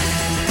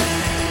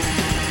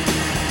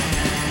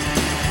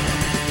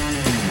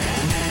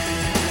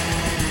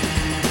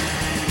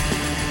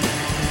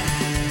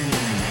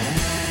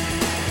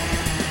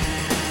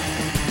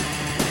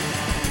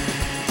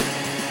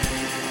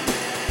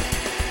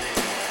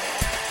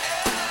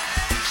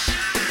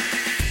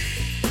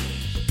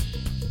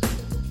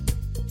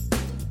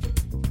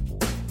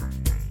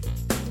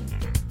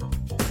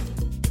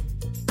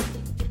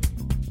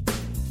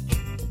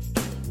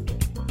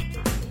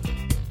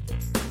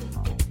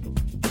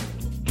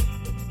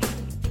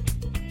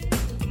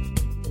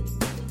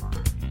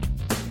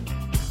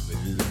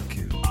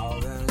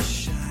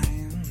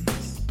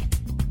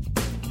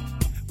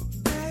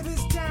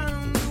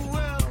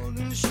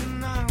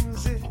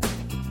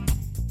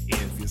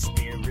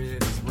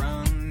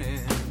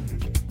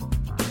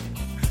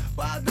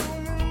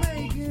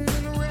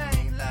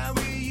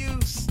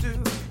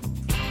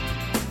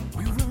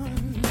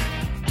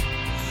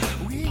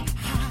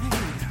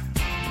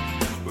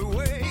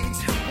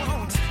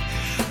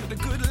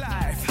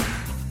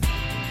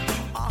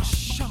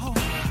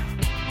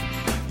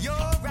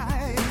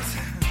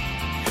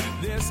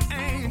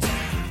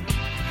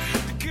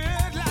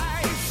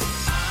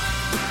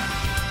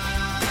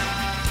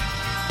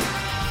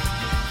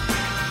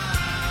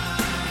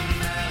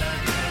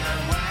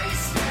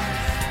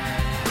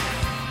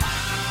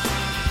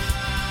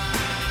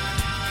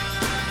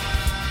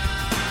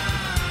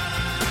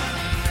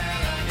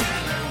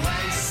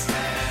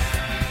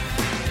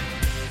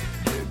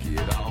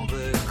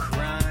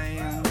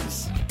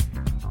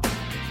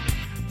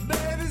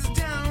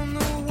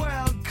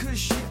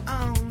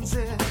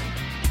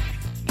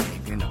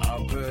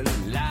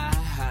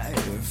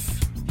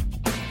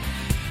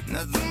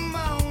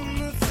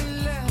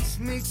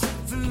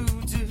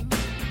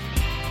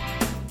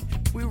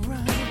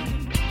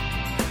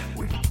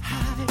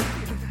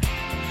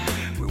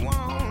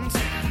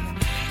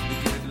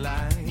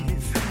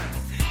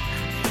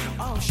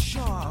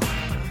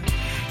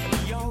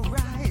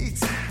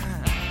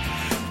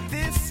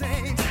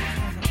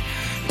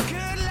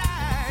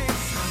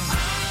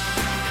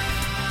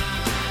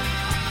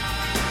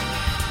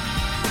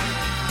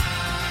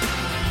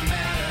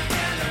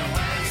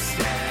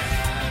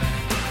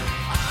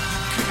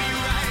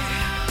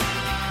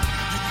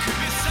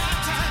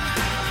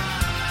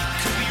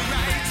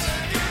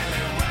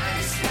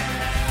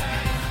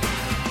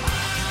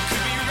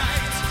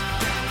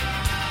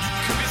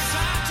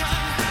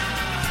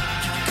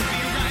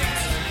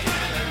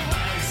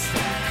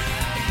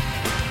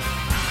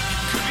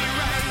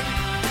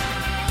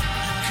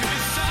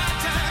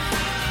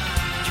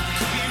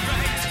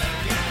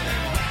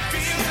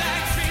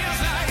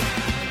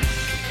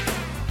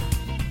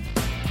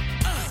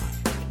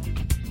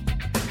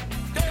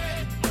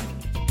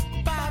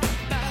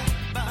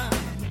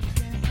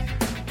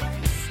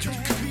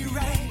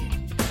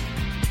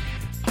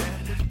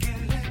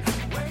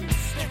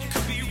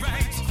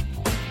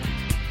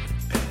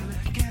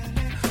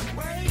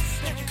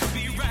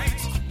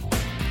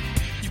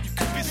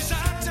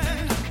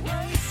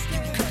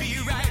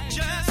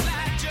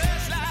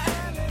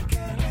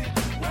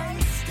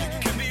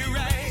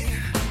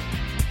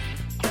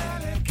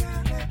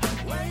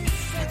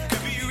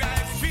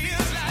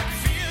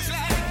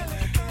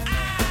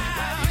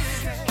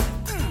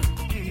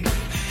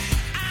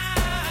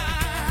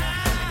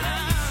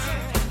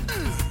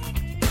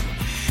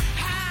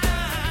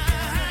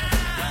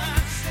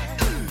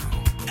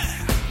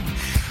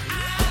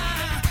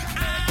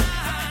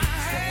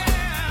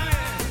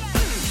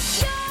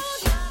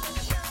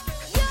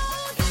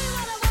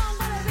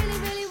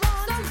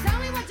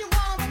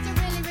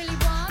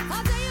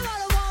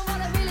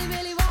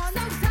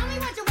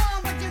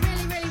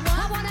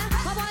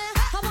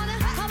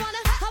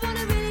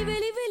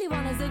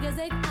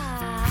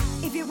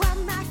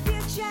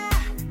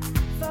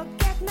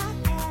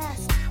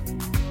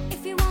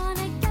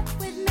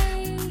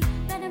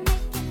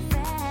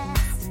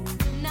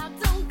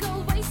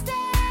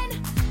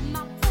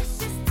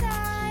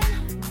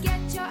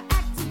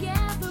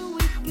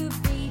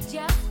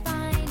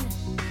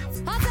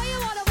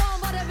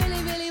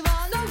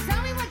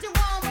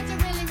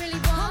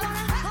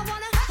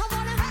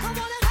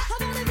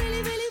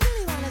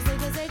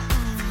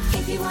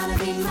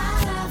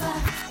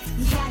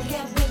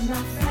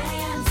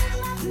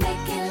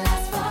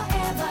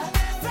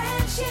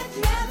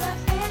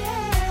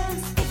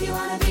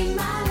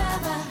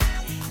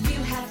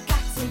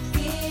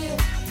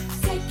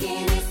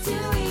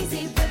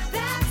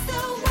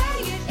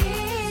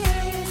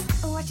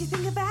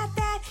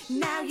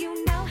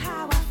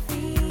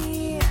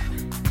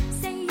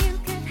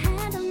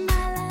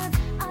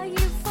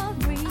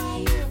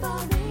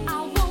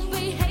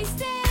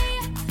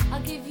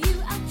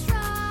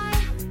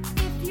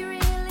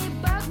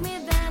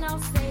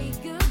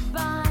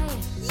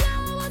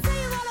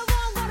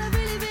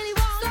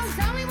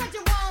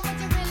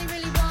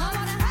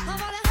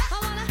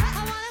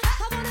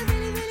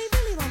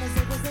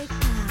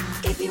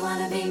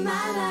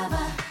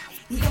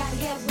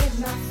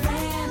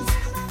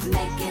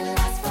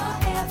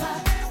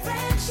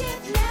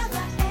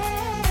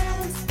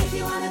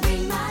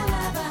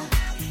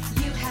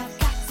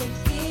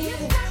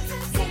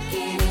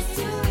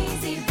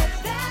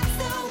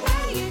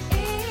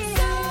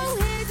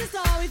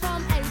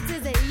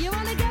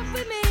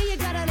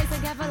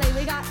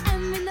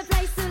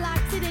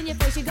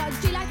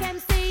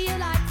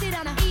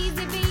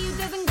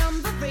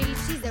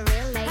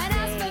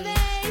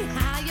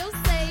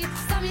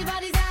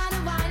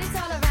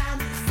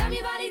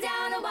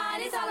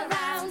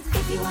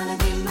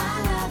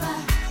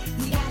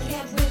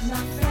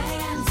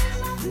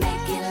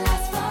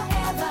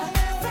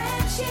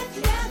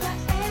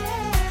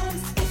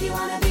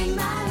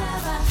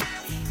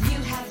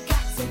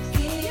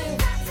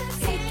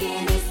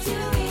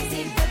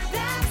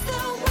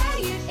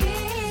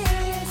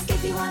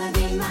 wanna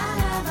be my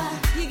lover.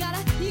 You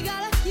gotta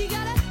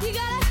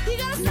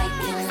make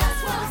me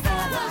last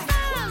forever.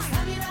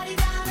 Stop your body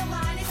down, the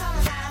wine is all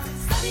around.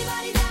 Stop your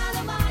body down,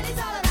 the wine is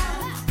all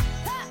around.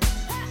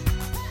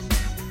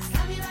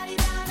 Stop your body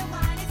down, the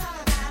wine is all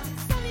around.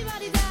 Stop your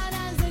body down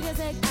and take a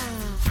sec.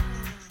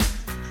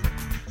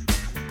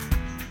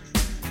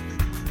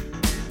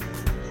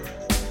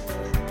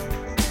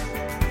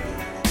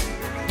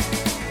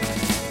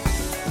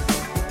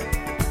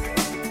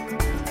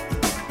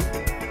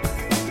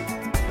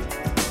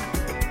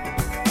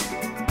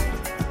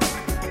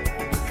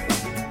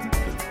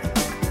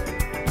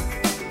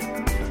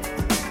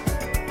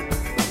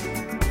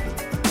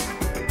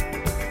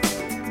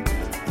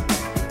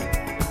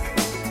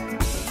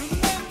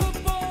 Remember,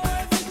 boy,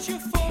 that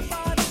your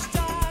forefathers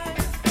died,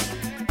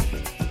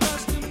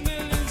 lost the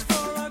millions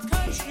for our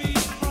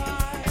country's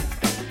pride.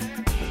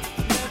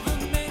 Never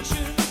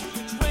mention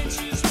the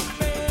trenches of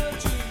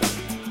Belgium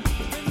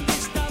when they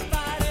stopped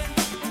fighting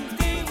and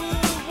they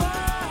were won.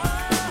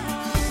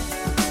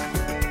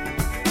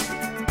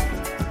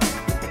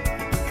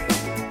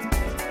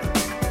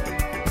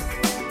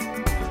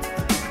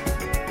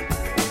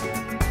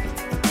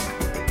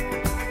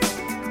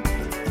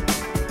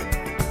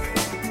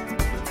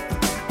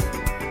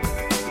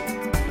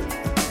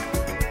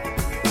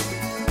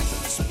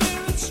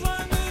 Spirit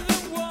stronger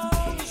than war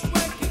was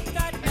wicked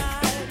that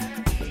night.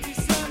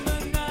 December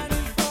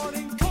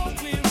 1914, cold,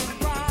 clear and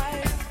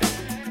bright.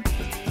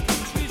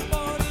 Country's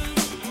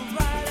borders were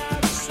right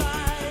out of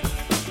sight.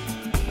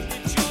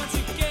 They joined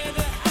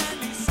together and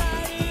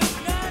decided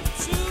not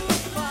to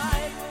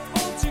fight.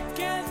 All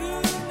together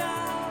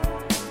now.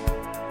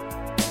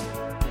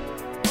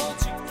 All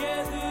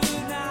together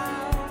now.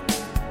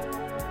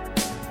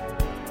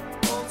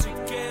 All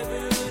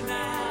together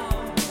now.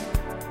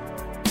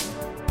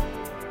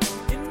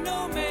 In no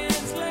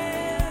man's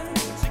land,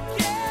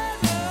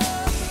 together,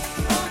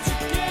 all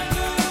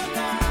together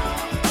now,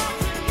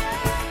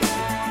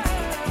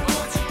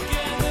 all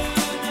together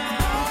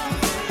now,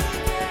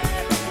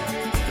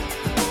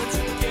 all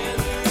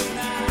together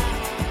now,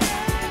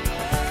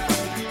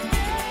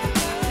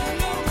 in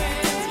no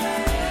man's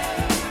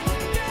land.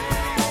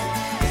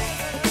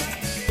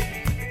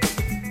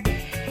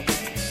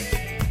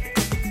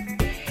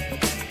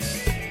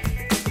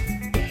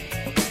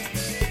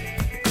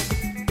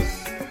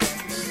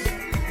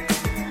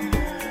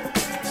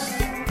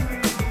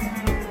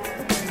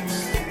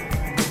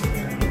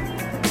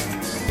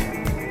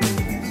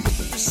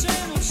 The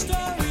same old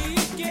story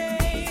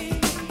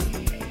again.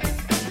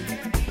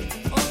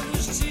 All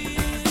those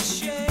tears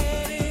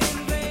shed in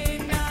vain.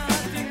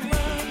 Nothing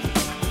learned,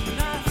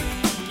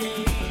 nothing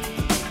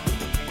gained.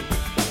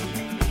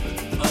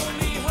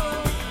 Only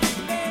hope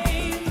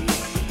remains.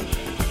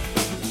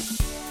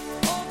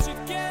 All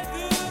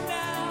together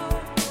now.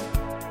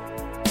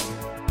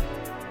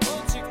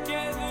 All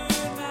together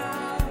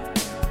now.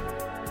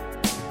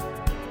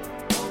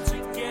 All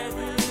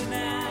together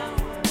now.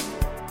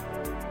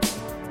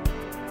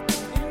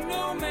 In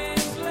no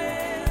man's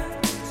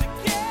land,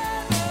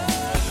 together,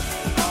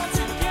 all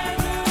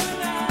together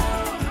now,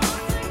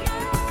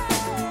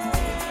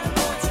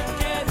 all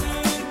together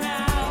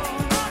now,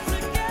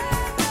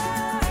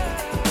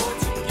 all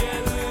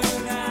together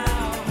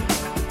now,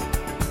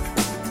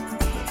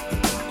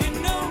 in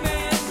no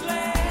man's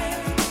land,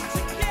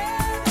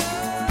 together,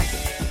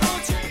 all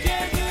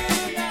together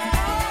now,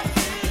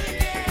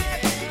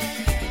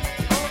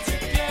 all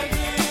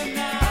together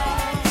now.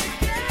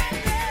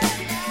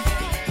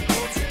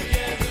 All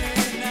together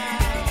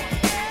now,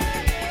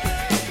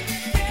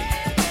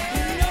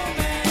 in no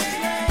man's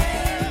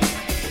land.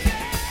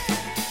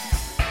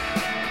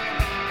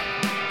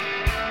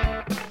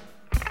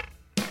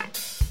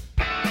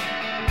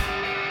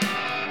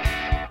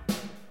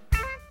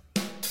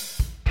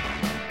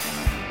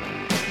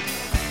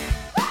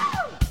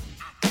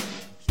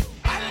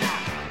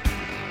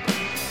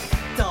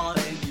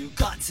 Darling, you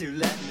got to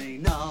let me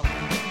know.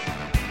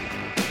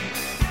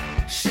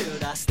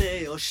 Should I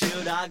stay or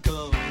should I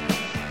go?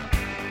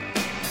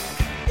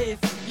 If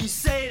you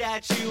say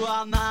that you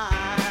are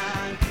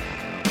mine,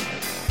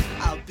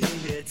 I'll be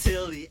here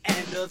till the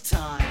end of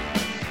time.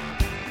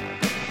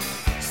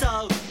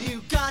 So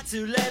you got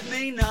to let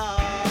me know.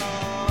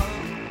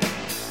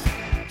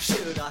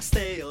 Should I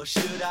stay or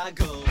should I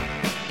go?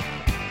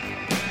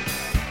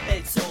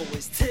 It's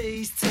always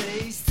tease,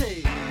 tease,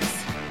 tease.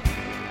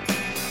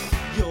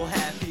 You're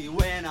happy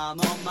when I'm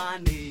on my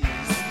knees.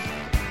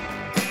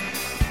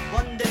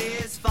 One day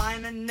it's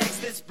fine and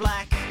next it's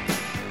black.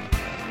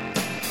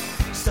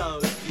 So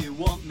if you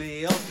want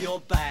me off your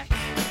back,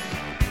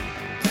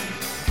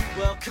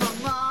 well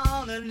come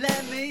on and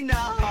let me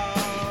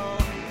know.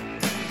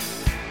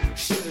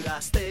 Should I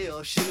stay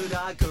or should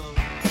I go?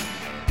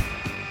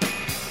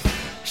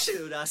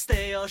 Should I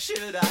stay or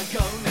should I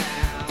go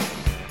now?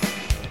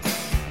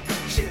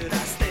 Should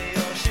I stay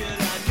or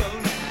should I go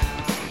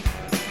now?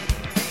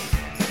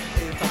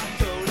 If I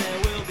go there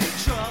will be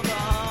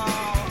trouble,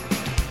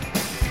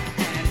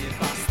 and if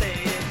I stay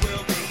it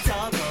will be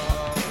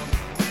double.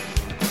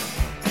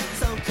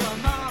 So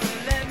come on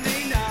and let me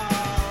know.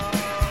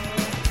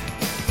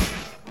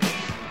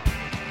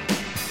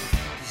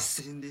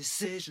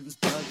 indecision's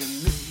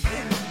bugging me.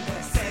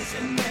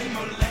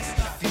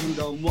 If you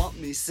don't want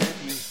me, set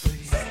me free.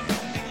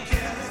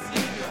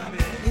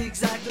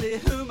 Exactly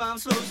whom I'm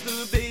supposed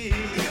to be.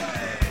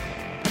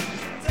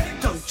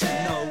 Don't you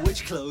know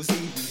which clothes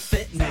even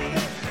fit me?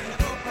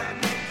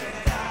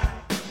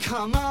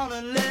 Come on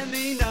and let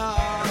me know.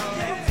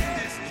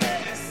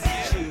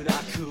 Should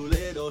I cool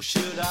it or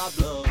should I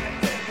blow?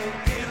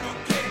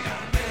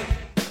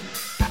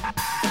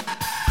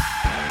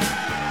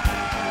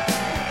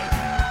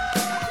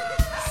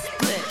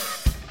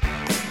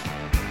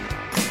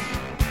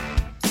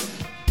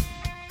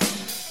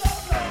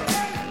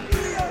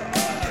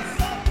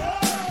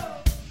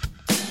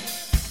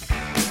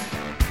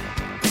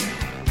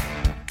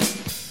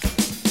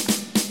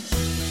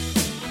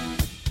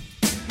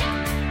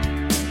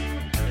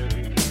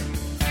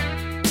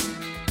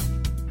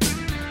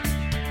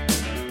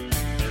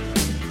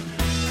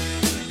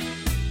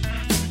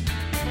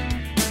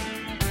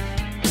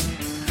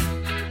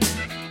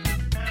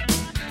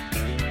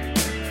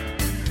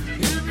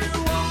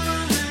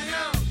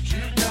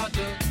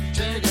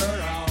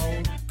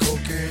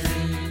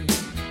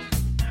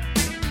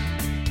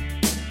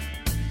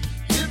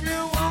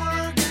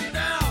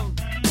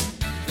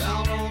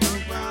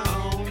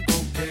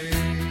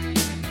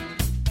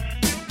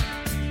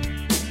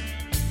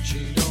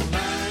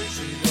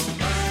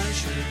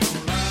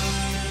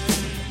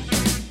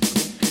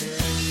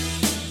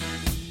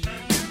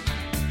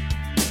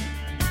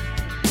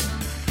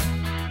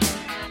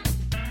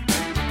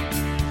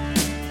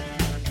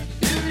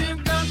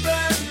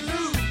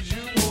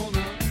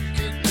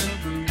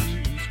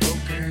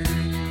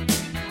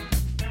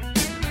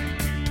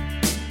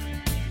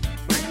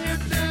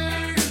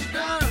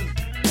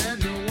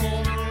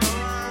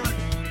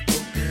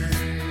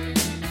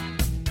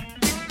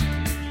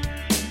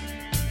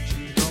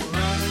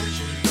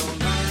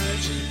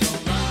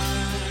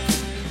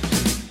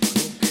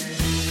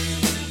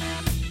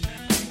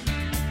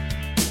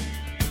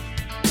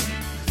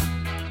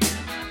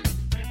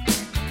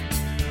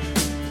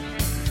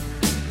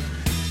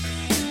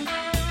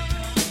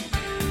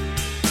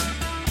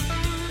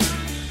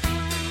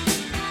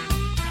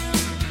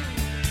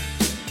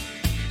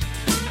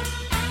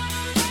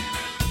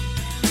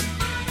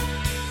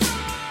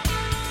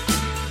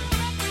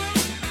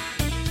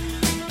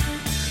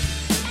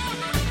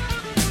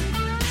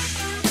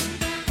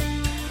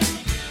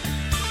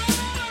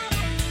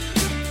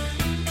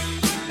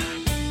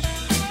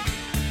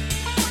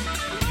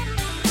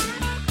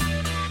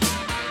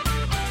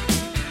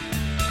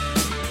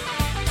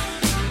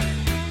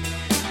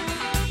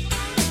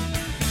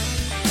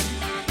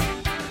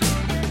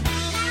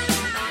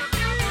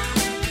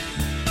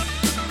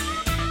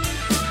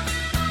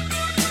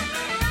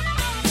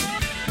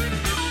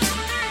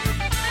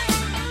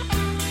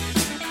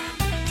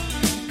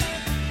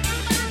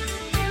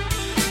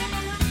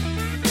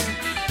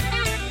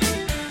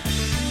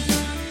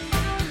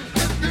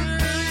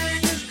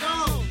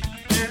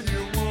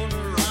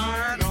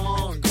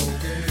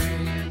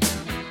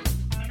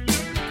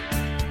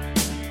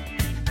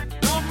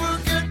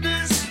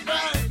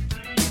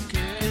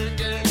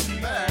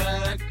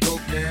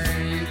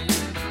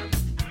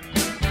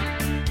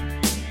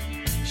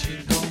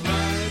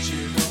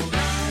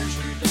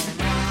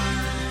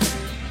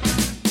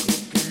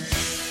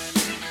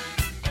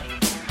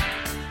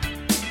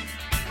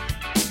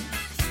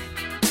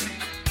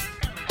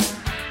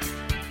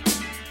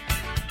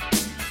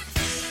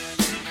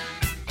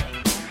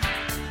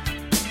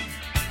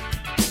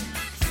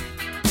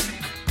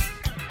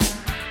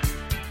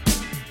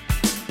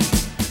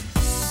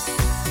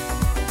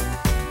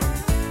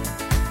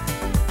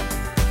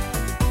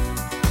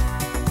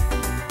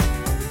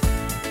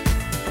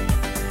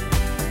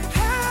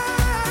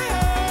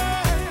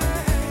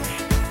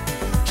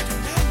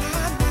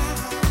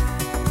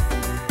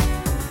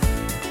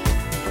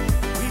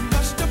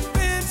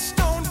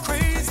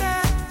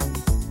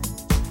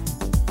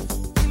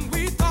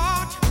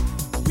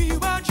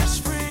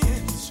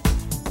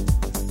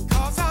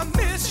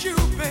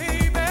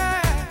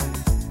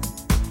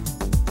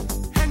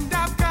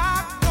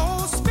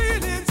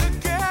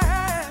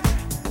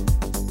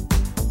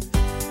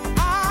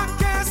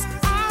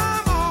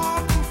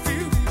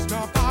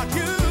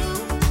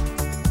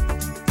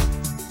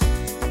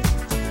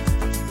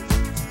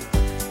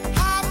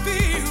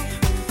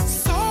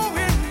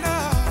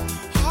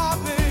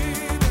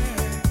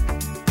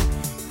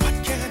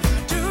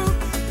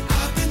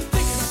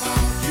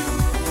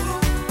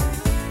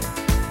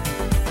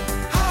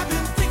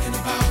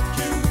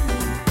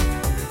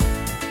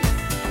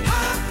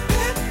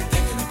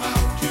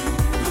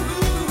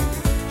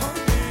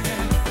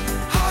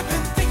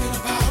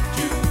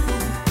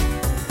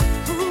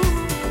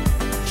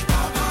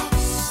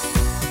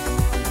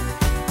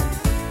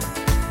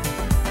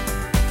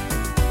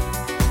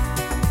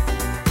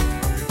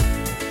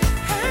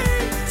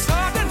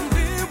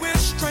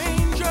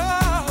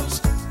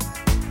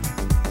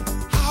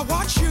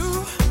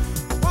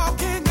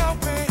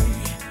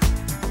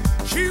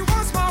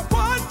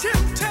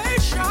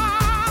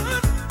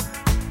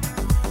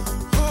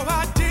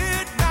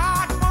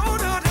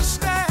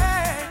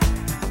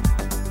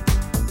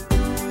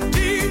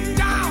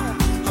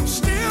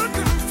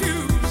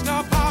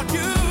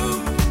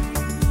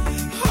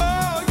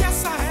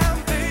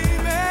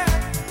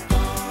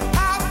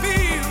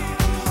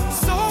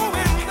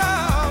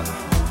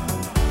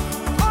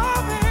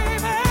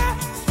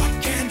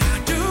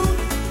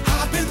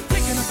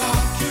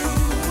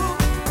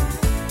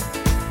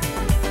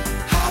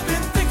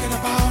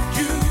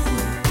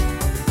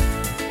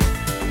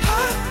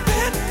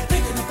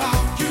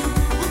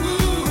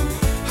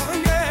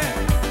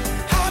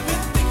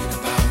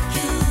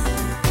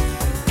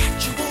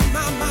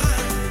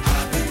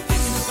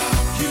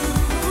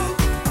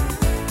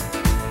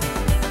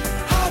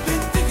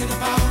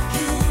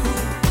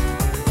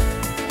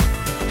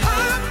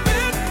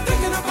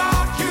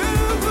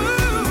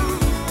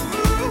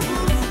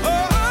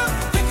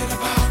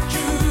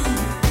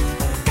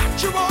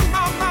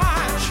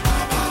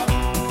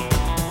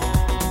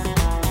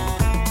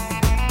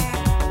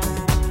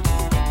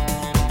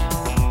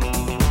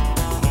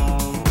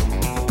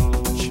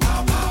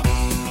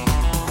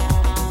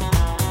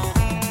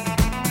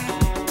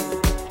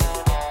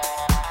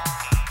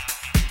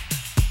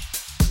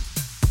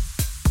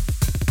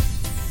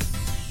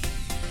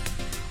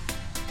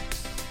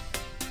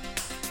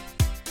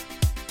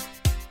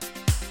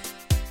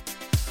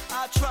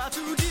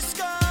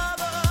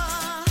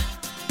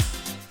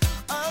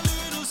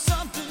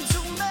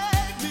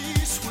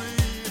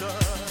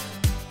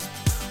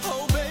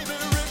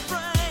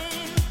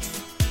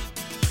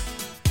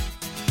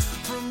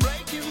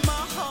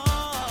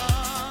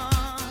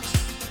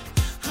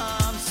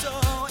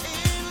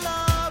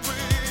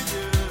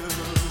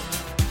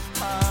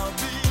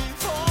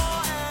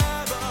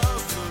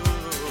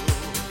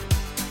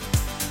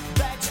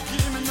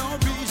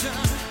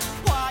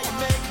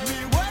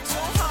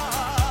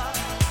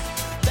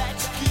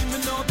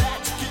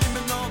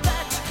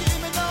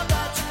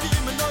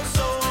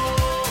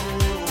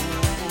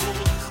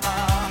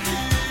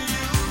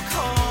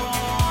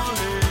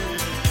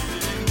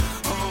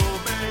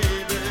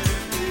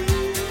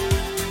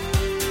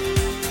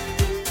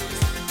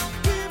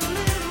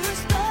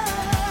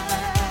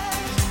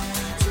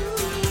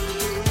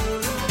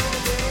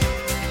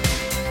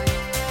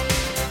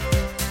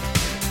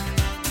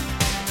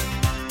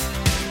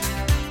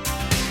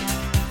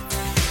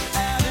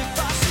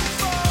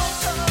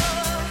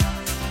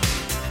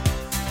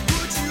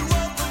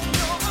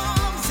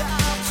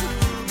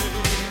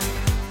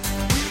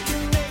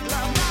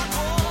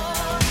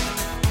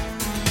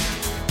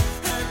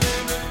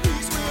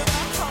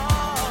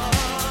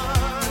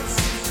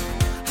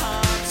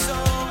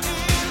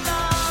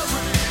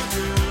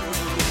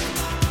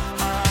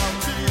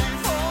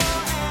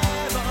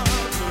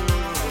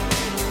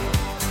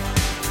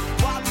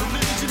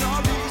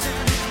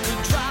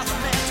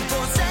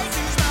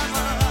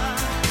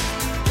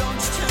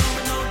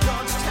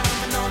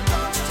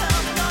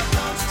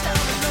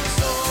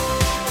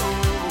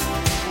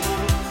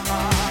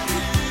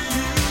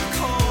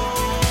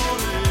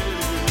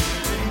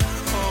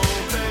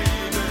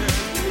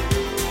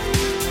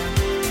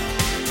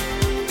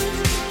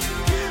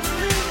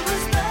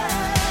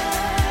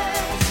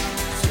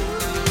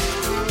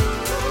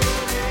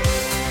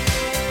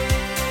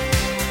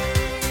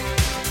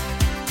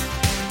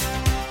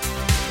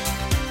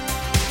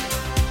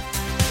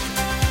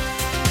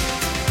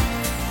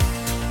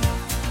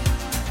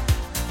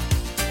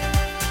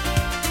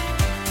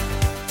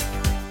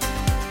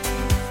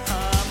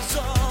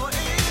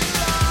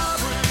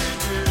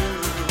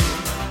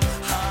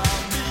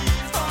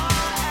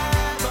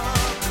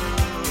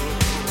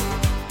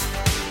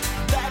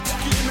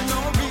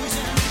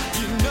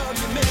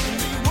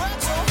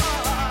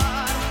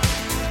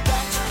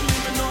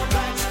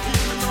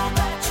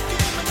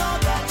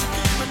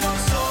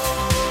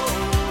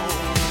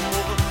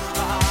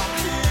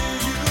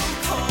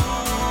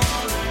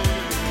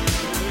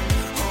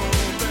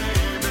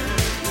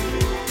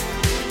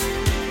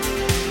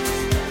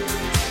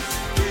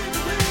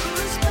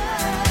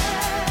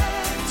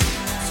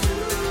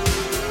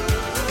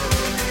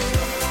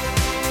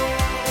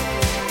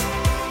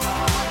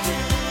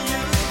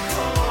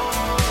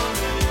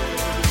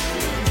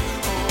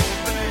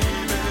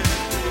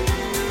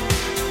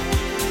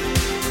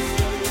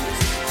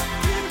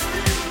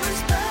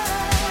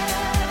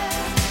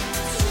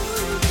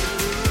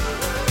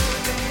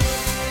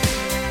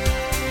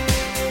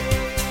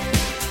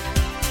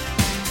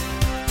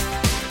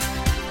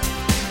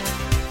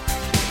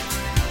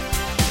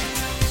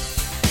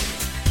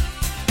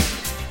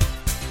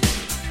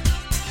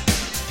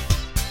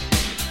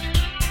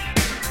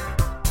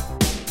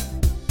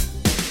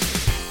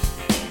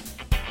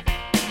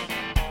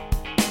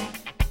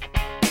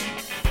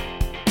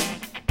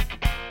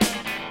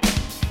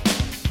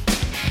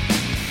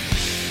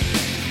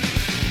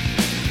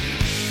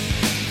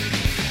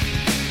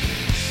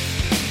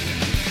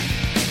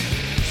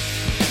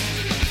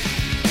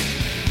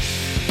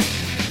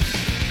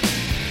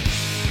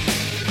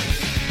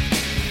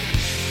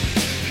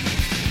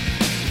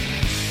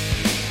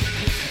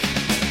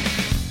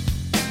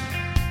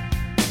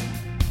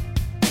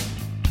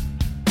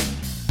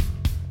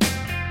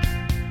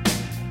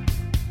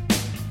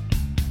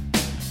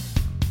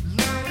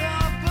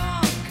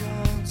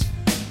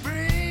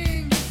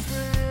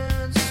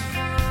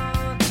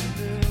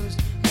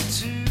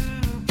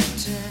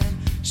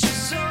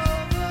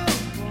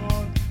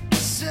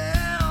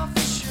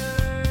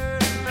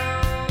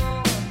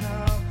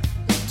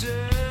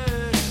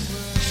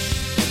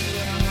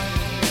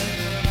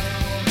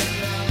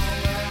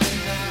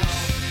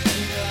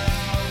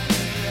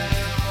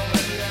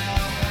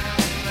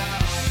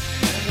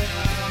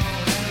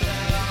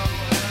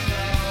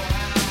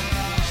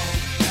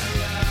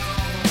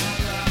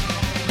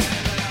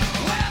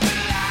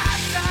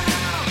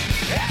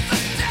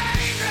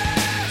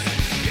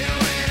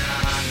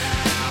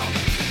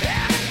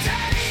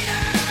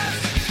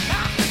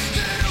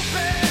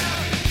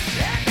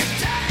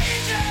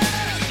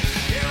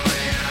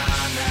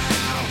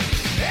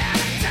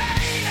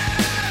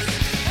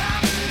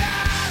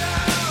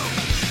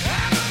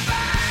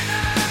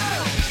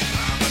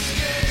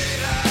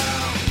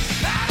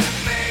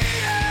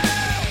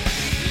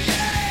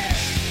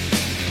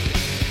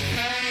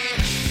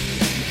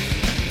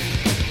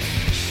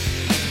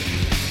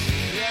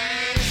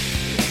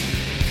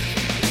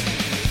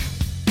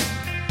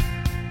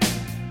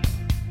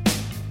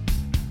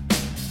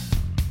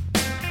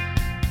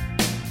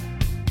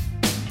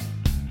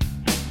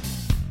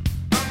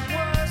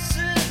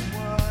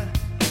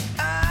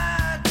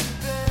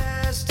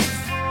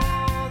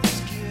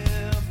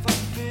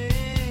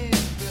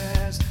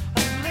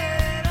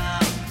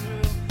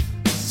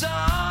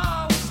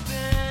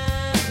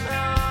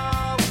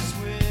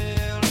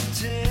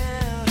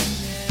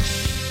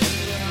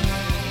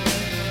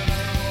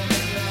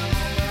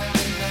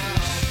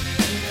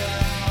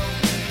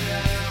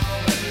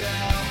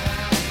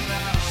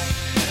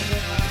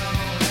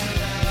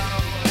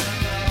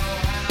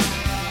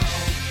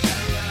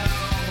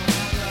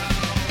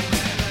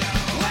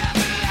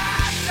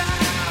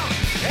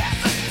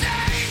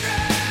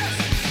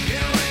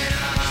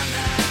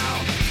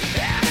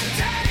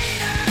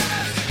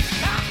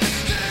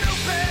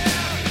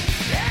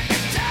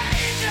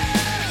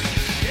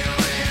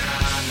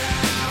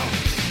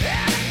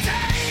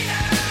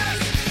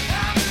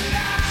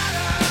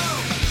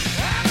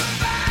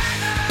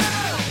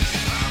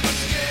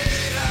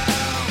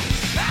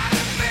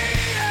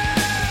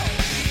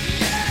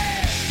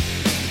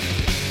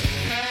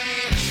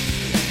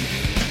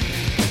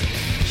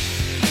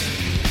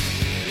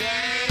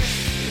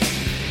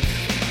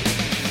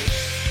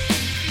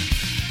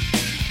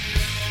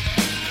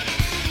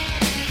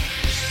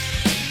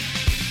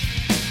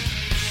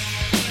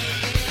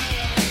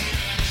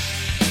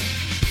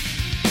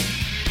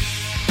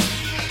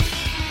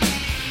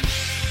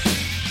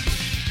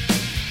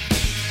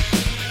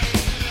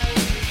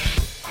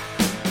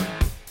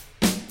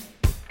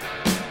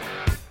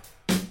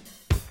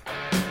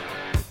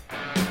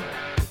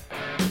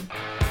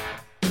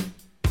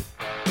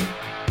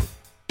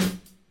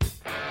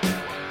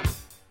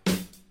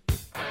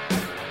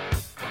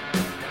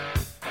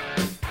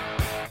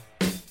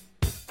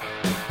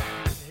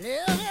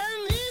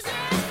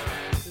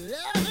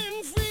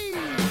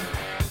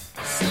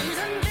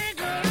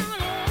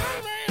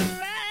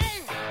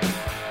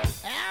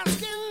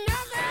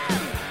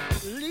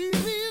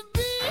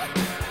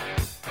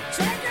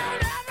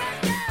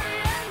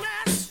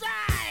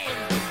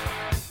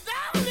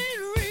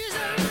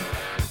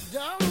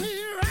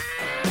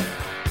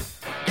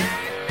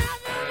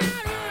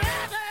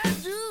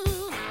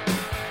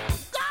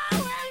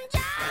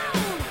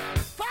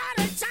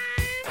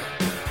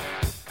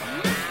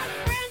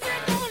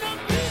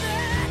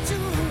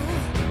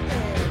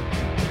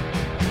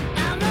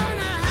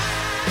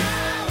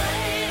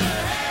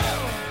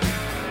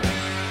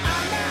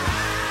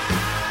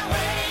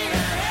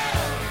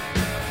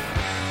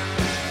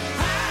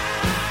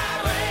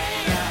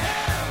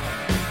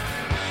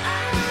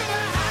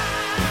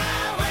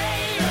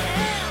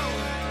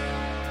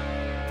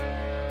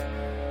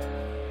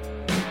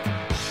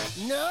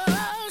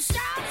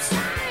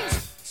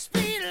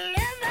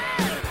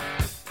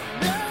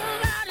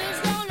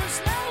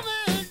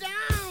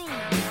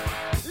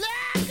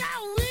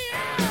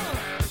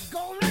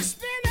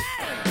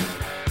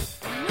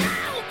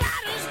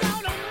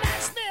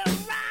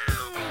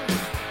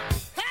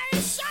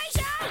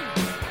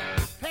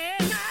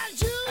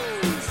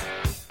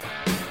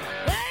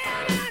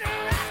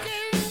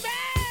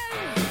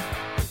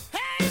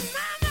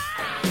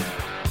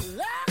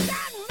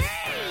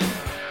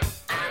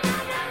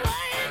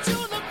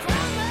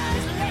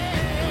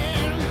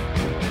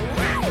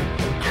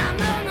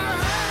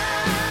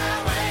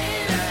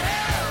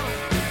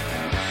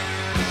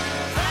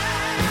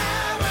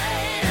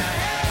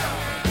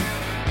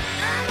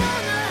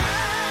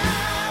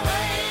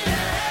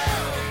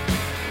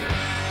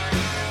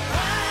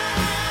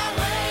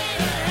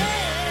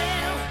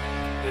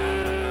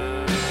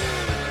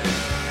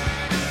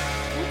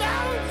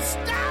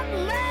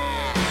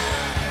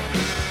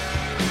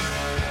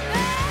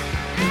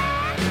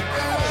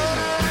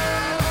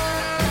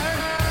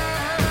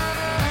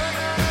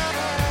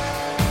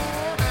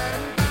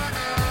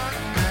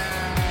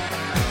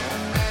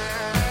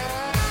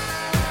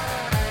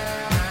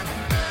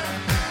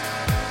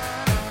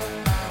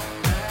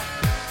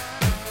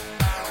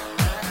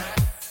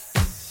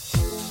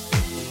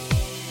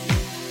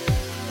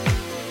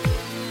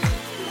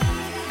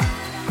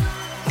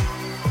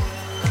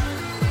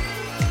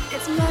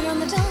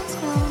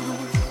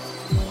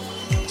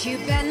 But you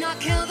better not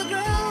kill the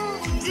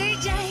groove,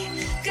 DJ.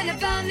 Gonna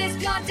burn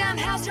this goddamn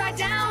house right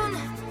down.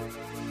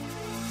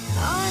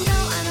 Oh, I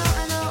know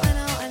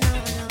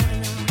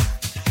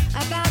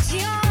about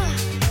your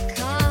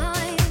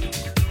kind.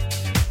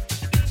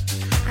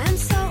 And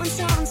so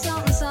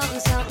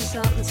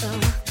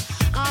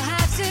I'll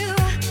have to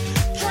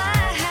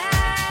play.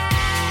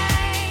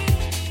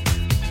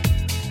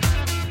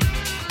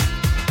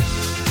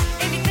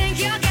 If you think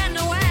you're getting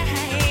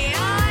away,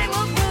 I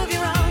will prove you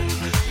wrong.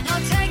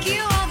 I'll take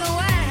you all the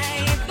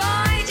way.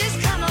 Boy, just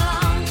come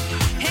along.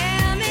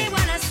 Hear me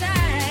when I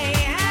say,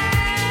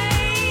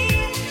 hey.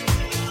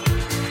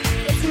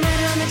 It's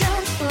murder on the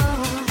dance floor,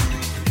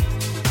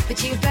 but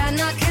you better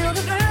not kill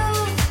the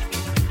groove.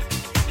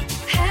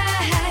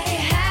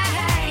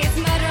 Hey, it's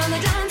murder on the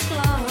dance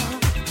floor,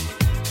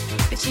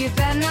 but you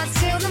better not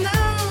steal the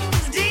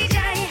moves, DJ.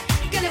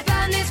 Gonna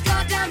burn this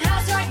goddamn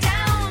house right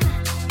down.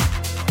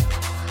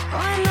 Oh,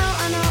 I know.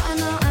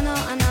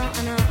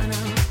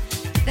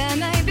 There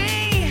may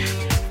be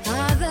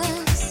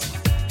others,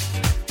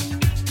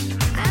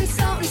 and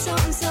so.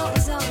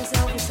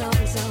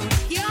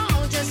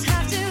 You'll just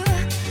have to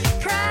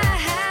pray.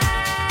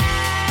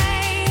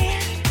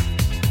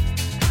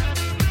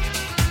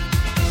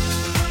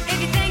 If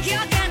you think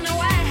you're getting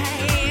away,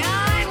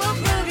 I will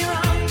prove you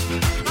wrong.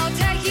 I'll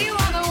take you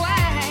all the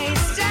way.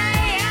 Stay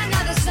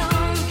another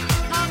song.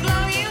 I'll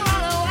blow you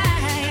all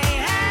away.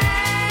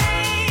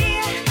 Hey,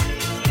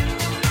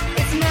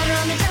 it's murder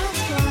on the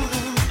dance floor,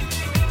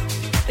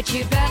 but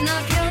you better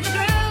not kill the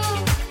groove.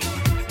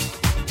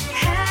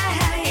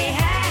 Hey,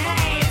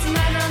 it's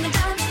murder on the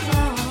dance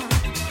floor,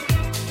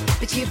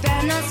 but you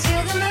better not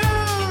steal the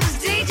moves,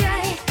 DJ.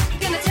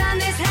 Gonna turn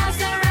this house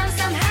around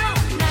somehow.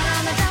 Murder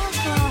on the dance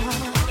floor,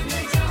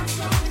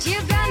 but you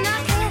better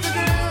not kill the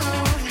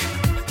groove.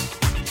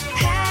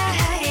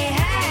 Hey,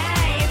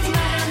 it's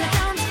murder on the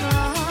dance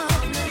floor,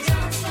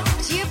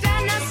 but you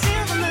better not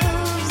steal the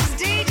moves,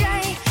 DJ.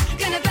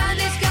 Gonna burn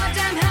this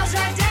goddamn house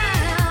right down.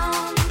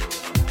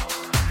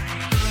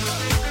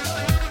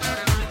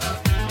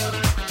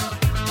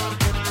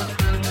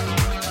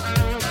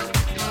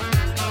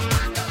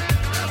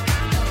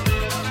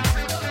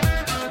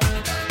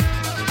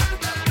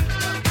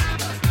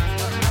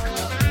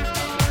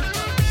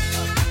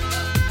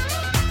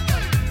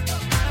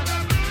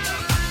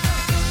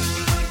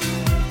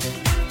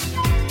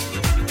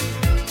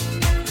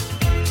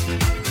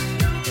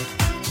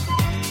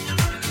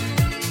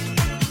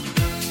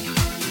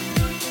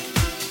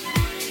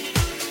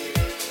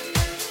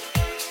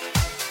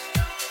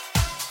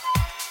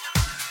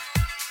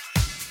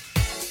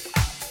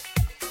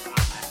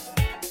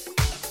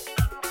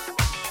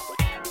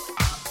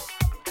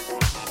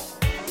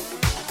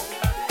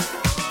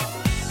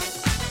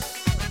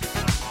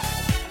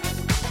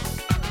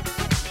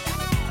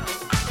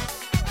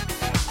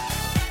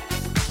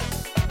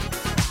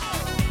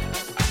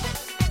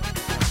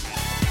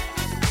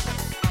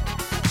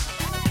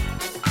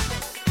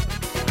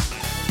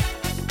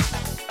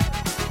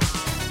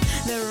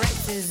 The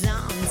race is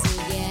on to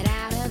get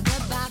out of the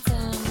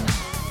bottom.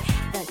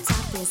 The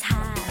top is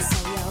high, so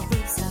your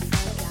roots are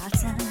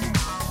forgotten.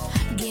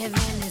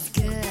 Giving is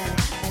good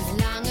as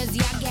long as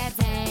you're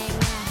getting.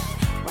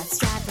 What's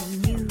driving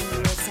you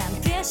is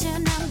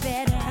ambition and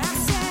bidding. I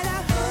said,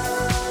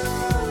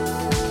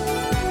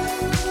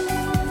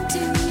 do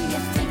you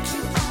think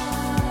you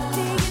are?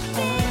 Do you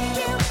think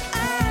you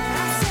are?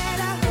 I said,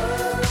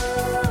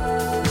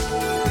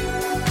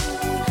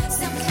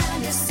 some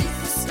kind of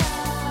superstar.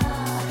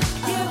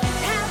 You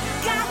have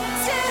got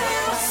to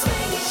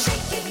swing it,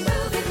 shake it,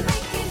 move it,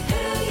 make it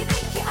who you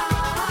think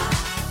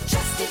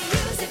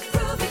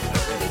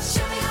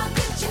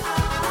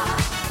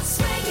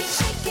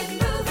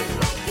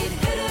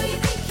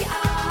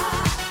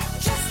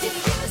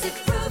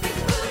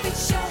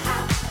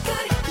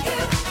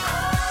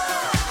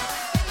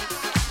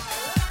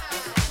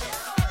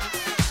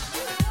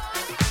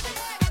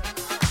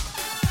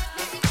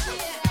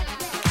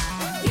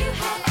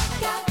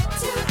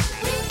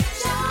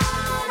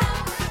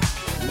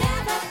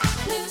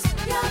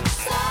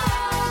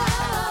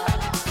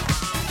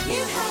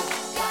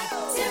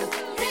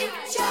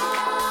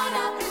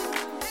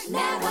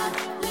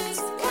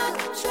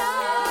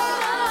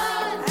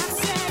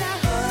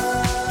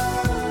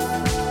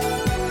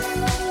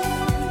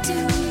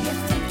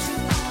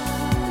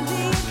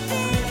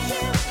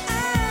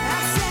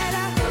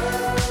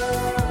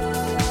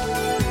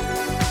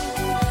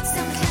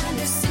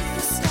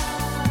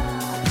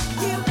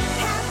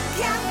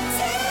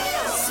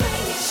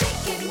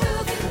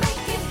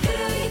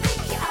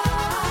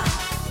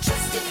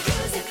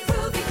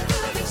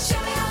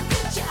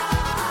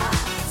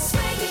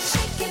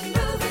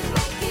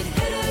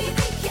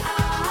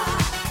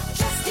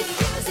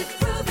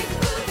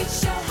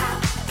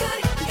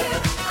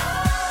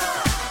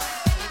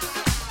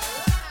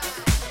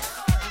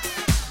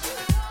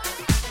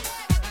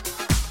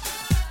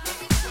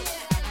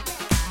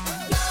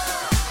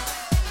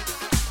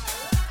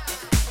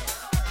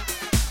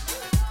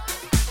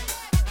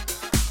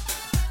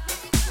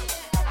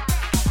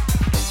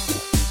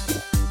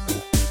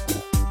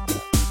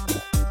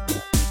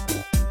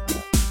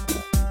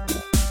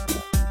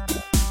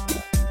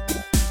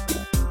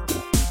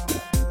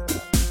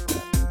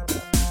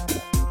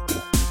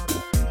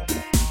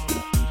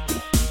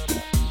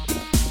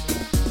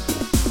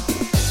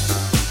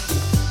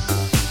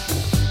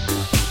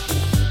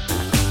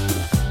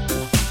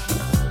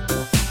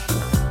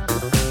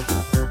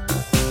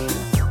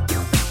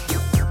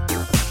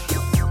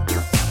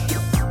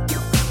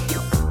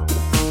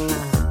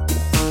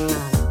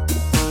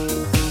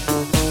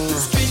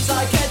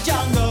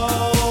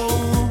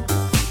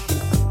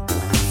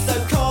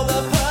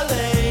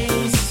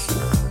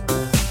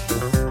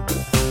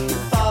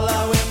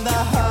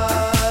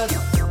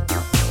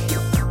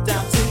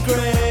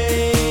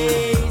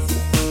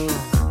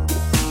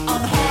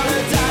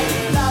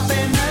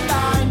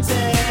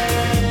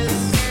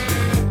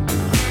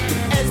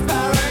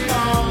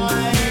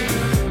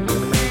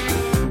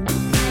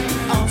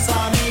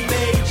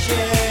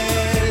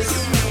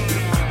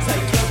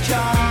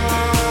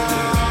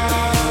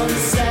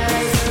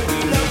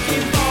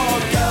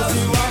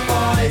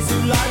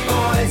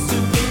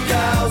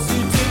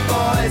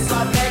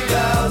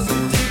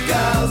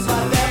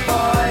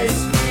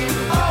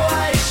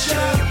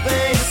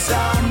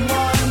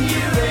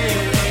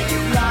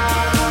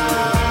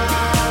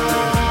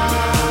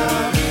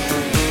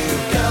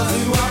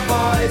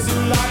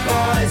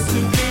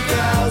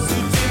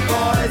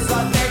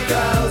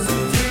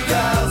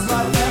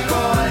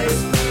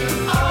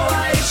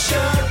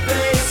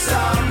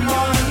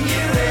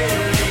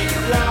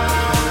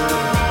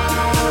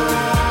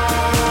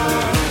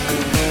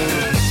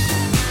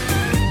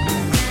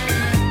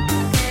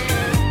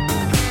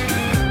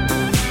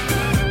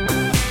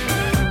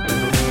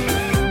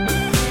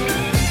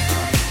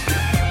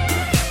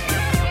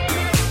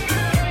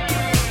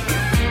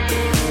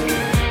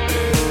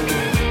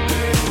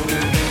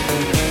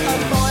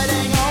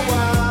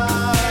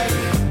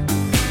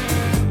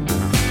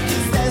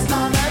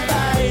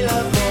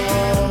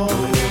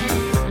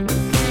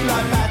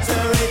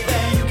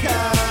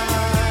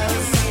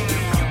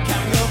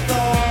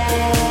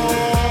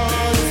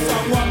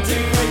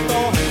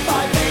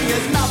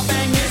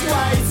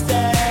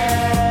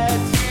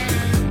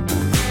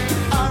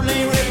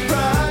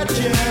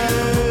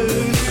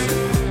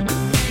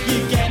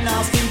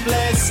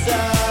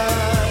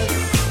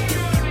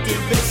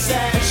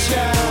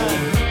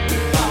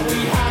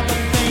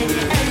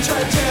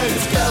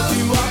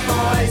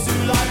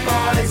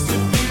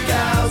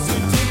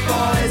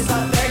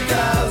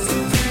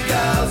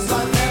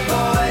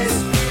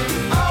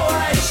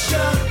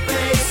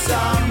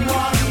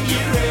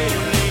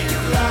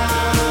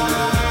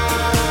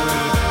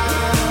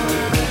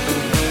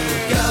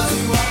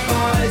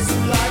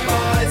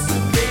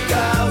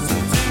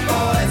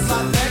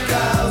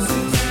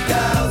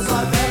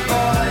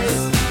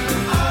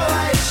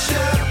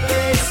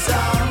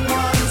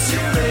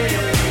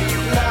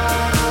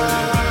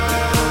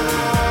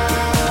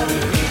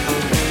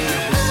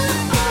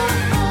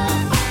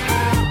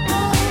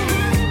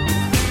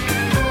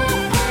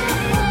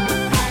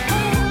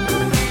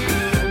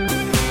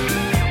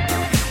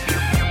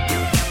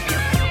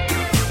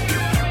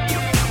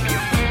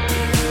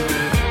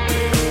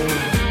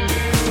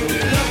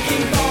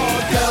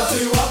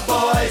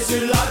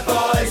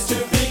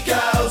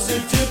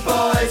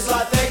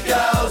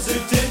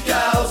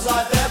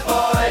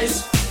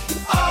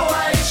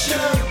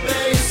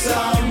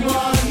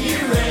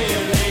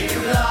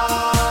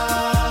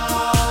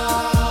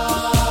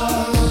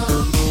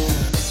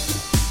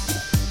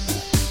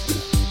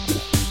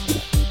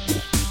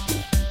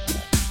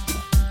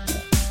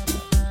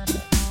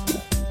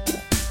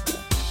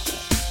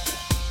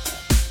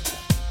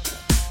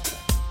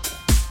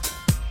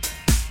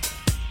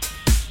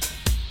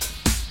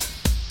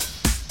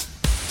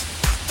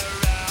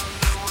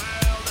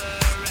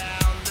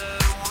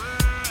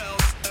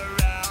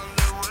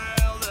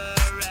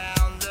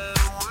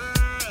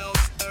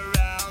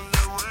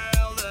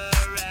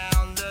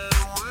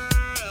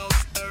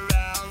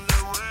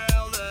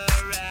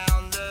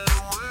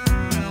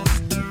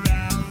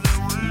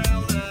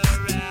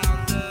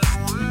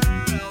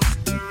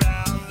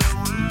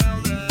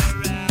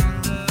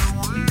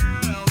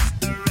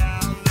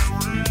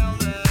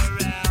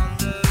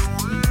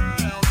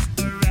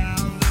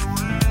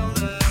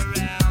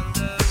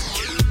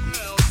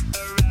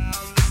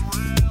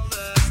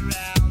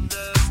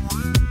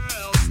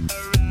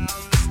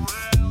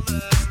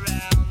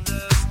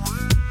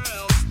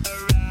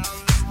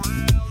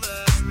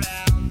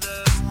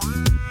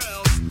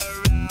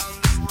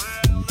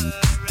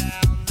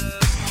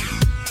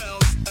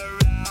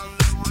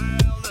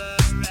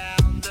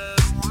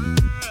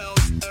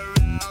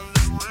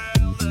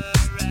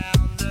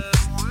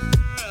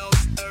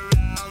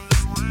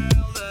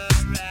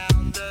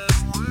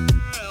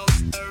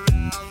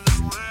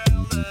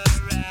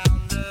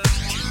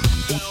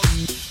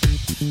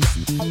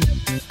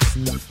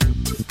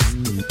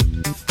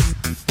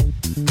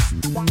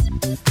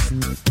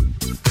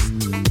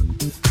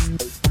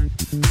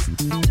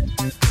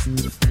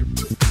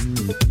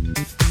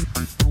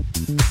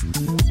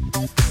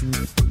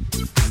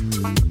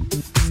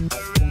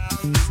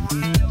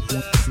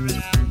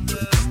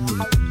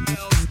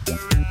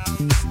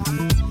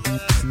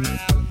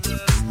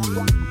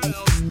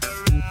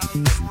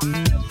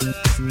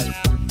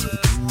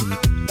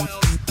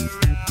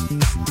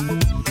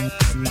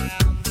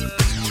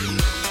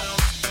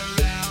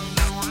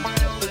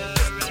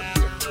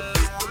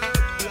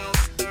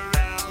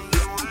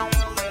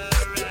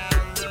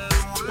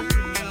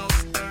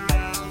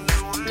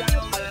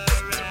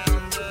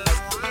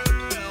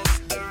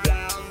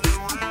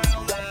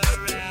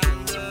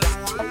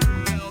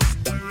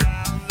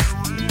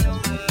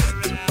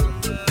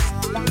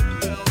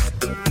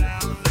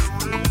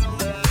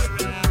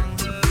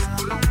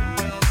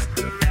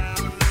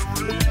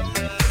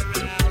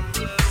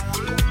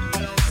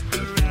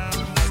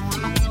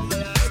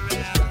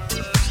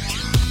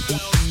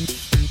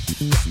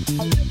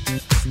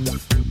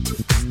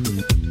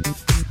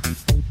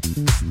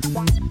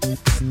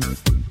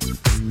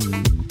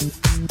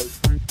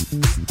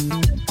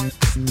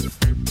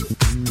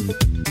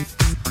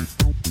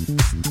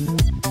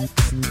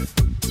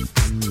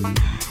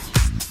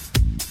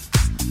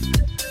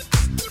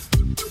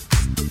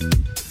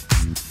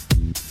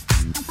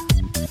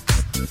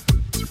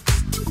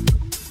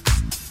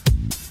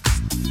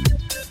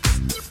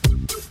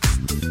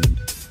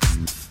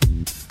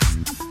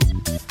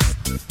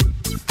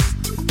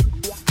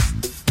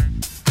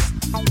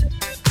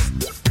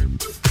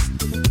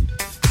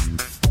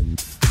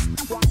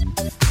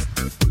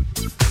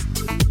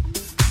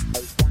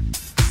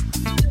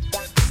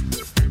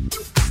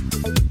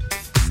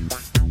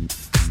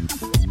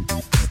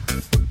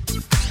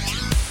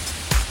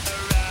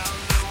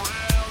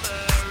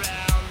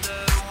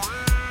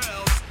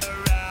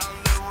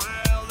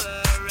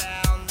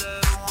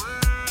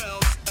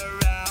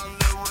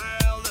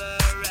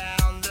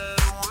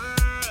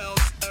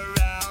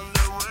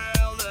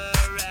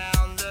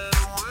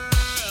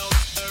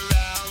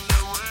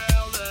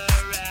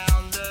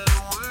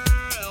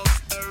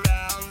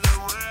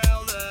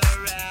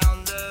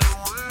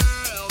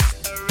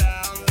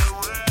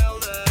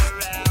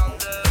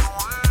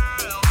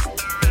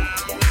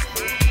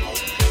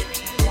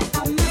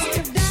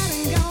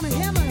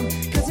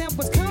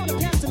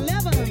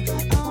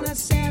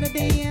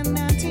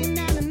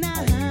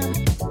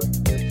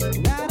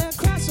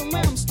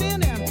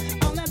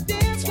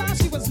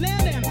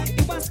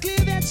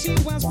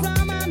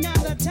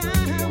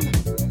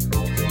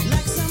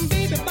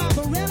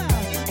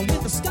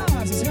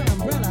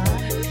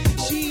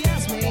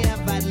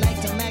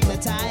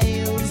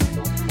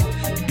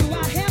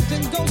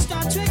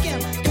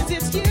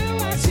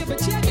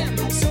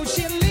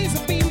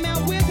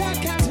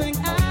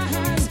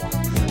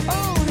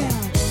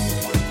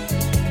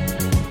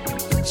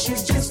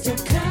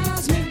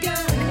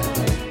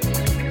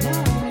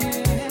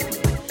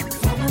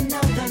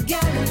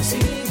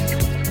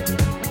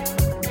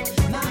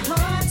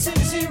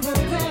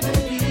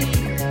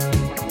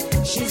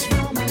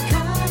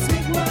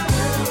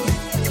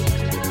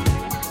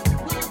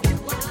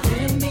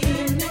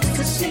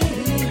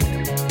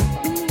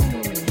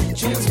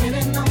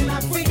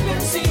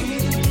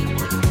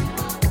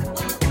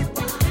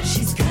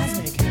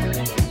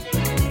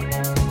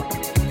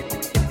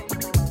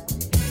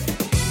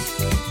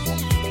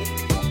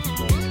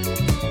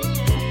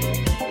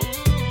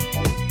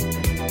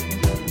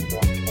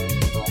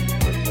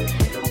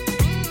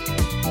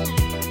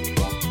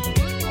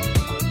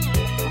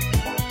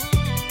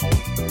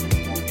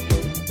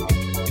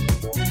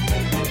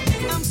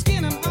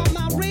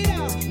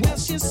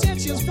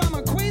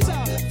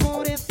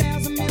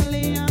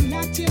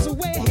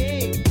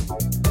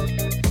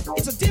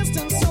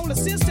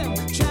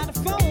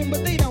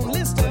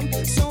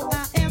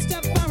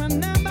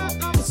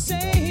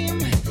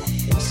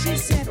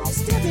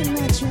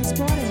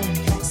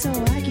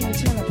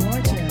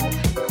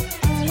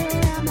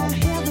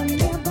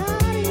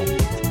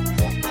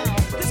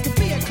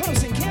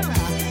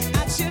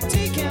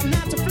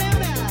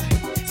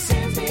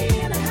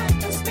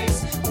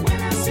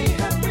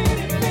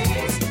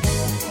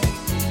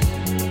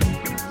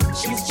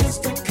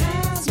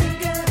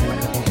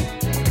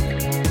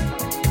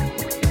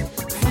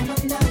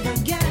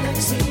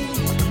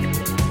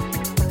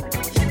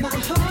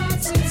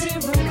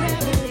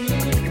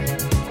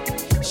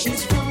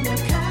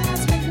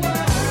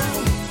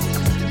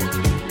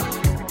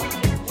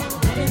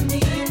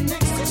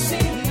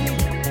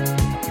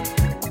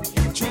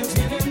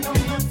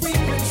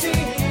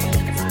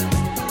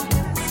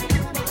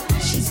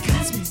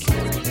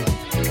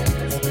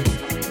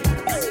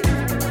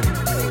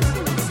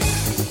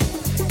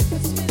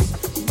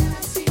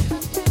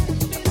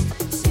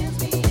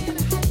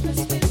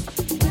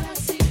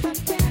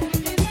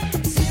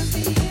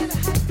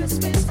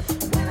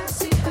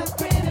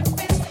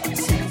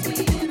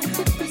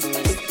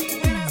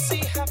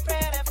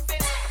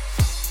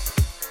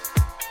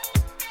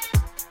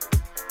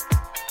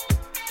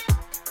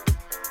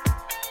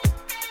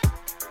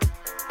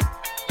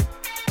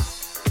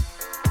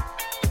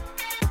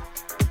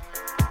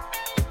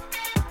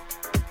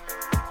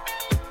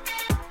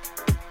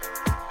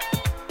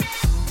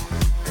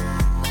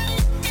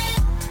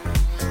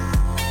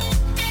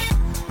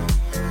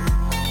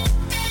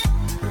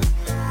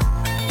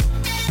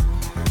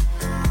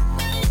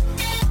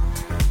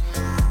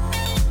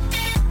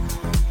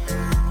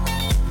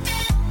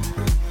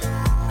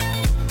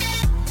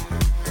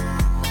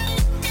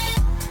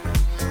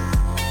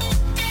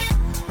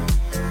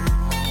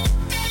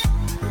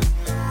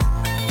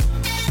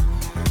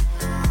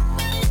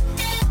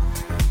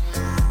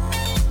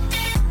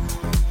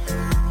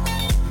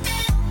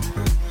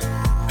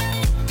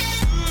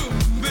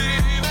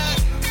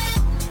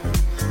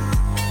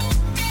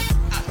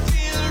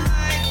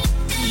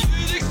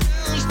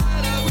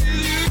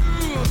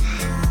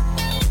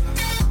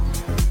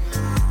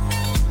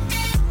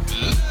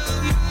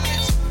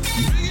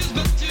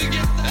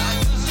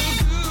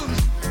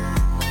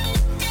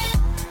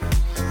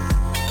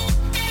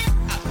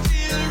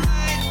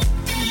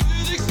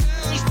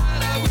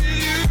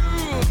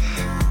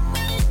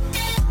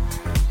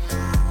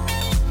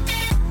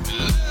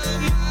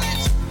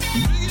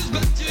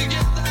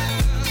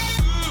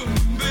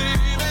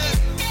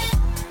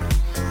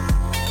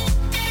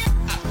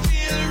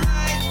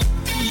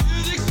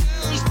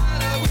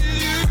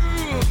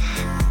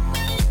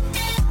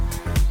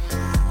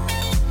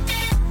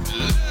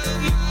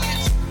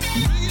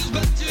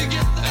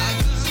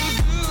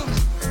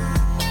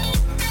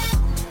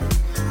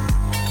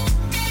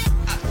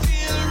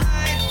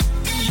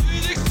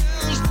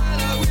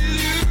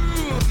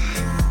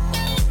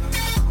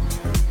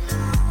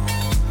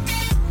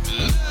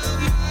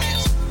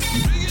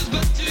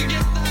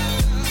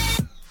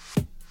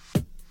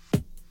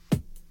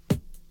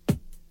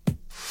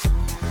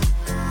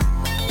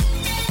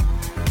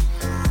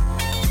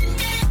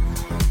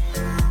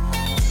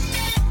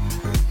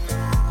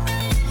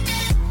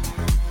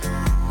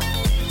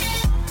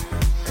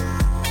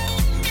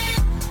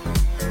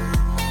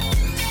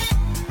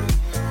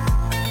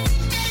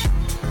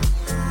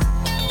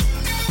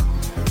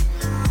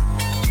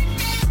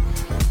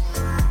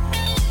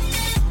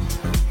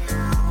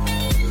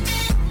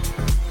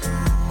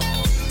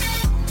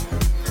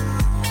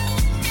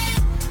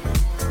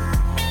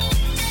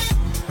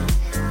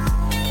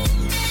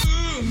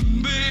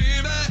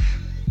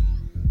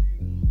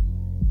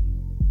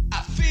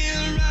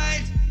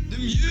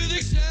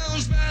music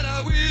sounds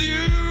better with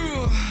you.